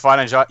point. You fight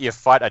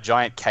a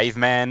giant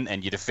caveman,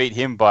 and you defeat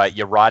him by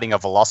you're riding a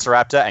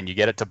velociraptor, and you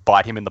get it to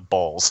bite him in the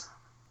balls.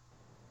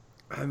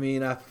 I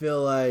mean, I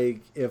feel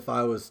like if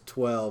I was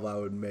 12, I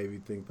would maybe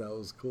think that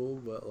was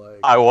cool, but like...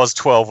 I was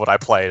 12 when I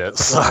played it,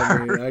 so... I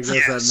mean, I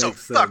guess that makes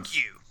sense. Fuck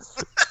you.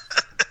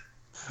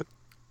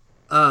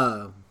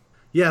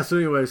 Yeah, so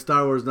anyway,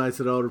 Star Wars Knights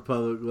of the Old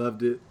Republic,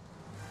 loved it.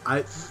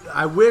 I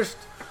wished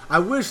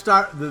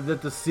that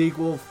the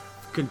sequel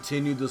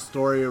continued the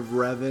story of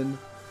Revan.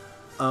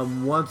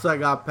 Once I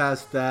got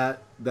past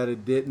that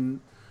it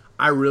didn't.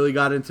 I really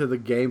got into the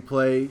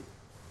gameplay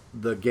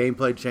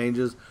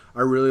changes.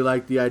 I really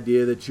like the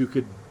idea that you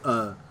could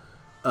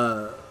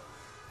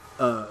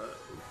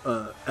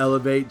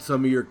elevate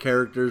some of your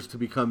characters to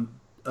become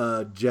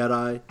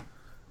Jedi.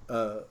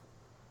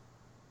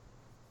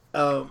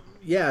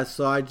 Yeah,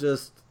 so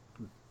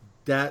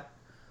that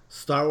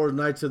Star Wars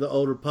Knights of the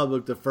Old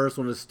Republic, the first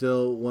one, is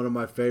still one of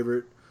my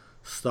favorite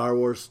Star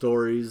Wars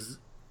stories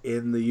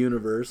in the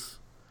universe.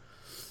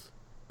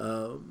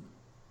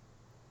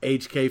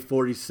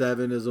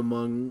 HK-47 is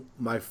among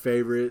my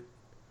favorite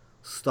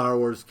Star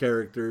Wars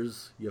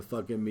characters, you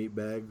fucking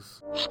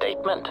meatbags.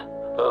 Statement?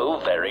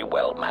 Oh, very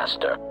well,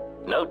 Master.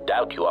 No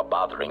doubt you are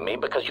bothering me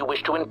because you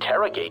wish to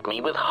interrogate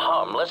me with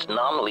harmless,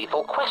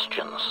 non-lethal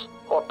questions.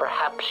 Or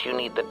perhaps you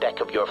need the deck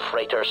of your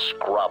freighter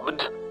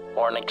scrubbed,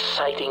 or an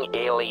exciting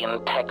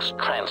alien text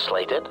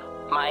translated.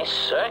 My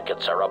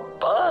circuits are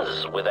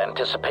abuzz with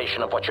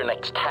anticipation of what your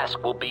next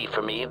task will be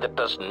for me that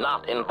does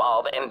not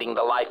involve ending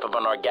the life of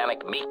an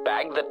organic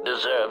meatbag that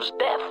deserves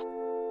death.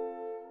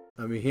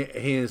 I mean, he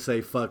didn't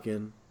say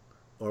fucking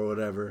or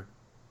whatever.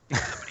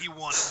 But he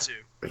wanted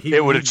to.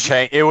 It would have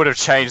changed. It would have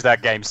changed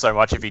that game so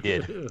much if he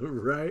did.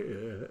 Right?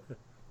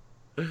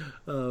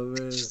 Oh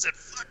man! She said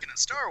 "fucking" a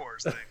Star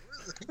Wars thing.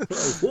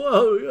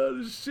 Whoa! Yo,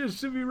 this shit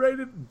should be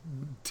rated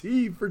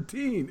T for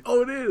teen.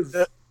 Oh, it is.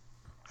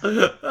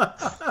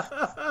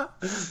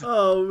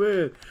 Oh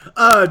man!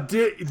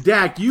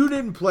 Dak, you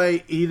didn't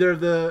play either of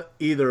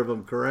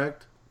them,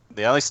 correct?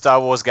 The only Star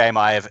Wars game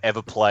I have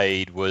ever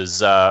played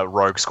was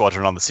Rogue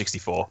Squadron on the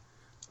 64.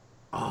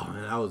 Oh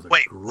man, that was a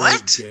Wait,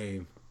 great what?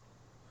 game.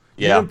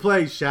 Yeah. You didn't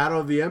play Shadow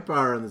of the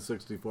Empire on the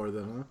 64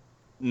 then, huh?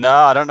 No,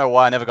 I don't know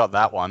why I never got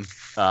that one.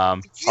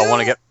 I want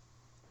to get.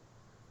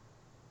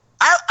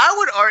 I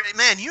would argue,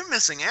 man, you're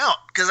missing out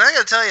because I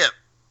got to tell you.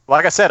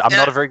 Like I said, I'm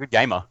not a very good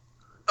gamer.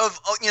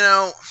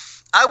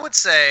 I would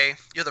say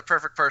you're the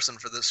perfect person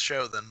for this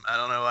show. Then I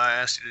don't know why I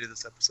asked you to do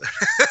this episode.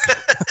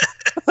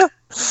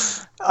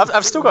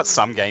 I've still got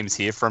some games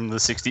here from the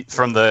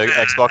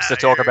Xbox to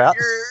talk about.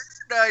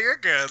 You're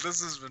good.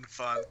 This has been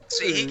fun.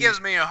 See, he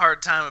gives me a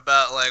hard time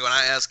about like when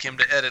I ask him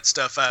to edit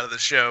stuff out of the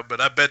show,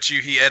 but I bet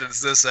you he edits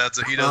this out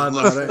so he doesn't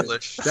look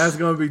foolish. That's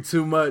gonna be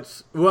too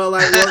much. Well,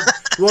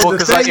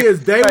 the thing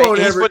is, they won't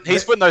ever.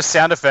 He's putting those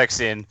sound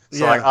effects in,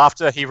 so Yeah. like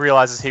after he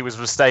realizes he was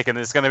mistaken,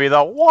 it's gonna be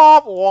the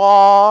wah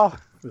wah.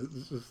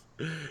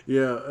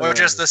 Yeah. Or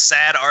just the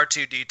sad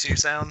R2D2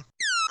 sound.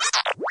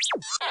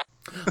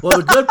 Well,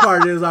 the good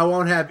part is I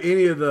won't have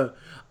any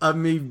of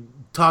me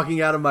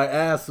talking out of my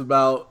ass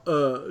about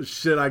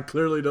shit I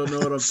clearly don't know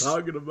what I'm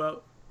talking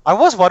about. I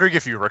was wondering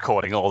if you were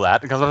recording all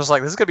that because I was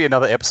like, this is gonna be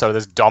another episode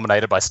that's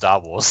dominated by Star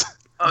Wars.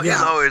 Oh, Yeah.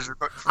 he's always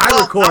recording.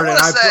 I record it.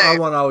 I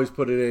want to always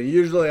put it in.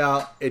 Usually,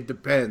 it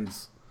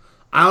depends.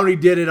 I only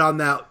did it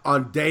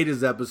on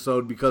Data's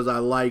episode because I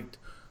liked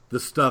the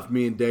stuff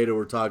me and Data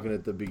were talking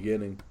at the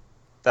beginning.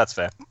 That's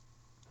fair.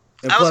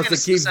 And plus,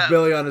 it keeps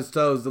Billy on his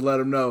toes to let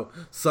him know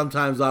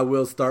sometimes I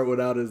will start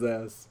without his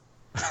ass.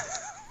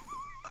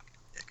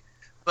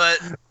 But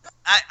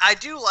I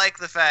do like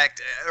the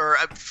fact,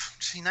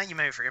 see, now you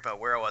made me forget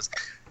about where I was.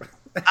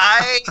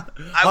 I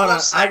Hold will on,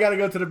 say, I gotta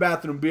go to the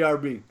bathroom.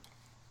 BRB.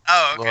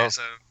 Oh, okay, Well-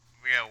 so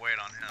we gotta wait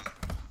on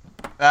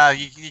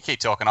him. You keep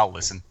talking, I'll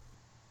listen.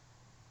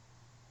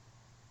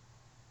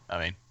 I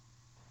mean,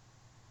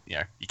 you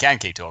can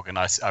keep talking.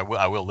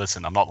 I will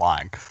listen. I'm not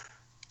lying.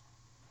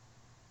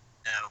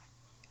 No.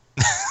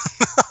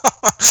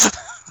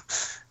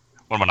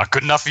 What, am I not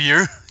good enough for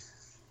you?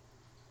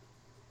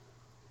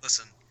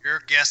 Listen, you're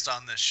a guest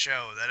on this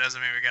show. That doesn't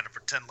mean we gotta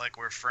pretend like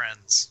we're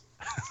friends.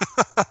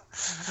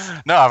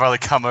 No, I've only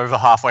come over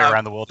halfway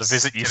around the world to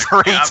visit you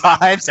 3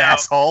 times,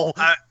 asshole.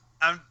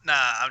 I'm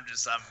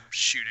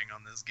shooting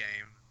on this game.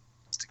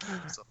 Just to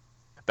keep myself.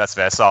 That's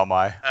fair, so am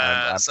I.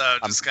 I'm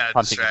just kind of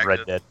hunting distracted.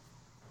 Red Dead.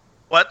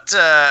 What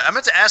I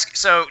meant to ask.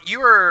 So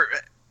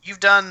you've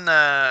done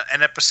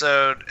an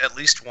episode, at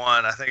least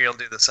one. I think you'll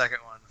do the second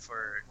one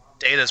for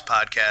Data's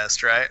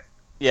podcast, right?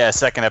 Yeah,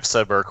 second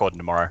episode we're recording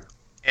tomorrow.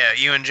 Yeah,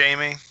 you and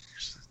Jamie.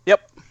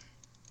 Yep.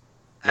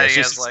 How Yeah, do you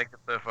guys she's- like it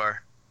so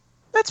far?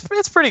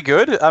 It's pretty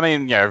good. I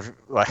mean,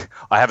 like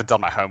I haven't done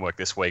my homework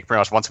this week. Pretty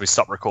much once we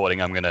stop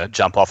recording, I'm gonna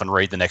jump off and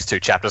read the next 2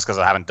 chapters because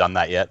I haven't done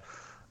that yet.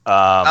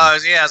 I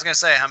was gonna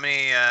say,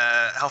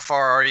 how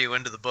far are you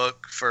into the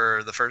book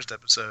for the first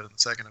episode and the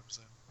second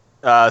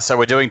episode? So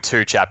we're doing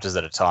 2 chapters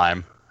at a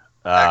time.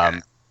 Okay.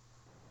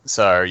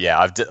 So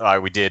yeah,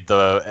 we did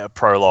the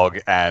prologue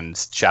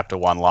and chapter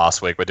 1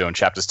 last week. We're doing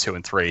chapters 2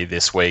 and 3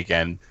 this week,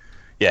 and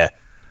yeah,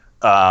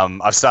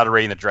 I've started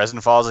reading the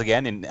Dresden Files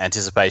again in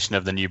anticipation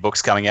of the new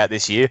books coming out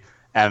this year.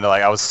 And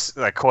like I was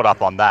caught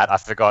up on that. I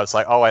forgot. It's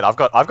like, oh wait, I've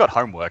got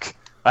homework.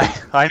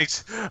 I need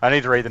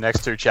to read the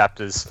next 2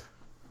 chapters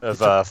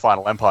of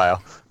Final Empire.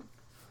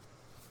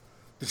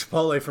 The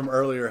Chipotle from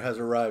earlier has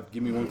arrived.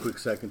 Give me one quick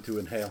second to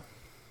inhale.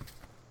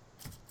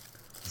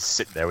 He's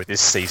sitting there with his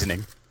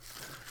seasoning.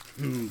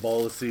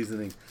 Bowl of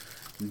seasoning.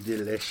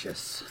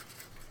 Delicious.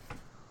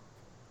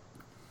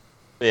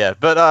 Yeah,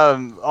 but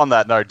on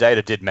that note,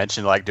 Data did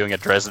mention like doing a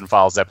Dresden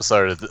Files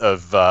episode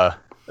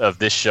of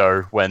this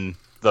show when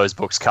those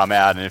books come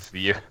out, and if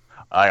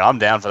I'm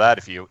down for that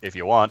if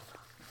you want.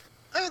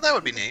 Oh, that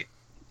would be neat.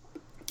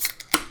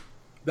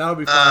 That'll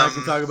be fun. I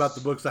can talk about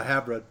the books I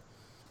have read.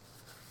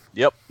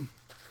 Yep. I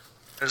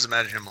just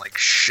imagine him like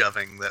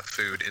shoving that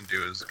food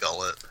into his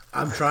gullet.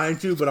 I'm trying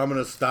to, but I'm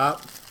gonna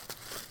stop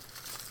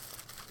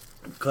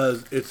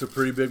because it's a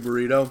pretty big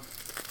burrito,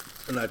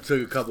 and I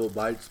took a couple of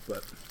bites,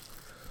 but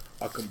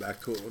I'll come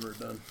back to it when we're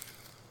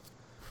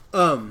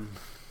done.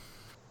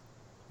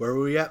 Where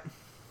were we at?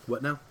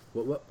 What now?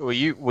 What? Were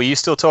you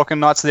still talking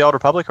Knights of the Old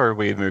Republic, or have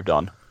we moved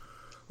on?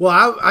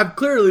 Well, I'm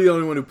clearly the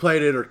only one who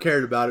played it or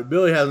cared about it.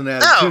 Billy hasn't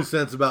added 2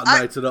 cents about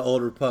Knights of the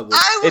Old Republic.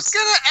 I was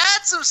gonna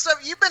add some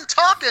stuff. You've been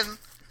talking, and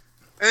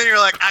then you're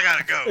like, I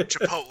gotta go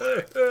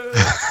Chipotle.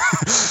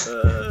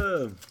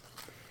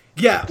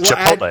 Yeah, well,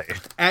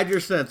 Chipotle. add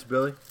your cents,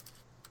 Billy.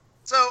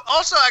 So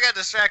also, I got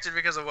distracted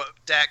because of what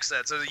Dak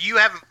said. So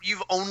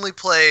you've only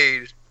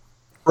played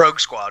Rogue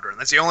Squadron.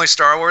 That's the only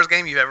Star Wars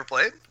game you've ever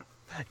played?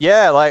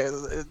 Yeah, like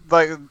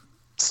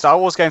Star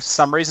Wars games, for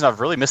some reason, I've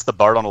really missed the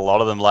boat on a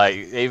lot of them.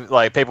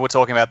 Like people were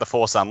talking about the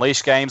Force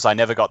Unleashed games. I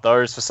never got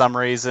those for some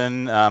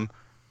reason.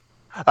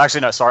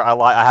 Actually, no, sorry.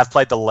 I have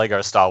played the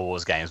Lego Star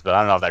Wars games, but I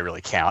don't know if they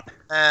really count.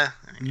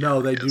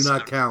 No, they do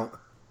not count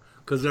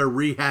because they're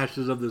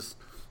rehashes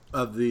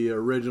of the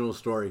original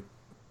story.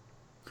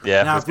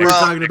 Yeah. Now, if we're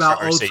talking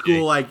about old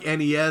school like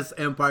NES,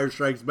 Empire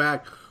Strikes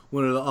Back,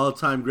 one of the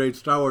all-time great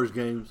Star Wars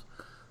games,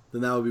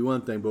 then that would be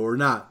one thing. But we're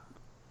not.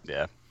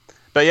 Yeah.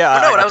 But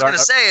yeah, what I was going to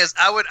say is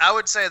I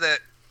would say that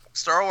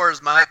Star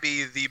Wars might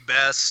be the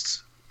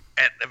best.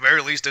 At the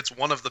very least, it's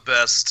one of the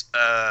best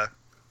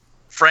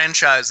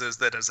franchises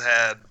that has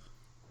had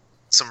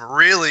some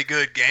really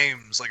good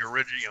games, like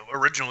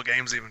original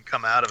games, even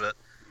come out of it.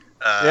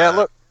 Yeah,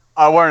 look,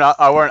 I won't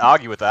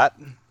argue with that.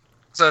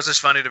 So it's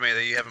just funny to me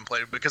that you haven't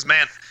played it because,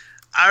 man,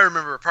 I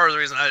remember part of the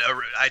reason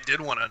I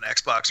did want an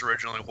Xbox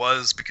originally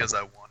was because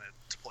I wanted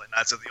to play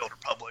Knights of the Old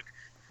Republic.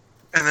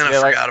 And then I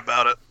forgot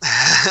about it.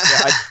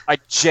 I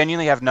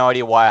genuinely have no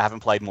idea why I haven't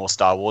played more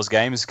Star Wars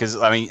games. Because,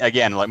 I mean,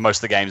 again, like most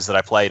of the games that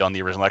I played on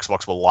the original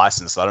Xbox were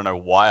licensed. I don't know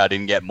why I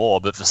didn't get more,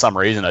 but for some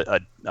reason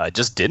I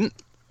just didn't.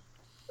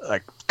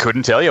 I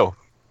couldn't tell you.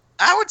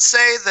 I would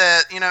say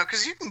that,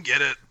 because you can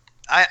get it.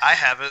 I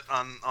have it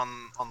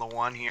on the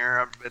one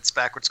here. It's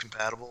backwards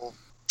compatible.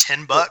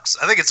 $10.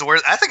 I think it's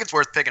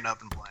worth picking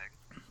up and playing.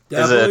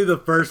 Definitely the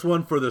first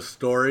one for the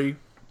story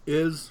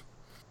is.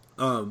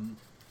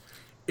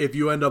 If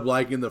you end up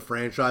liking the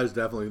franchise,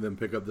 definitely then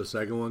pick up the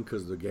second one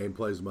because the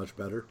gameplay is much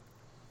better.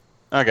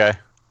 Okay.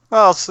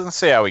 Well, let's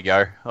see how we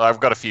go. I've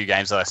got a few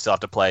games that I still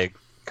have to play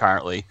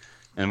currently.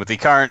 And with the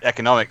current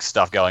economic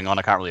stuff going on,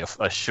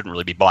 I shouldn't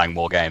really be buying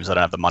more games. I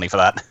don't have the money for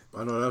that.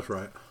 I know, that's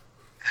right.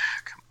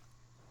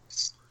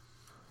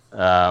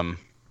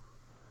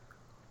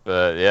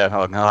 But yeah,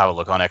 I'll have a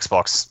look on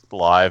Xbox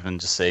Live and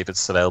just see if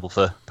it's available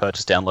for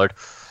purchase download.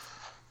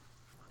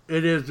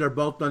 It is. They're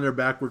both on their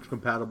backwards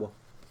compatible.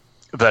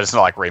 But it's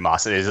not like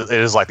remastered. It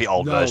is like the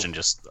old version.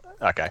 Just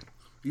okay.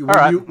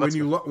 When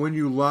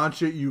you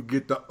launch it, you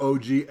get the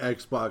OG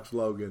Xbox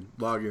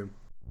login.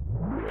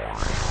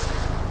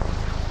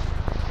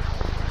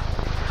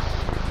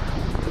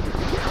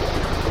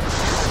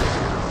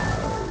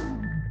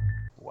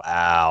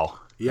 Wow.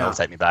 Yeah. That'll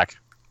take me back.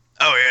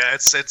 Oh yeah,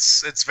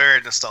 it's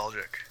very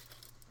nostalgic.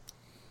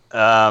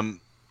 Do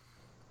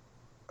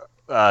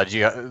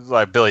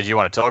Billy? Do you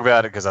want to talk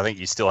about it? Because I think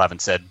you still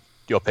haven't said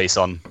your piece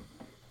on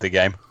the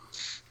game.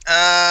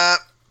 Well,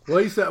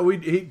 he said we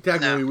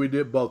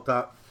did both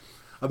talk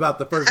about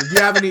the first one. Do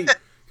you have any?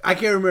 I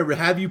can't remember.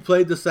 Have you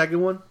played the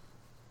second one?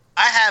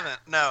 I haven't.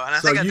 No, and I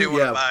think I do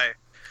want to buy it.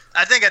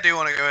 I think I do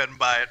want to go ahead and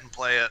buy it and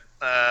play it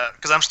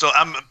because I'm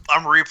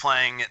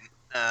replaying it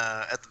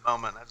at the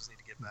moment. I just need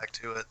to get back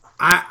to it.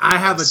 I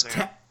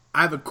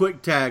have a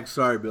quick tag.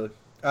 Sorry, Billy.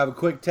 I have a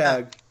quick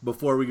tag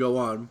before we go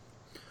on.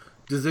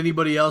 Does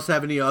anybody else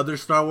have any other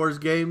Star Wars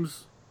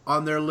games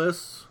on their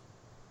lists?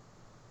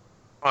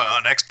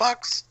 On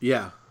Xbox?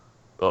 Yeah.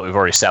 Well, we've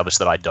already established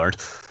that I don't.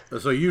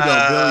 So you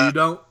don't, Billy. You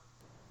don't,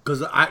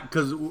 because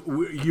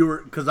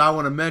I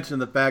want to mention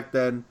the fact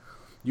that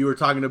you were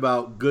talking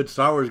about good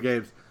Star Wars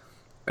games.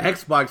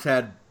 Xbox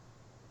had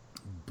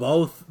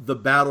both the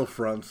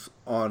Battlefronts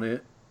on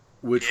it,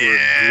 which were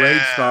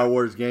great Star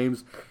Wars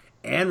games,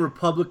 and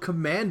Republic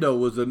Commando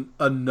was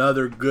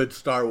another good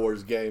Star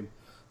Wars game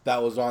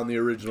that was on the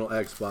original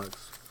Xbox.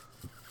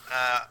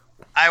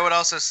 I would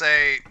also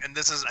say, and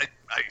this is,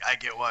 I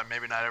get why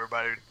maybe not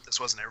everybody, this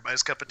wasn't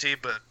everybody's cup of tea,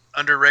 but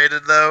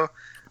underrated though.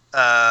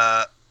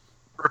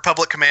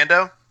 Republic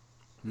Commando,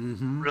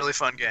 really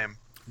fun game.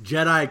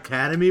 Jedi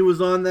Academy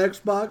was on the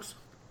Xbox.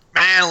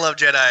 Man, I love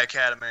Jedi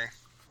Academy.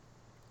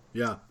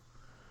 Yeah.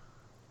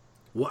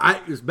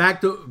 Well, it's back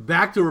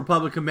to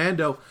Republic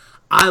Commando.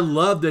 I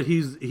love that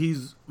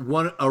he's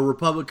a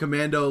Republic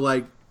Commando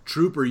like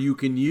trooper you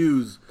can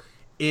use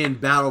in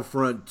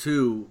Battlefront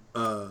 2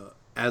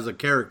 as a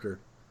character.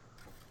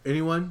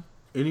 Anyone?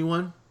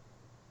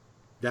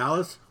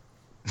 Dallas?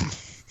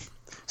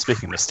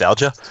 Speaking of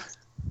nostalgia.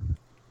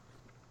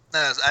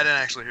 No, I didn't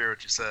actually hear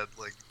what you said.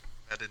 Like,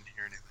 I didn't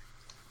hear anything.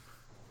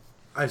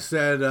 I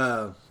said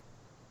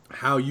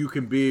how you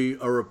can be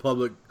a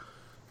Republic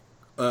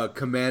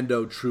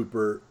commando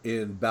trooper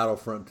in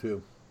Battlefront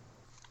 2.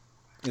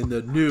 In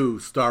the new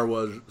Star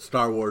Wars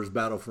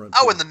Battlefront 2.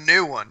 Oh, in the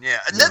new one, yeah.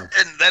 And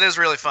that is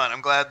really fun.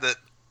 I'm glad that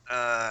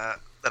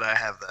that I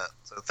have that.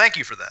 So thank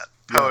you for that.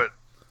 Yeah. Poet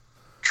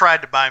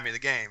tried to buy me the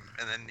game,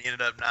 and then he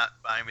ended up not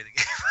buying me the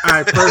game. All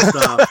right,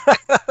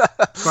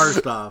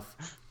 first off,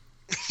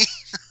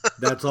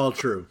 that's all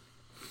true.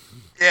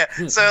 Yeah,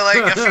 so like,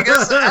 I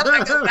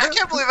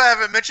can't believe I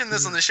haven't mentioned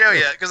this on the show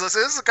yet, because this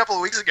is a couple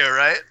of weeks ago,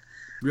 right?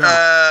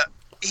 Yeah.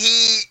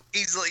 He's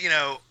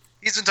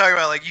been talking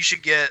about like you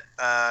should get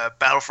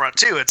Battlefront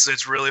 2.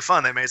 It's really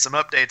fun. They made some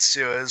updates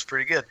to it. It's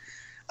pretty good.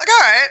 Like, all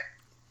right,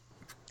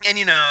 and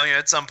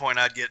at some point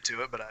I'd get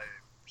to it, but I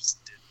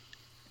just didn't.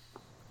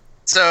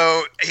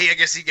 So I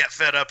guess he got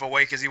fed up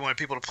away because he wanted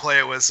people to play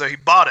it with. So he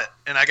bought it,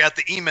 and I got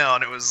the email,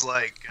 and it was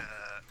like,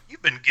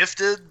 "You've been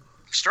gifted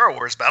Star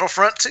Wars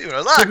Battlefront 2." And I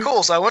was like,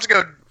 cool. So I went to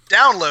go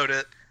download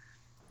it,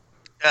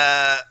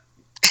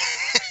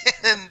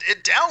 and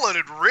it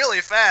downloaded really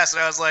fast.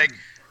 And I was like,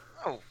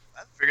 "Oh,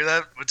 I figured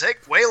that would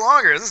take way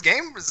longer. This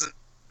game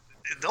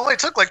it only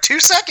took like 2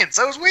 seconds.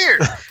 That was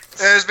weird."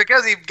 It was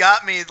because he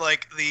got me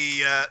like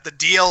the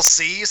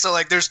DLC. So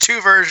like, there's two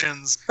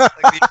versions, like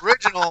the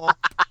original,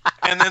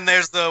 and then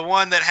there's the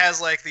one that has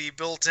like the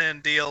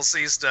built-in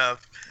DLC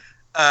stuff.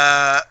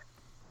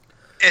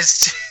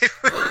 It's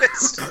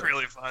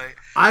really funny.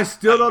 I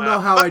still don't know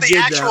how I did that. But the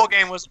actual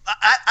game was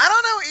I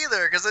don't know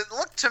either, because it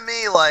looked to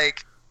me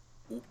like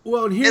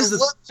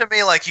looked to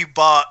me like you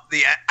bought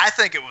the. I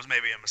think it was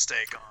maybe a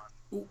mistake on.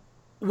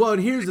 Well,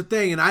 and here's the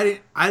thing, and I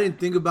didn't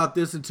think about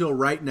this until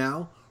right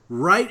now.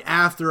 Right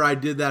after I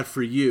did that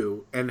for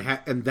you, and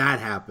that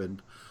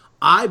happened,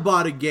 I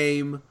bought a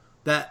game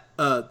that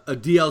a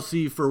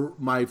DLC for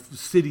my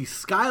City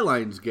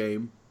Skylines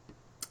game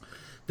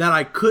that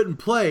I couldn't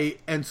play,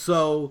 and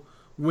so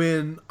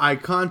when I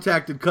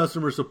contacted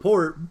customer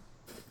support,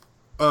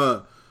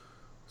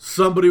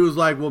 somebody was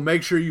like, "Well,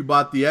 make sure you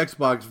bought the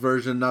Xbox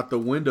version, not the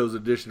Windows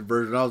Edition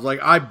version." I was like,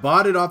 "I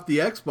bought it off the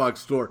Xbox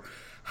store.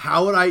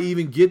 How would I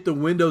even get the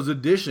Windows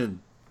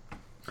Edition?"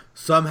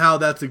 Somehow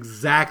that's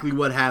exactly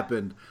what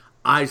happened.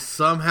 I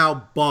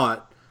somehow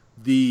bought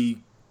the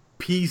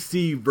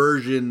PC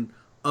version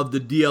of the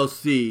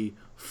DLC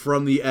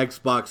from the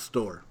Xbox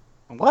store.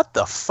 What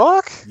the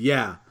fuck?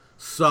 Yeah.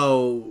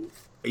 So,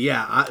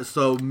 yeah.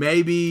 So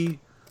maybe...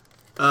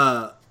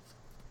 I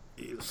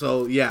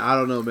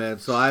don't know, man.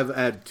 So I've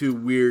had two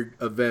weird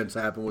events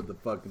happen with the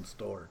fucking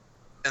store.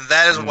 And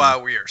that is why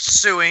we are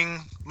suing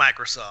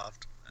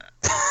Microsoft.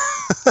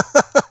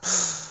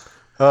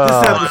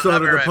 This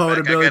episode of the Poet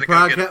and Billy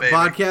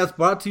podcast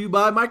brought to you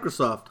by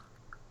Microsoft.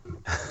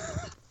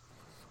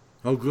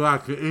 Oh,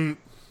 glad to eat.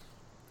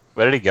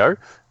 Where did he go?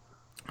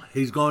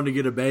 He's going to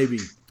get a baby.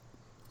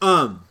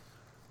 Have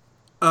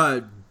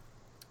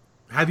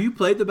you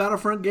played the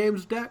Battlefront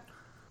games, Dak?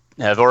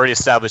 Yeah, I've already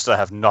established I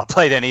have not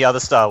played any other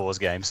Star Wars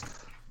games.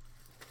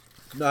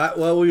 No,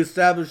 well, we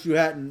established you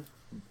hadn't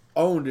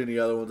owned any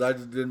other ones. I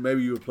just didn't.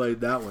 Maybe you played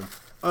that one.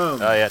 No,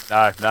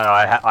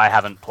 I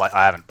haven't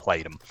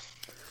played them.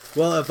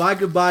 Well, if I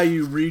could buy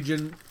you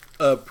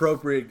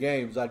region-appropriate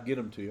games, I'd get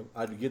them to you.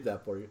 I'd get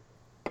that for you.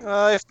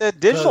 If they're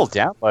digital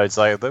downloads,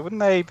 wouldn't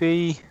they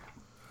be...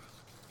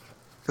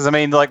 Because, I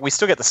mean, like, we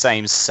still get the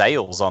same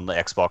sales on the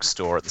Xbox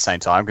store at the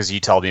same time, because you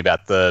told me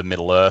about the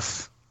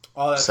Middle-earth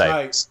that's sales.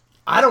 Right.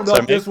 I don't know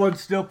if this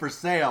one's still for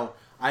sale.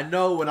 I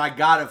know when I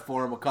got it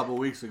for him a couple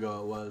weeks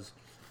ago it was.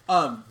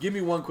 Give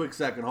me 1 quick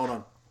second. Hold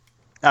on.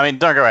 I mean,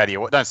 don't go out of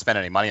your way. Don't spend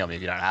any money on me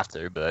if you don't have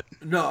to, but...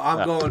 No,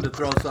 I'm going to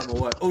throw something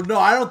away. Oh, no,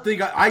 I don't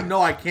think... I know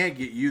I can't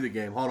get you the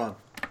game. Hold on.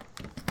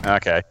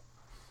 Okay.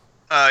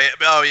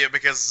 Yeah,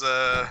 because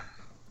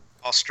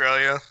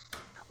Australia.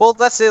 Well,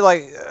 that's it.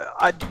 Like,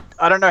 I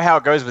don't know how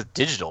it goes with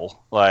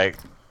digital. Like,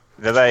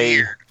 do they...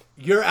 Weird.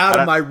 You're out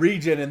of my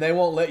region, and they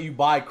won't let you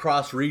buy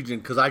cross-region,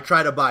 because I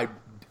tried to buy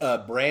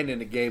Brandon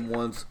a game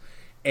once,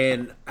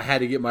 and I had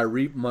to get my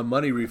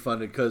money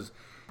refunded, because...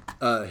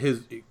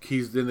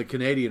 he's in the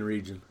Canadian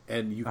region,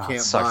 and you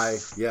can't buy.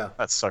 Yeah,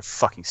 that's so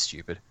fucking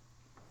stupid.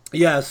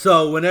 Yeah,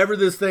 so whenever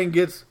this thing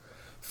gets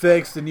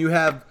fixed and you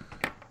have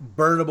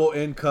burnable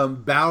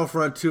income,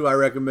 Battlefront 2 I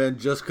recommend,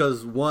 just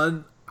because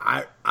one,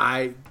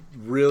 I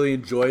really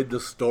enjoyed the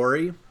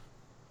story,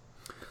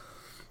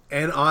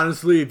 and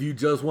honestly, if you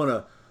just want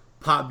to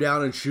pop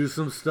down and shoot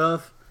some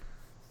stuff,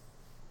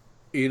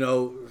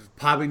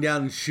 popping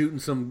down and shooting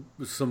some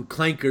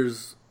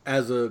clankers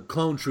as a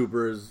clone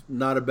trooper is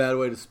not a bad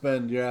way to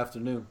spend your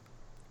afternoon.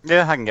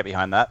 Yeah, I can get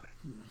behind that.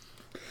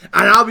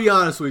 And I'll be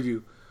honest with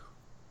you,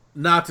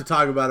 not to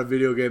talk about a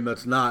video game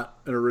that's not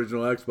an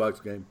original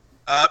Xbox game.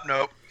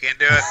 Nope, can't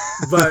do it.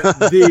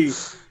 But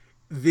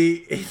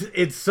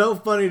it's so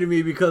funny to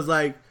me because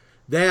like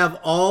they have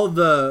all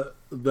the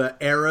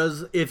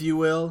eras, if you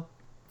will,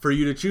 for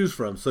you to choose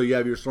from. So you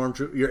have your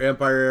Stormtrooper, your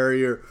Empire era,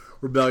 your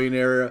Rebellion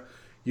era,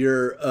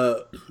 your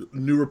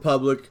New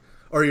Republic.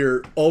 Or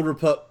your old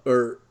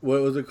or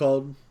what was it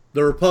called?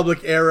 The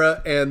Republic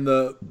era and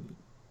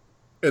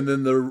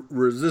then the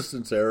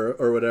Resistance era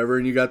or whatever,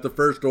 and you got the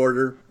First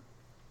Order,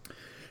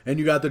 and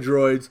you got the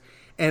droids,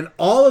 and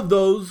all of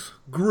those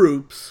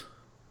groups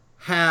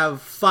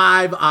have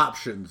 5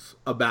 options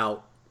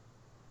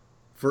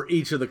for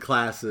each of the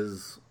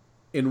classes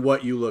in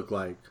what you look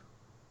like,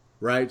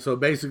 right? So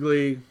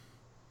basically, a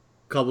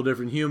couple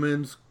different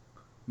humans,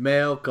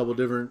 male, couple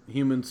different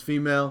humans,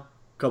 female,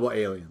 couple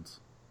aliens,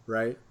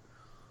 right?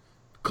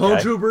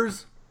 Clone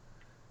troopers,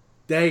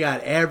 they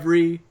got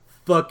every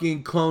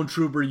fucking clone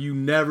trooper you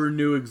never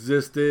knew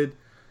existed.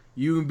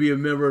 You can be a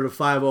member of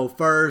the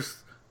 501st,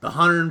 the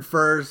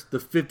 101st, the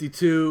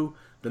 52,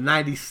 the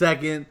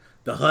 92nd,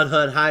 the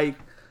Hut Hike.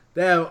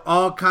 They have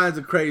all kinds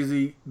of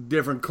crazy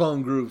different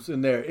clone groups in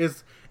there.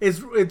 It's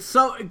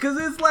so because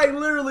it's like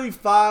literally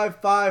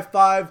 5, 5,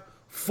 5,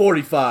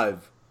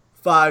 45,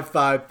 5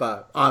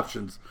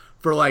 options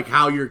for like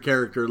how your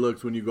character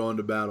looks when you go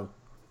into battle.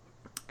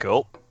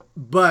 Cool.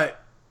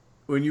 But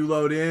when you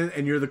load in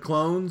and you're the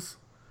clones,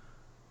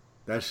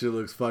 that shit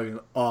looks fucking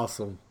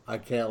awesome. I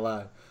can't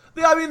lie.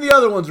 I mean, the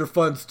other ones are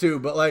fun too,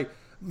 but like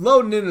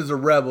loading in as a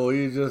rebel,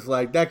 you just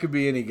like that could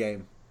be any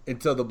game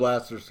until the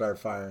blasters start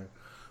firing.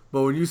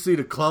 But when you see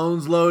the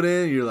clones load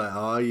in, you're like,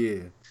 oh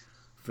yeah,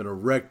 finna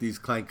wreck these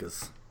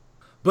clankers.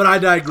 But I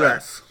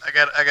digress. I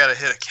gotta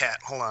hit a cat.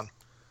 Hold on.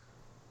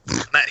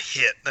 Not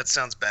hit. That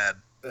sounds bad.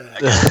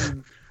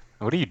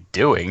 What are you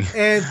doing?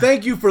 And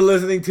thank you for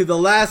listening to the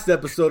last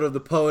episode of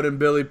the Poet and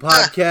Billy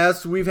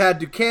podcast. We've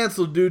had to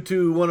cancel due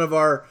to one of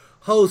our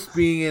hosts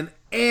being an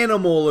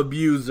animal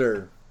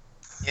abuser.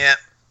 Yeah,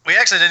 we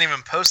actually didn't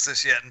even post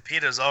this yet, and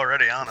PETA's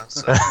already on it.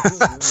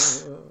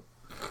 So.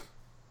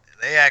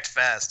 They act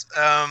fast.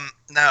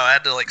 No, I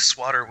had to like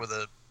swat her with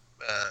a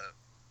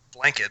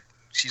blanket.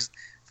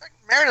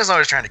 Meredith's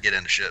always trying to get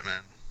into shit,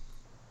 man.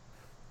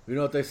 You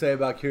know what they say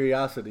about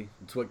curiosity?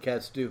 It's what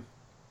cats do.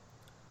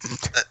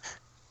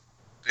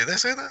 Do they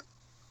say that?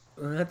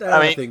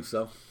 I think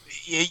so.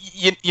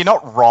 You're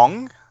not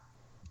wrong.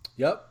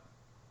 Yep.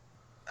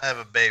 I have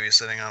a baby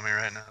sitting on me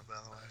right now, by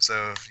the way.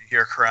 So if you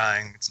hear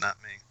crying, it's not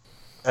me.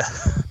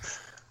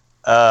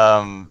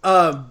 All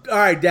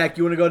right, Dak,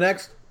 you want to go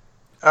next?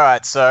 All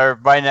right, so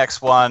my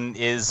next one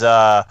is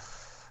another,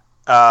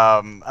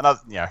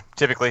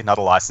 typically not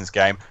a licensed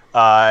game.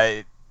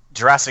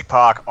 Jurassic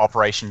Park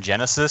Operation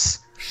Genesis.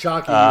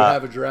 Shocking you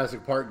have a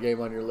Jurassic Park game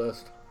on your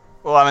list.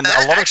 Well, I mean, a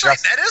lot actually,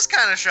 that is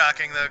kind of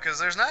shocking though, because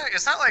it's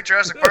not like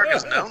Jurassic Park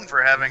is known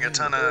for having a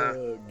ton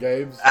of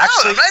games.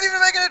 Actually, I'm not even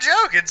making a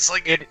joke. It's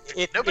like it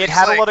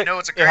had a lot of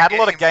a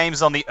lot of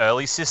games on the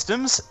early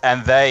systems,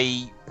 and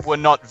they were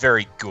not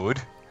very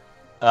good.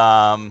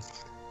 And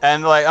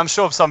like, I'm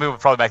sure some people would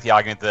probably make the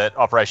argument that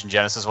Operation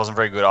Genesis wasn't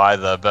very good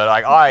either. But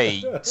like,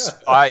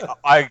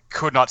 I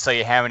could not tell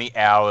you how many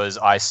hours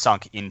I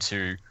sunk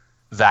into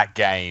that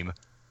game,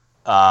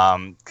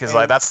 because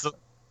like that's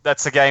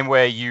the game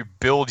where you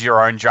build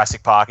your own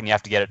Jurassic Park and you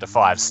have to get it to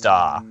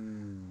 5-star.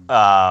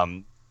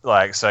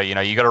 Like, so you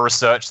got to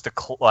research the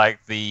cloning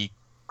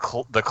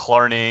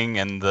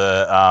and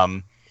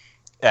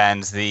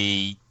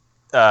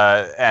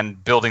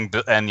building,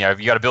 and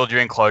you got to build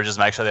your enclosures,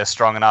 make sure they're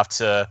strong enough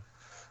to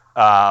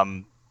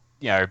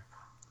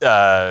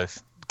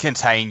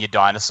contain your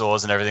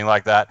dinosaurs and everything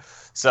like that.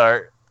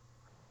 So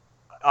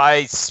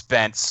I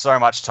spent so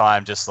much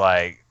time just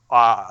like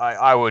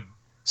I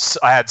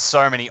had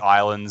so many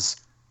islands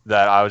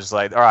that I was just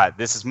like, all right,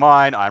 this is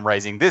mine. I'm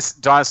raising this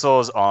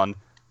dinosaurs on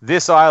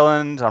this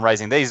island. I'm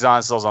raising these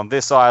dinosaurs on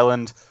this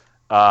island.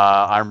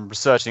 I'm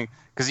researching,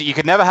 because you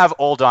could never have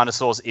all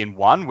dinosaurs in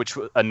one, which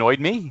annoyed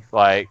me.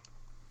 Like,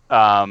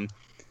 but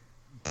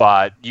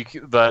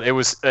it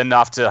was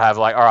enough to have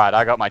like, all right,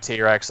 I got my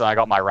T-Rex and I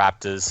got my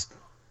raptors.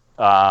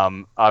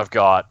 I've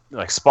got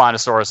like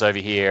Spinosaurus over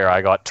here.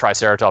 I got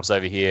Triceratops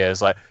over here.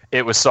 It's like,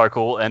 it was so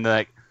cool, and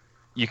like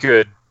you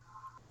could,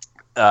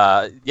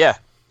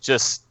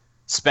 just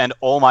spend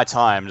all my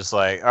time just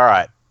like, all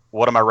right,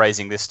 what am I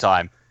raising this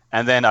time?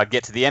 And then I'd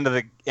get to the end of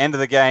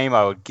the game.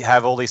 I would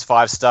have all these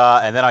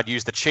 5-star, and then I'd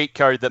use the cheat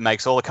code that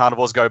makes all the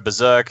carnivores go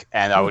berserk,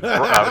 and I would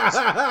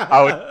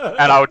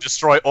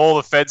destroy all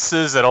the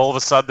fences, and all of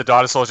a sudden the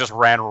dinosaurs just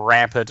ran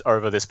rampant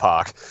over this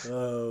park.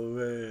 Oh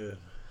man,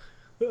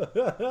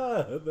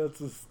 that's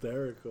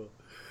hysterical.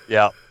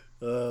 Yeah.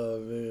 Oh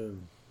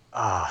man.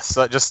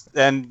 So just,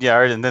 and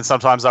then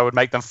sometimes I would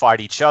make them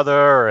fight each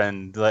other,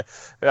 and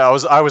I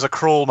was a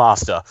cruel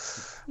master,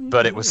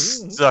 but it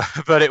was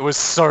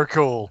so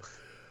cool.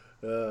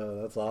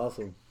 That's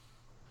awesome.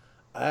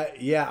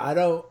 I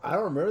don't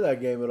remember that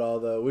game at all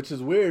though, which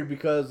is weird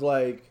because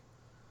like,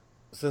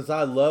 since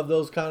I love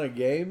those kind of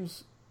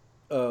games,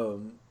 I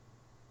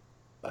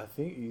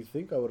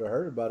think I would have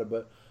heard about it,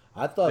 but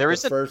I thought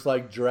first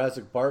like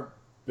Jurassic Park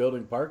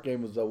building park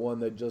game was the one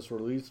they just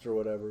released or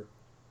whatever.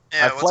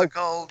 Yeah, what's it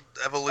called?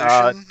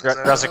 Evolution?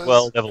 Jurassic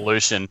World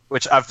Evolution,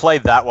 which I've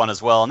played that one as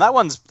well, and that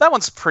one's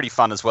pretty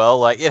fun as well.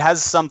 Like, it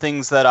has some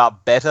things that are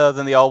better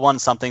than the old one,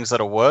 some things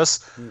that are worse.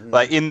 Mm-hmm.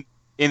 Like in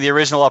the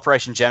original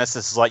Operation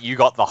Genesis, like you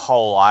got the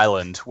whole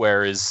island,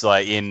 whereas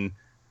like in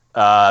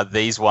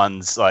these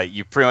ones, like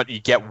you pretty much you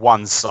get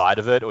one side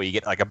of it, or you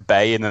get like a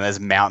bay, and then there's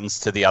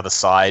mountains to the other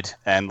side,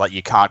 and like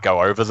you can't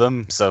go over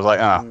them. So like,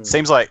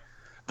 seems like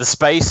the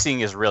spacing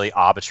is really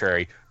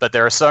arbitrary, but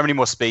there are so many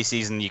more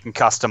species, and you can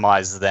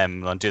customize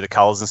them and do the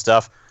colors and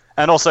stuff.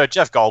 And also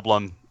Jeff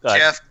Goldblum.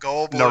 Jeff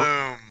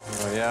Goldblum.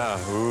 Oh yeah,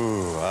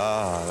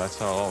 that's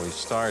how it always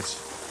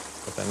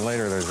starts. But then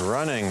later there's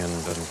running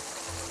and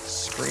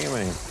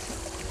screaming.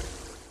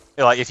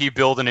 Like if you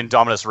build an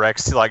Indominus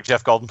Rex, like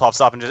Jeff Goldblum pops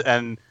up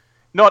and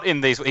not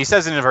in these. He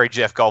says it in a very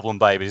Jeff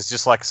Goldblum way, but it's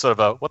just like sort of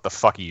a, what the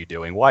fuck are you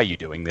doing? Why are you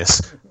doing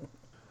this?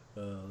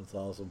 That's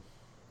awesome.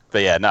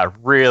 But yeah, no,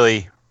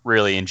 really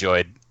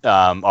enjoyed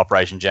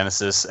Operation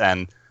Genesis,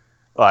 and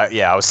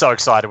I was so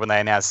excited when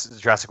they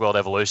announced Jurassic World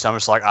Evolution. I'm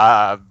just like,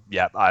 I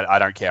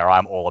don't care.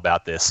 I'm all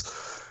about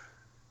this.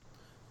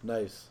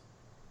 Nice.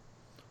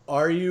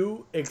 Are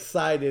you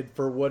excited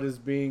for what is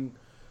being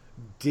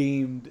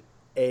deemed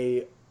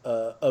a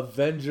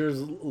Avengers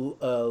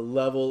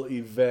level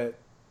event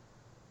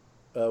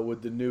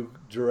with the new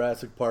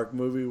Jurassic Park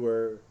movie,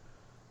 where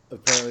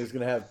apparently it's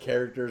going to have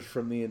characters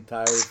from the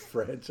entire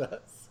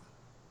franchise?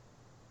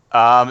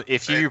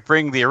 If you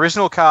bring the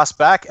original cast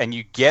back and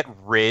you get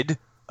rid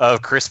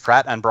of Chris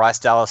Pratt and Bryce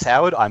Dallas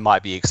Howard, I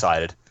might be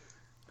excited.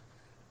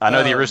 I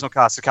know the original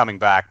cast are coming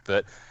back,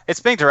 but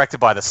it's being directed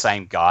by the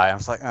same guy. I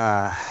was like,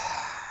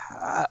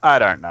 I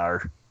don't know.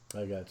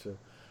 I got you.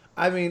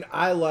 I mean,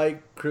 I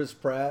like Chris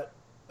Pratt.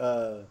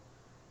 I'm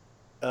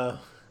just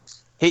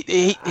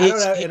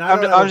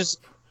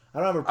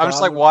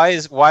like,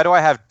 why do I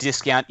have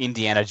discount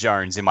Indiana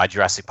Jones in my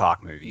Jurassic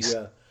Park movies?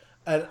 Yeah,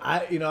 and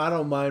I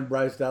don't mind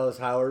Bryce Dallas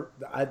Howard.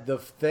 The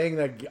thing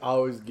that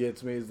always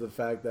gets me is the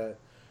fact that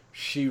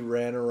she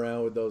ran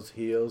around with those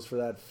heels for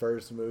that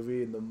first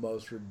movie in the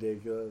most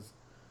ridiculous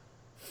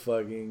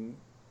fucking,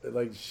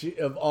 like, she,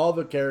 of all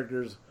the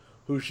characters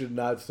who should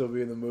not still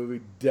be in the movie,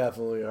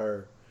 definitely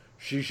her.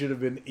 She should have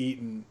been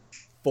eaten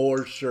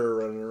for sure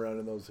running around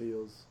in those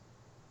heels.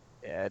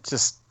 Yeah, it's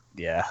just,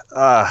 yeah.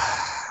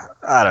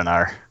 I don't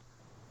know.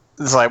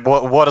 It's like,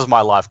 what does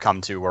my life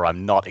come to where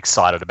I'm not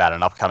excited about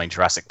an upcoming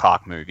Jurassic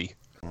Park movie?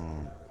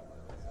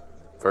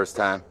 First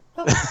time.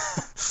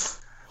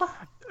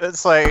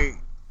 It's like,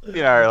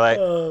 you know, like,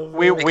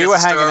 we were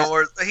hanging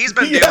out. He's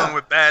been dealing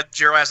with bad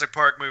Jurassic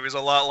Park movies a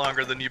lot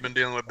longer than you've been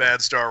dealing with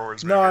bad Star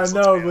Wars movies.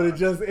 No, I know, but it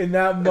just, in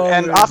that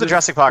moment. And after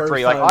Jurassic Park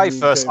 3, like, I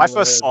first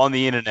on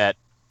the internet.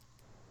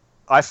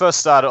 I first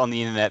started on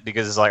the internet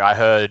because it's like I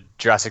heard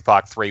Jurassic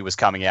Park 3 was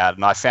coming out,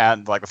 and I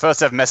found, like, the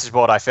first ever message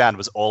board I found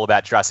was all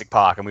about Jurassic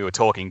Park, and we were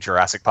talking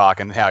Jurassic Park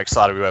and how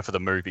excited we were for the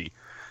movie.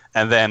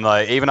 And then,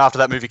 like, even after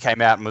that movie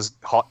came out and was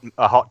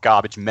a hot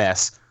garbage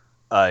mess,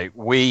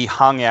 we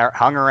hung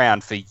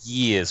around for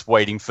years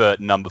waiting for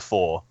number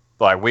 4.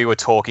 Like, we were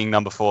talking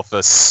number 4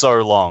 for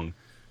so long.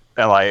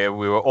 And, like,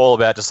 we were all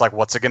about just, like,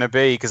 what's it going to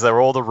be? Because there were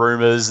all the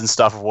rumors and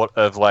stuff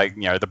of, like,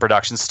 you know, the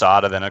production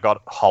started, then it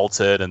got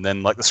halted, and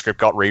then, like, the script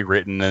got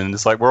rewritten, and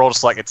it's like, we're all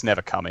just like, it's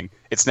never coming.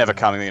 It's never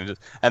coming.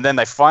 And then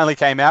they finally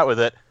came out with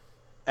it,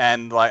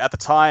 and, like, at the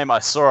time I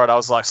saw it, I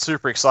was, like,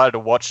 super excited to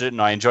watch it, and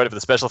I enjoyed it for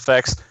the special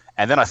effects,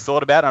 and then I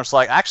thought about it, and I was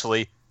like,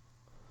 actually,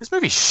 this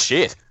movie's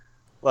shit.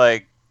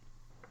 Like,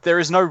 there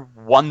is no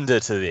wonder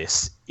to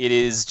this. It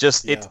is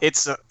just,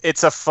 it's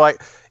a fight.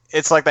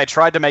 It's like they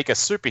tried to make a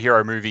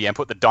superhero movie and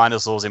put the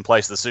dinosaurs in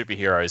place of the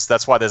superheroes.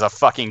 That's why there's a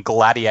fucking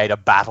gladiator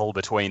battle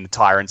between the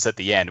tyrants at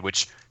the end,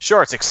 which,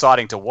 sure, it's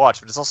exciting to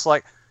watch, but it's also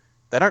like,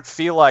 they don't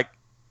feel like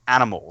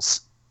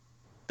animals.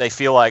 They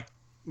feel like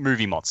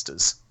movie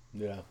monsters.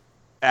 Yeah.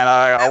 And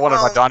I wanted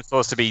my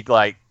dinosaurs to be,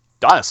 like,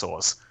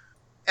 dinosaurs.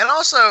 And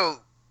also,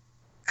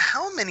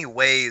 how many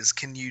ways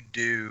can you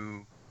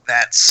do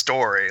that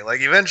story?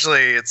 Like,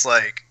 eventually, it's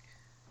like,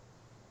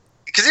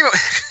 because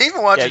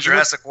even watching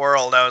Jurassic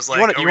World, I was like,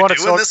 are we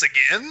doing this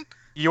again?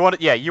 You want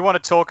to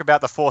talk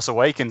about The Force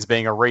Awakens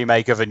being a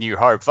remake of A New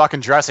Hope.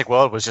 Fucking Jurassic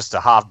World was just a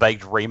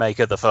half-baked remake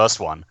of the first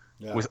one,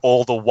 with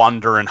all the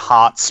wonder and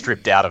heart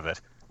stripped out of it.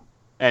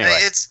 Anyway.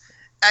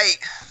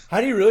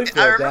 How do you really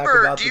feel, Dak,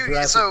 about the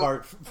Jurassic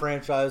Park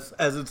franchise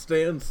as it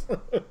stands?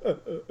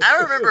 I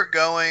remember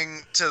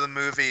going to the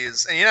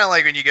movies, and you know,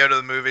 like when you go to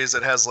the movies,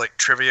 it has like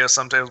trivia.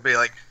 Sometimes it'll be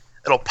like,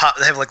 it'll pop.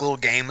 They have like little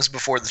games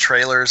before the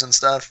trailers and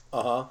stuff.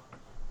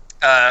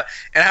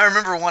 And I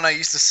remember one I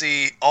used to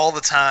see all the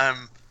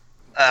time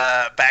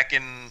back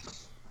in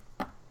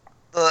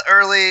the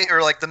early,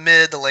 or like the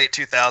mid to late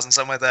 2000s,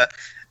 something like that.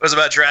 It was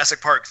about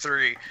Jurassic Park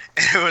 3.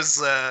 And it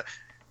was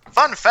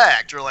fun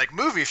fact, or like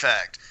movie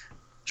fact.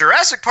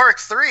 Jurassic Park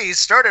 3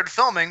 started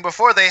filming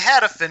before they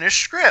had a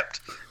finished script.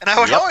 And I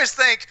would always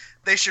think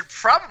they should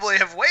probably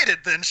have waited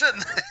then,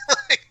 shouldn't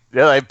they?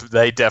 Yeah,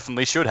 they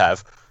definitely should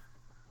have.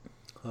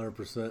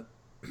 100%.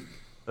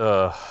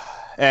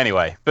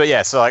 Anyway, but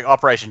yeah, so like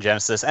Operation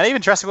Genesis and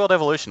even Jurassic World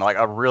Evolution, like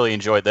I really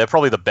enjoyed. They're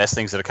probably the best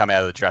things that have come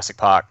out of the Jurassic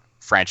Park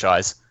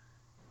franchise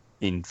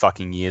in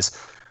fucking years.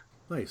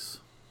 Nice.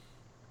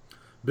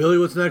 Billy,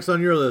 what's next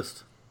on your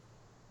list?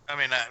 I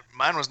mean,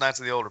 mine was Knights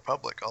of the Old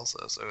Republic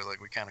also, so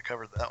like we kind of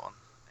covered that one.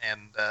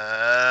 And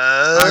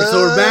all right, so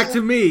we're back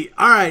to me.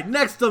 All right,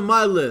 next on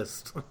my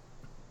list.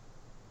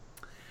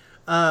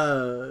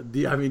 Do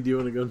you want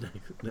to go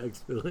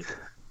next, Billy?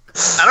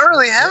 I don't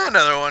really have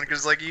another one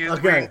because, like, we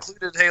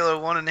included Halo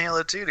 1 and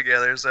Halo 2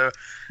 together. So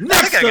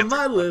next on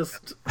my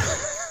list.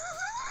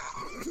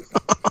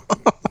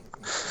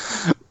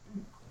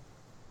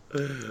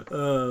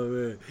 Oh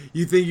man,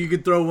 you think you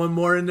could throw one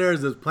more in there?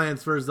 Is it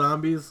Plants vs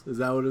Zombies? Is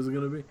that what it's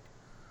going to be?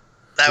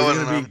 That was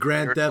going to be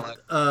Grand Theft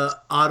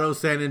Auto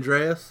San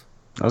Andreas.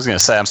 I was going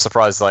to say, I'm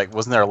surprised. Like,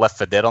 wasn't there a Left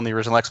 4 Dead on the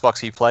original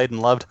Xbox you played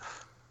and loved?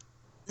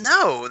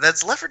 No,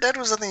 that's Left 4 Dead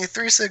was on the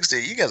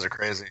 360. You guys are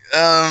crazy.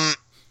 I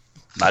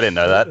didn't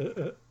know that.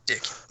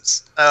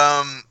 Ridiculous.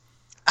 I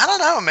don't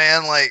know,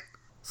 man. Like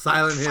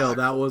Silent Hill,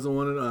 that wasn't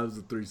one of them. That was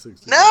a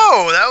 360.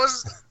 No, that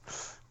was.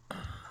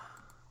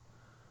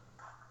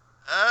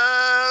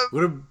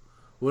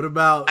 What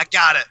about? I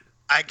got it.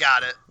 I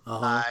got it.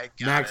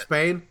 Max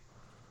Payne?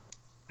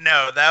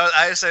 No,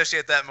 I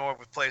associate that more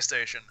with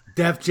PlayStation.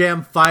 Def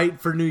Jam Fight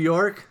for New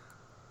York?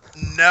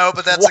 No,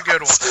 but that's a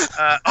good one.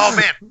 Oh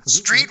man,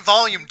 Street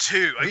Volume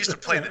 2. I used to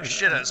play the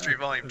shit out of Street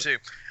Volume 2.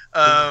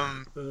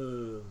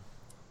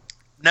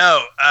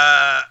 No,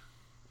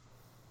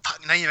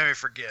 now you made me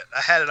forget.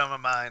 I had it on my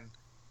mind,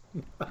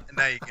 and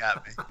now you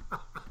got me.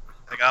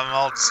 Like I'm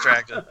all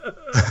distracted.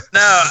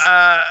 No,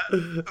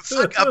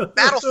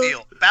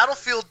 Battlefield.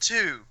 Battlefield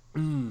 2.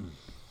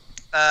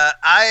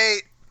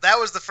 That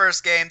was the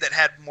first game that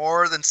had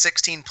more than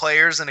 16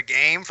 players in a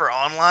game for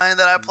online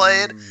that I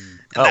played. And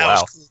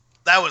was cool.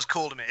 That was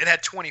cool to me. It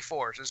had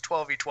 24, so it was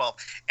 12v12.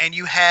 And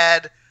you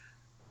had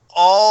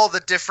all the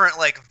different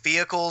like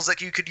vehicles that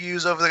you could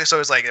use over there. So it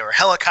was like there were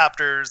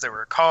helicopters, there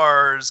were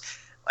cars.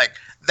 Like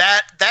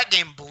that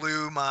game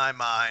blew my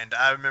mind.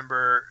 I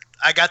remember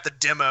I got the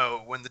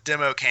demo when the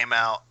demo came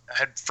out. I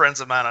had friends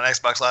of mine on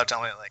Xbox Live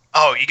telling me like,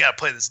 "Oh, you got to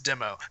play this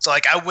demo." So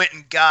like I went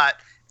and got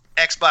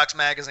Xbox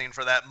Magazine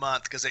for that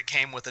month because it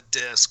came with a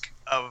disc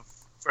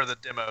for the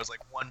demo. It was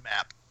like one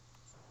map.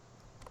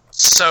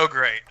 So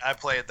great. I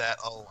played that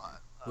a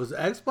lot. Was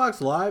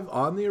Xbox Live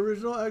on the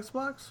original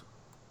Xbox?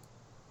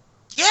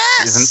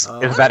 Yes!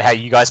 Isn't that how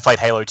you guys played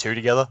Halo 2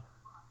 together?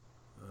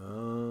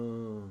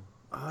 Oh,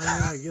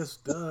 yeah, I guess,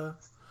 duh.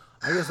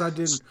 I guess I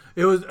didn't.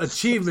 It was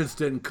achievements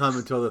didn't come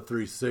until the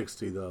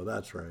 360, though.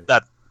 That's right.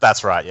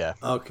 That's right, yeah.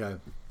 Okay.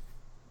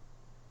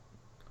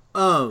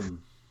 Also,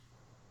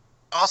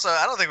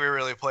 I don't think we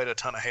really played a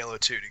ton of Halo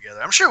 2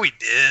 together. I'm sure we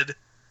did,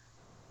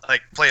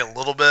 like, play a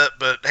little bit,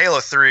 but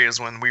Halo 3 is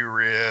when we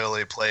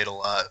really played a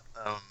lot.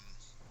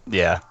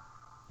 Yeah.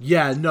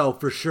 Yeah, no,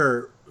 for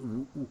sure.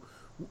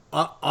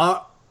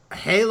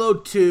 Halo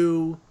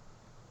 2,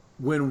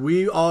 when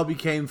we all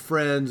became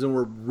friends and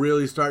were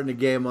really starting to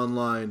game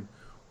online,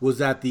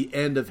 was at the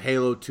end of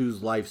Halo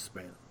 2's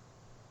lifespan.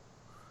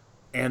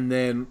 And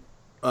then,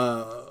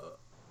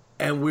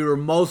 and we were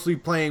mostly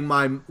playing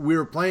my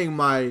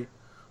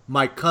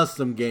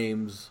custom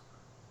games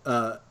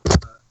at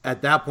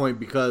that point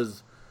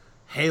because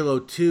Halo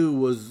 2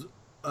 was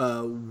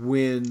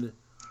when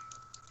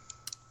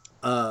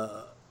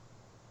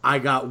I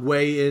got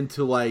way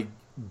into like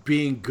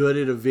being good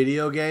at a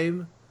video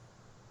game,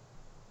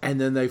 and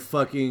then they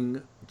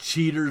fucking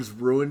cheaters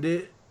ruined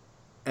it,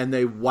 and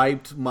they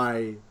wiped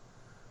my.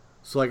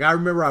 So like I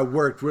remember I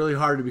worked really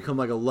hard to become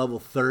like a level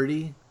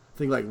 30. I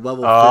think like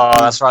level 50. Oh,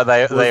 that's right.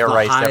 They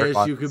erased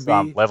everyone's you could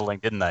be. Leveling,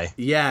 didn't they?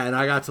 Yeah, and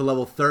I got to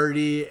level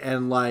 30,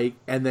 and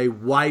they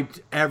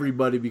wiped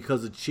everybody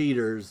because of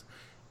cheaters,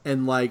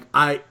 and like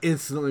I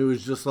instantly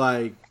was just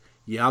like,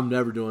 yeah, I'm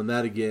never doing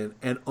that again,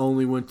 and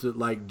only went to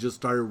like just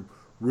started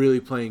really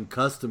playing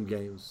custom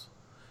games,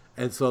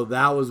 and so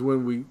that was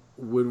when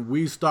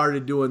we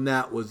started doing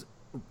that, was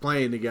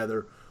playing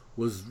together,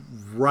 was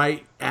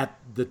right at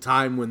the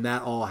time when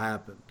that all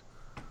happened,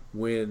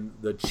 when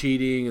the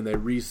cheating and they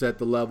reset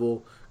the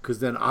level, because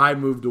then I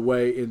moved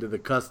away into the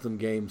custom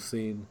game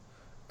scene,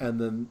 and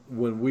then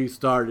when we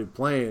started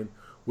playing,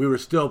 we were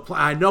still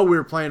I know we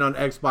were playing on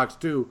Xbox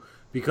 2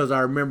 because I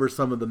remember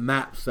some of the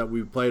maps that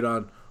we played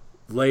on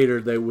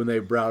later when they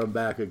brought them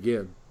back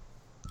again.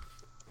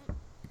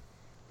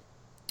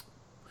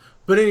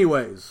 But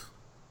anyways,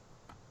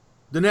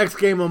 the next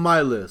game on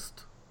my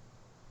list.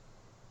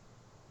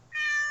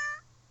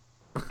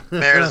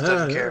 Meredith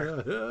doesn't care.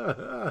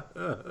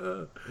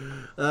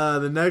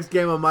 The next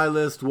game on my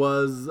list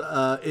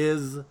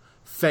is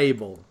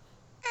Fable.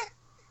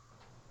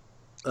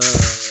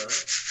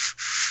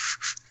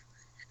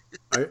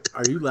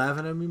 Are you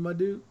laughing at me, my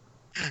dude?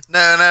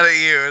 No, not at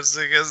you. It's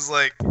because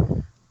like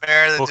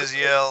Meredith just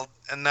yelled,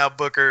 and now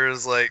Booker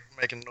is like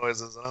making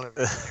noises. I don't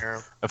even hear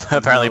him.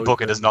 Apparently,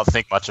 Booker does not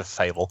think much of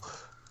Fable.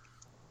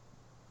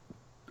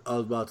 I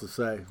was about to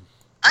say.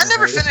 I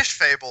never finished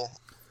Fable.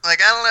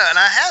 Like, I don't know, and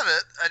I have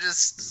it.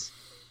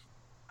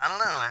 I don't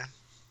know, man.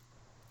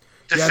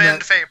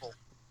 Defend Fable.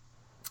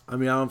 I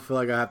mean, I don't feel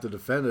like I have to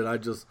defend it. I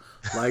just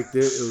liked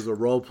it. It was a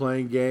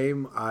role-playing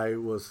game. I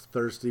was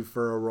thirsty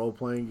for a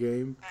role-playing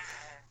game.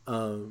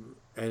 And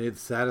it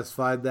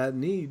satisfied that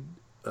need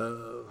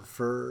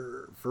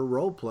for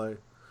roleplay.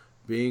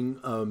 Being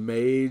a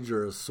mage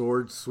or a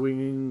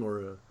sword-swinging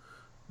or a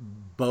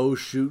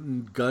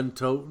bow-shooting,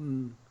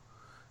 gun-toting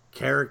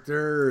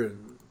character,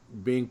 and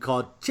being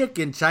called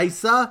Chicken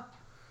Chaser,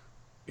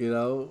 you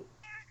know,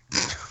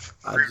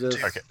 I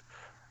just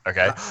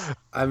okay.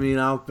 I mean,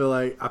 I feel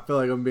like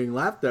I'm being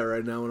laughed at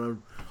right now when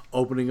I'm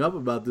opening up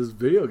about this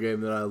video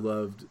game that I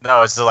loved.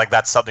 No, it's like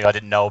that's something I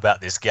didn't know about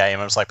this game.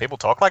 I was like, people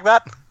talk like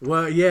that?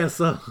 Well, yeah.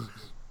 So,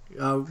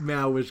 man,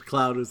 I wish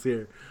Cloud was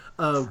here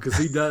because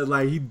he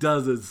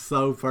does it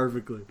so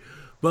perfectly.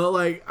 But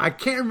like, I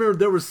can't remember.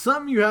 There was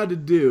something you had to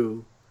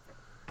do.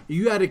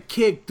 You had to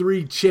kick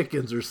 3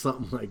 chickens or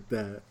something like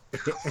that.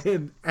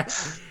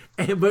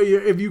 But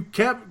if you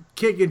kept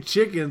kicking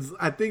chickens,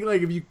 I think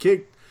like if you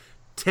kicked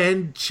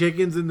 10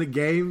 chickens in the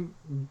game,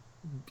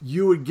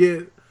 you would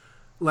get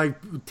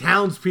like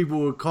townspeople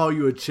would call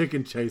you a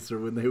chicken chaser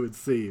when they would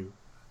see you.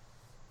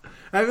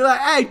 I'd be like,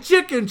 "Hey,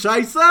 chicken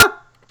chaser!"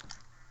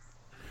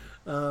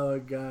 Oh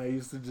god, he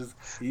used to just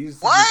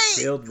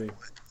killed me.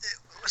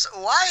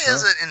 Why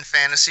is it in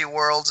fantasy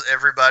worlds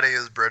everybody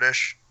is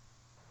British?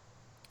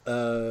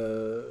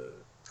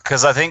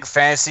 Because I think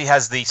fantasy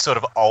has the sort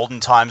of olden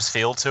times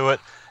feel to it,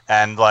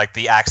 and like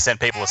the accent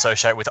people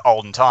associate with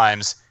olden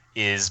times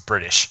is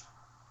British.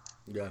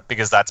 Yeah.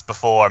 Because that's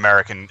before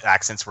American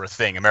accents were a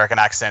thing. American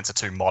accents are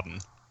too modern.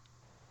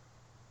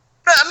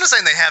 No, I'm not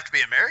saying they have to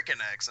be American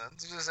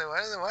accents. I'm just saying,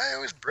 why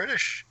always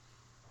British?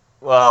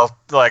 Well,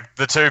 like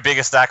the two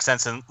biggest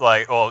accents in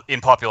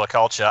popular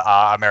culture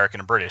are American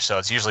and British, so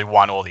it's usually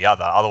one or the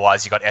other.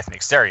 Otherwise, you got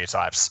ethnic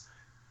stereotypes.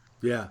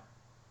 Yeah,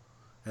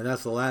 and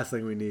that's the last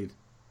thing we need: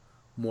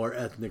 more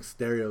ethnic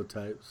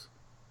stereotypes.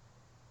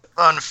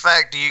 Fun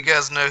fact: do you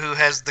guys know who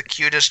has the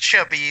cutest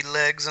chubby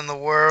legs in the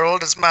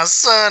world? It's my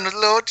son with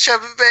little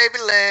chubby baby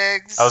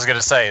legs. I was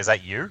gonna say, is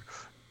that you?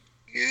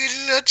 You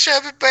little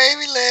chubby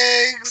baby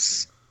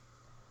legs.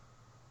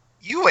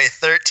 You weigh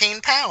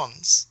 13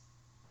 pounds.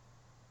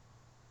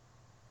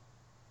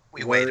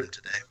 We weighed him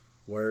today.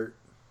 Word.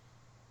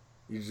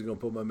 You just gonna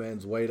put my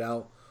man's weight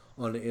out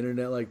on the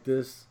internet like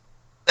this?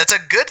 That's a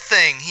good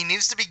thing. He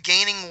needs to be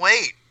gaining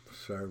weight.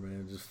 Sure,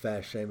 man. Just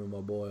fat shaming my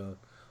boy on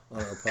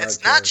our podcast.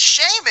 It's not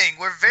shaming.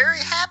 We're very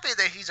happy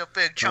that he's a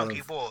big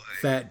chunky boy.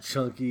 Fat,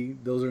 chunky.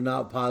 Those are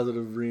not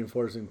positive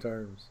reinforcing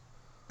terms.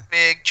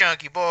 Big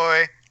chunky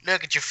boy.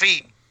 Look at your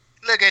feet.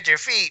 Look at your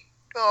feet.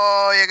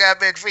 Oh, you got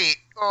big feet.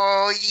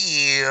 Oh,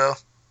 yeah.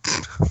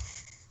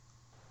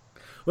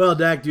 Well,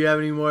 Dak, do you have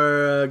any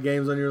more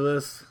games on your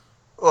list?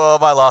 Well,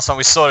 my last one,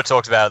 we sort of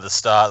talked about at the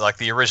start, like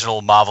the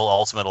original Marvel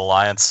Ultimate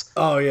Alliance.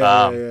 Oh,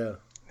 yeah, yeah.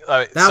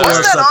 Was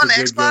that on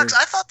Xbox?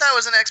 I thought that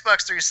was an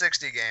Xbox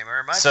 360 game. Or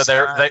am I so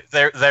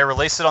they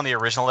released it on the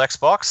original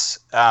Xbox,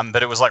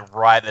 but it was like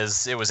right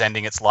as it was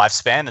ending its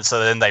lifespan, and so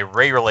then they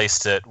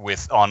re-released it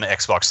on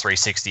Xbox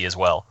 360 as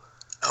well.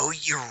 Oh,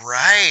 you're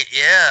right.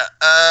 Yeah.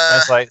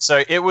 That's like,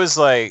 so it was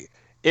like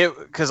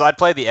because I'd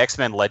played the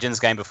X-Men Legends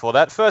game before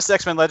that. First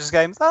X-Men Legends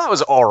game, that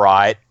was all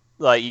right.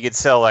 Like you could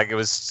tell, like it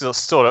was still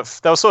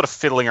they were sort of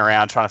fiddling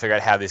around trying to figure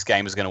out how this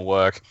game was going to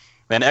work.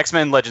 Then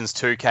X-Men Legends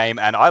 2 came,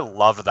 and I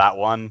loved that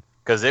one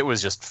because it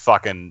was just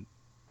fucking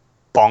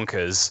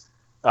bonkers.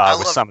 I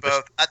with love some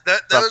both.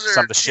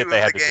 Of the shit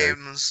they had to do.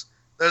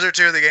 Those are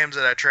two of the games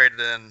that I traded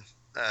in.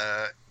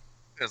 It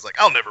was like,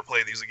 I'll never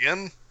play these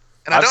again.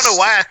 And I don't know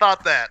why I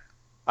thought that.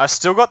 I've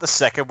still got the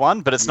second one,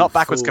 but it's not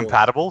backwards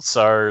compatible,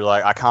 so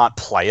like I can't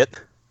play it,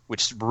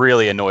 which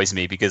really annoys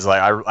me because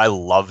like I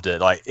loved it.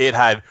 Like it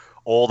had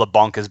all the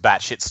bonkers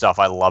batshit stuff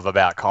I love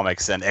about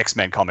comics and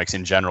X-Men comics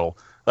in general.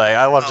 Like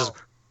I love just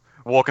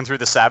walking through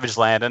the Savage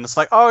Land, and it's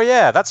like, oh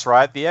yeah, that's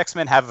right. The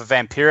X-Men have a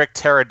vampiric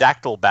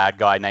pterodactyl bad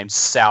guy named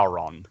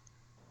Sauron,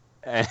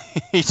 and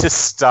he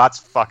just starts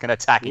fucking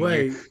attacking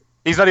you.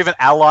 He's not even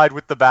allied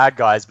with the bad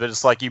guys, but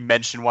it's like you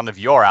mention one of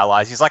your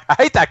allies. He's like, I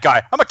hate that guy.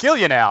 I'm gonna kill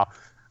you now.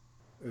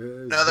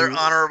 Another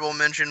honorable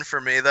mention for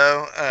me,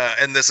 though,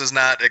 and this is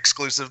not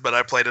exclusive, but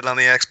I played it on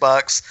the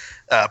Xbox.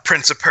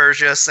 Prince of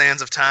Persia: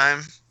 Sands of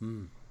Time.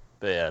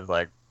 Yeah,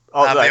 like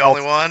I'm the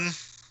only one.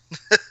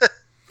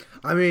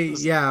 I mean,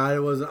 yeah, I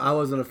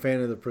wasn't a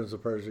fan of the Prince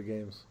of Persia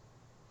games.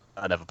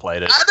 I never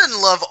played it. I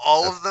didn't love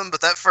all of them,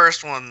 but that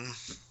first one.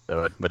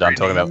 We're done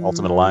talking about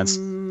Ultimate Alliance.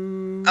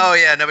 Oh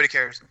yeah, nobody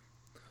cares.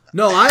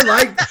 No,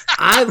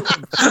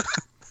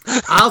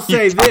 I'll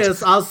say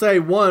this. I'll say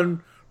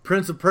one.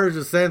 Prince of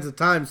Persia: Sands of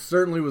Time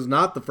certainly was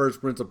not the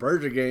first Prince of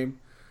Persia game.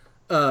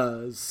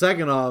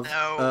 Second off,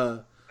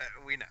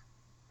 we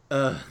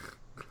know.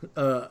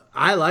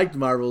 I liked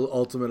Marvel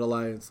Ultimate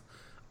Alliance.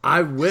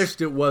 I wished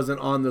it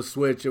wasn't on the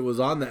Switch. It was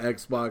on the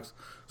Xbox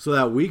so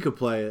that we could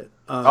play it.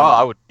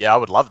 I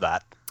would love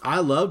that. I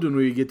loved when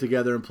we would get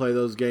together and play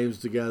those games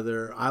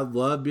together. I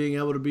loved being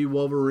able to be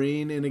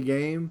Wolverine in a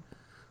game,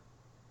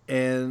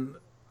 and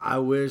I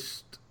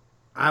wished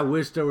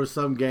there was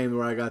some game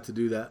where I got to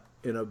do that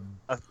in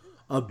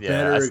a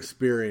better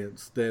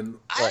experience than.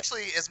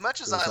 Actually, as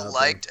much as I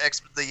liked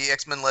the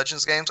X-Men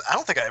Legends games, I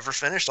don't think I ever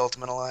finished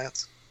Ultimate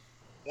Alliance.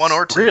 1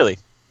 or 2. Really?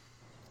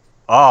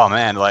 Oh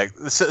man, like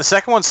the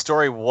second one's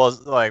story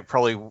was like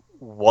probably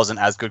wasn't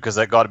as good because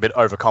it got a bit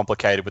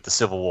overcomplicated with the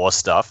Civil War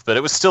stuff, but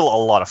it was still a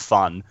lot of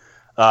fun.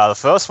 The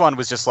first one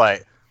was just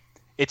like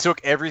it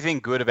took everything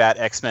good about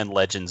X-Men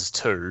Legends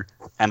 2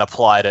 and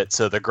applied it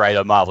to the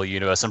greater Marvel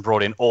universe and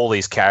brought in all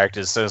these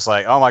characters. So it's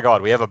like, oh my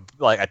god, we have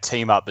a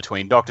team up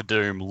between Doctor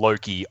Doom,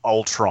 Loki,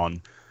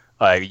 Ultron.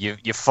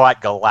 You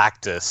fight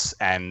Galactus,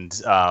 and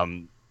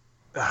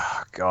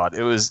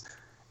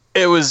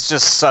it was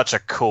just such a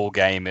cool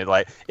game.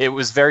 It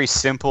was very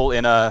simple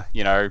in a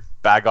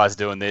bad guys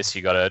doing this,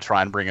 you got to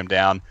try and bring them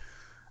down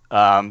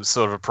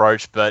sort of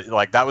approach. But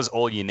like that was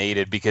all you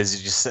needed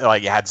because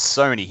you had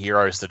so many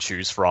heroes to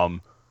choose from.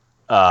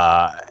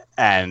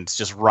 And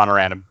just run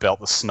around and belt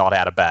the snot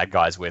out of bad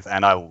guys with,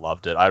 and I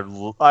loved it.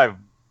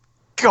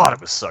 God,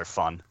 it was so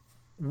fun.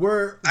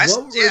 I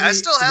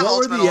still have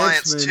Ultimate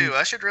Alliance 2.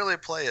 I should really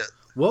play it.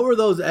 What were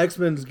those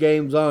X-Men's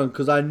games on?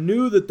 Because I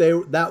knew that they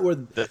were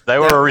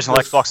original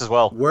Xbox as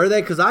well. Were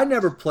they? Because I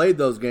never played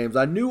those games.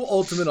 I knew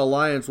Ultimate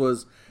Alliance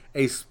was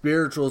a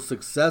spiritual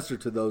successor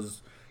to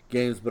those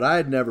games, but I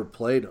had never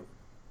played them.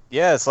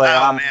 Yeah, it's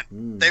like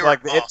they were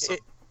like awesome.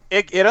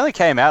 It only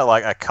came out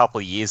like a couple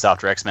of years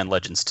after X-Men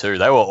Legends 2.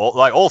 They were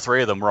all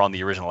three of them were on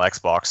the original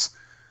Xbox.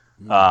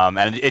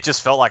 And it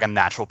just felt like a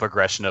natural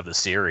progression of the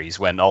series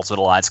when Ultimate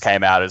Alliance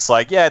came out. It's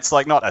like, yeah, it's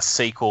like not a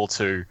sequel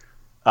to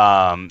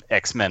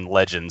X-Men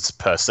Legends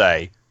per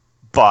se,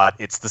 but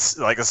it's the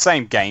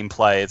same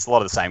gameplay. It's a lot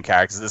of the same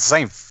characters. It's the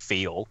same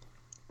feel,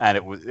 and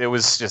it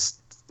was just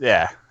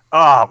it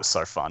was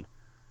so fun.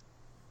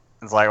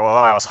 It's like, well,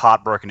 I was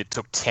heartbroken. It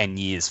took 10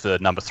 years for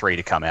number 3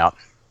 to come out,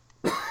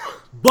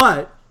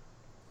 but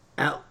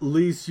at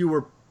least you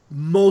were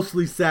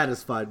mostly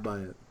satisfied by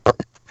it.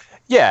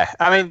 Yeah,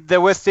 I mean, there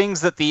were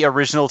things that the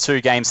original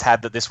 2 games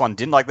had that this one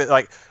didn't.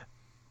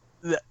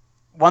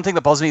 One thing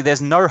that bothers me,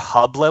 there's no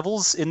hub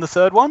levels in the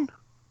third one,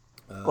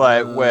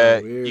 where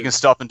weird. you can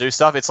stop and do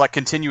stuff. It's like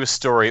continuous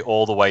story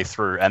all the way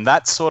through, and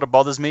that sort of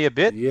bothers me a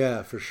bit.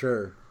 Yeah, for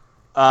sure.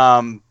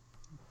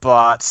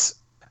 But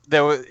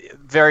there were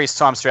various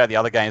times throughout the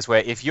other games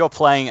where if you're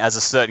playing as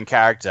a certain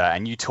character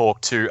and you talk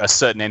to a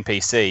certain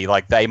NPC,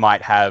 like they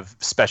might have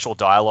special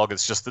dialogue.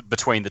 It's just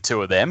between the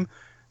two of them.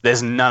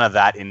 There's none of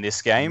that in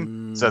this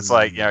game. So it's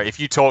like, if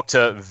you talk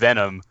to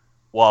Venom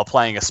while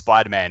playing a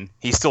Spider-Man,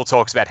 he still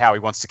talks about how he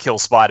wants to kill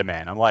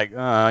Spider-Man. I'm like,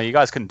 you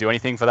guys couldn't do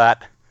anything for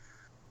that.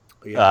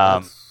 Yeah,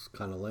 that's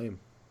kind of lame.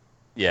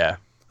 Yeah.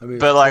 I mean,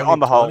 but like on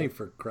the whole,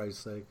 for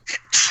Christ's sake.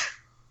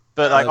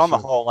 But like on the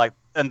whole, like,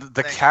 and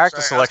the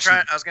character selection.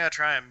 I was gonna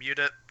try and mute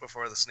it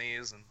before the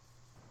sneeze. And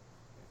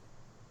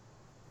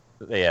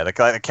yeah, the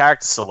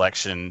character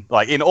selection,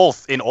 like in all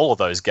of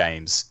those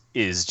games,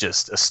 is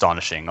just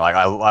astonishing. Like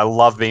I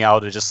love being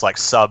able to just like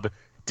sub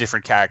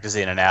different characters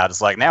in and out.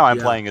 It's like now I'm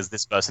playing as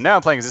this person, now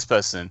I'm playing as this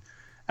person,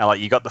 and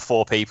like you got the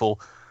 4 people.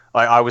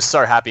 Like I was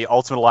so happy.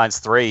 Ultimate Alliance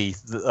 3,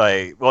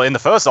 in the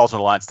first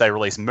Ultimate Alliance they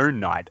released Moon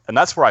Knight, and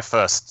that's where I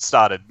first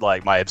started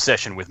like my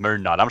obsession with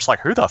Moon Knight. I'm just like,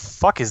 who the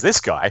fuck is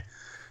this guy?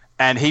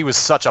 And he was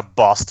such a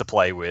boss to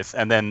play with.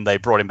 And then they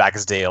brought him back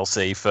as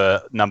DLC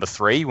for number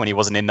 3 when he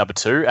wasn't in number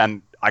 2,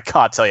 and I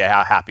can't tell you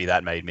how happy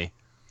that made me.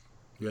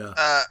 Yeah.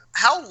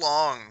 How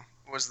long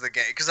was the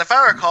game? Because if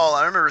I recall,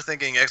 I remember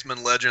thinking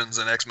X-Men Legends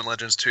and X-Men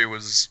Legends 2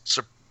 was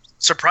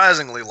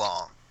surprisingly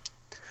long.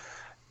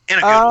 In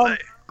a good way.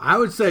 I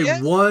would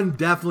say 1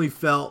 definitely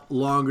felt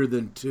longer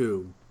than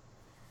 2.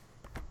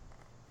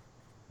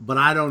 But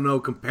I don't know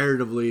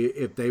comparatively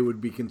if they would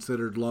be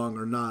considered long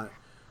or not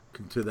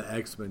to the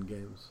X-Men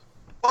games.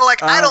 Well,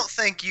 like, I don't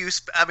think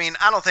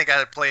I don't think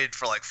I played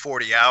for like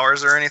 40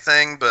 hours or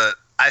anything, but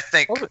I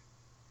think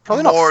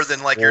probably more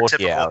than like your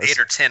typical hours. 8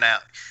 or 10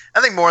 hours.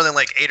 I think more than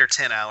like 8 or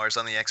 10 hours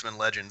on the X-Men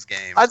Legends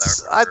game. I'd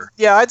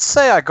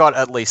say I got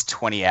at least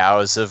 20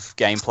 hours of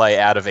gameplay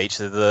out of each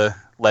of the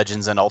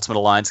Legends and Ultimate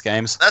Alliance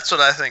games. That's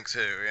what I think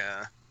too.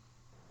 Yeah.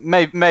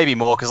 Maybe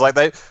more, because like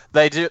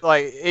they do,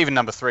 like, even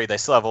number 3, they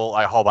still have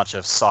a whole bunch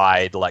of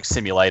side like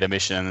simulator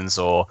missions,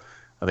 or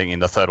I think in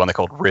the third one they're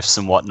called rifts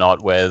and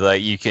whatnot, where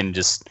you can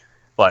just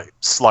like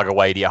slug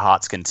away to your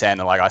heart's content,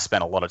 and like I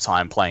spent a lot of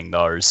time playing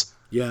those.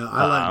 Yeah,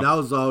 that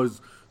was always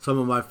some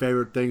of my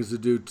favorite things to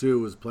do too,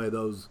 was play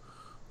those.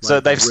 Like, so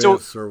they've still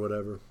or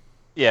whatever.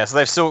 Yeah,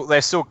 so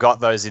they've still got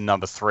those in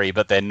number 3,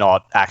 but they're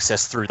not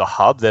accessed through the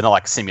hub. They're not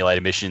like simulator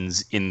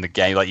missions in the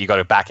game. Like you got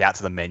to back out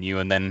to the menu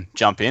and then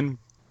jump in.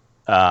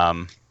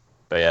 But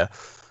yeah.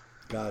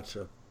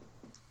 Gotcha.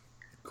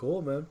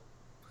 Cool, man.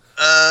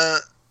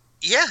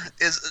 Yeah.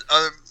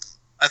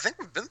 I think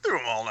we've been through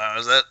them all now.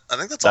 I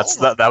think that's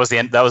all. That was the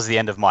end. That was the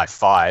end of my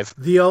 5.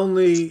 The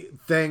only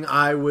thing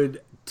I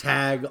would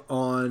tag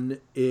on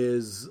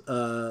is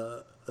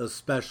a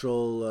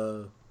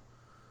special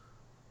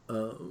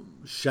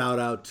shout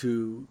out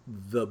to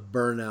the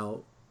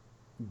Burnout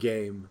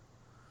game.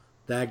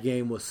 That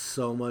game was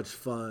so much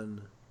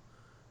fun.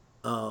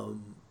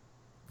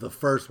 The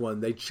first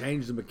one, they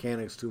changed the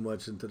mechanics too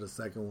much into the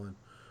second one,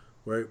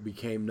 where it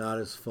became not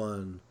as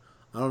fun.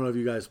 I don't know if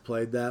you guys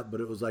played that,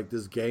 but it was like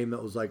this game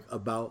that was like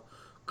about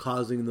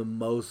causing the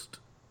most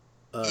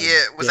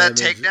was that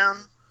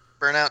Takedown?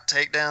 Burnout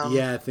Takedown?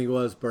 Yeah, I think it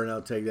was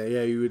Burnout Takedown.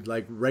 Yeah, you would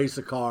like race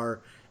a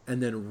car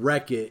and then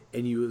wreck it,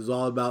 and it was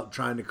all about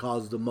trying to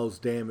cause the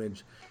most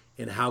damage,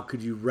 and how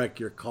could you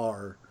wreck your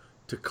car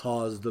to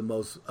cause the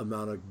most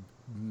amount of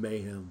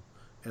mayhem.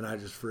 And I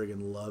just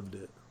friggin' loved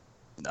it.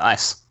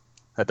 Nice.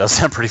 That does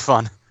sound pretty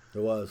fun. It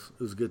was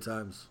good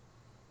times.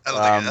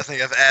 I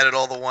think I've added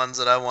all the ones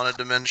that I wanted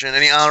to mention.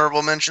 Any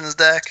honorable mentions,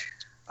 Dak?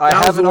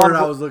 That was the word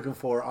I was looking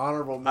for.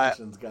 Honorable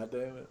mentions,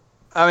 goddammit.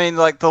 I mean,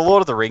 like, the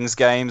Lord of the Rings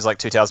games, like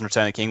 2000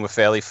 Return of the King, were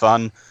fairly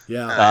fun.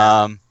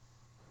 Yeah.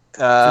 Two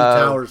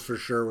Towers for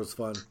sure was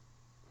fun.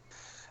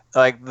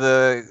 Like,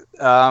 there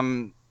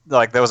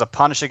was a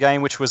Punisher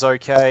game, which was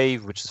okay,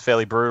 which is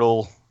fairly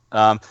brutal.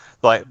 But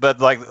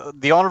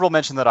the honorable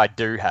mention that I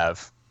do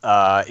have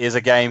is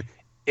a game.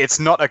 It's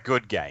not a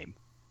good game,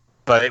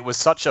 but it was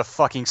such a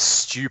fucking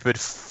stupid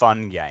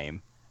fun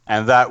game,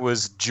 and that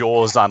was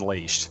Jaws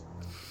Unleashed,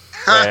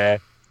 where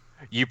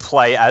you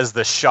play as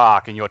the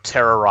shark and you're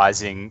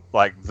terrorizing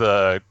like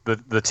the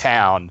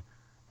town,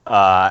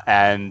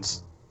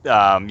 and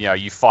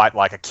you fight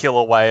like a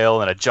killer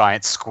whale and a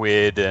giant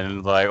squid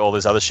and like all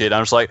this other shit. And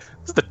I'm just like,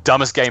 this is the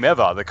dumbest game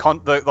ever.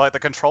 The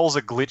controls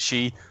are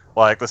glitchy.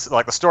 Like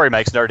the story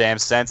makes no damn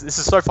sense. This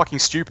is so fucking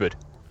stupid.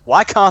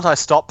 Why can't I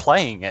stop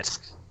playing it?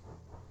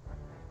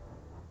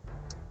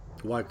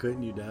 Why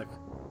couldn't you, Dak?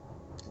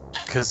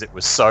 Because it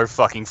was so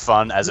fucking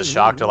fun as a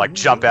shark to like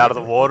jump out of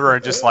the water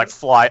and just like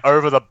fly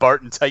over the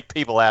boat and take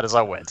people out as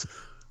I went.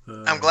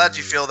 I'm glad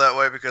you feel that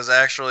way because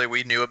actually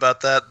we knew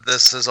about that.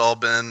 This has all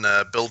been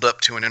build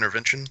up to an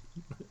intervention.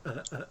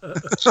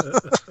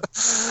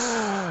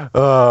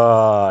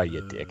 Oh,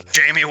 you dick.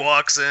 Jamie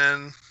walks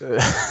in.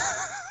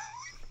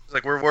 It's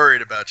like, we're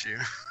worried about you.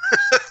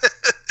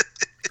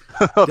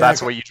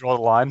 That's where you draw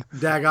the line.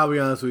 Dak, I'll be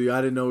honest with you.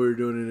 I didn't know we were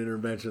doing an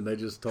intervention. They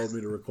just told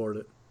me to record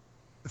it.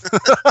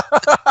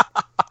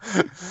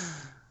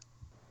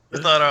 I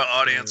thought our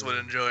audience would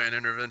enjoy an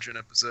intervention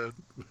episode.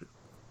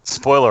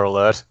 Spoiler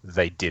alert,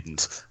 they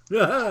didn't.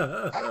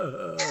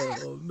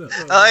 Oh, no.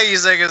 I like you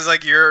saying it's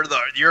like you're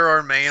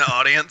our main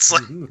audience.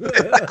 Like,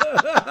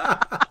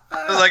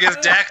 like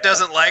if Dak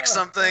doesn't like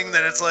something,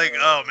 then it's like,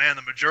 oh man,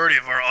 the majority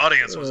of our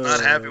audience was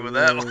not happy with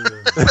that one.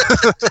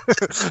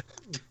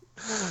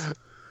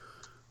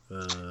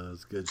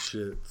 It's good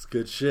shit. It's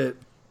good shit.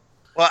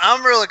 Well,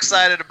 I'm real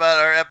excited about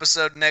our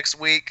episode next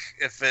week.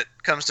 If it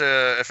comes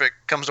to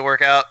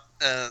work out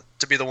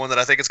to be the one that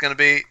I think it's going to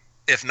be.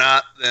 If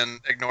not, then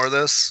ignore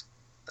this.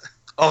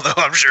 Although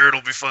I'm sure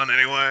it'll be fun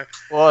anyway.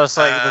 Well, it's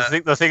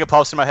like the thing that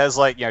pops in my head is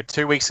like,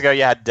 2 weeks ago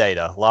you had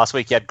Data, last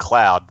week you had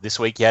Cloud, this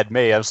week you had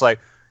me. I was like,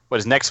 what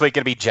is next week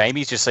going to be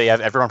Jamie's? Just so you have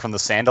everyone from the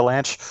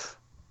Sanderlanche?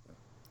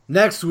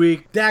 Next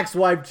week, Dak's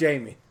wife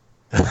Jamie.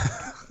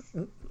 I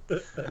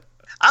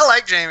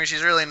like Jamie.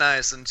 She's really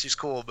nice and she's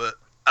cool, but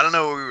I don't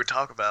know what we would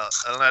talk about.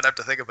 I don't know. I'd have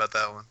to think about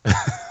that one.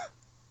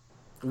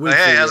 Like,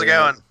 hey, how's it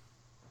going?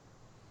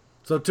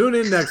 So tune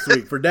in next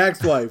week for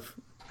Dak's wife.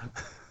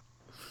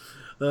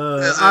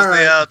 This is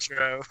the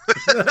outro.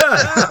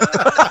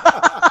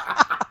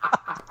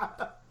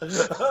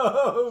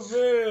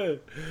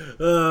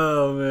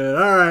 Oh man!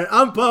 All right,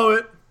 I'm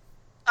Poet.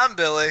 I'm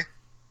Billy.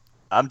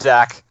 I'm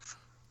Dak.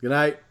 Good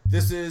night.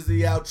 This is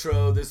the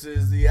outro. This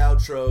is the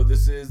outro.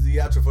 This is the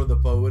outro for the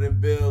Poet and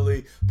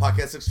Billy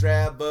podcast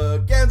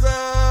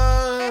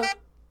extravaganza.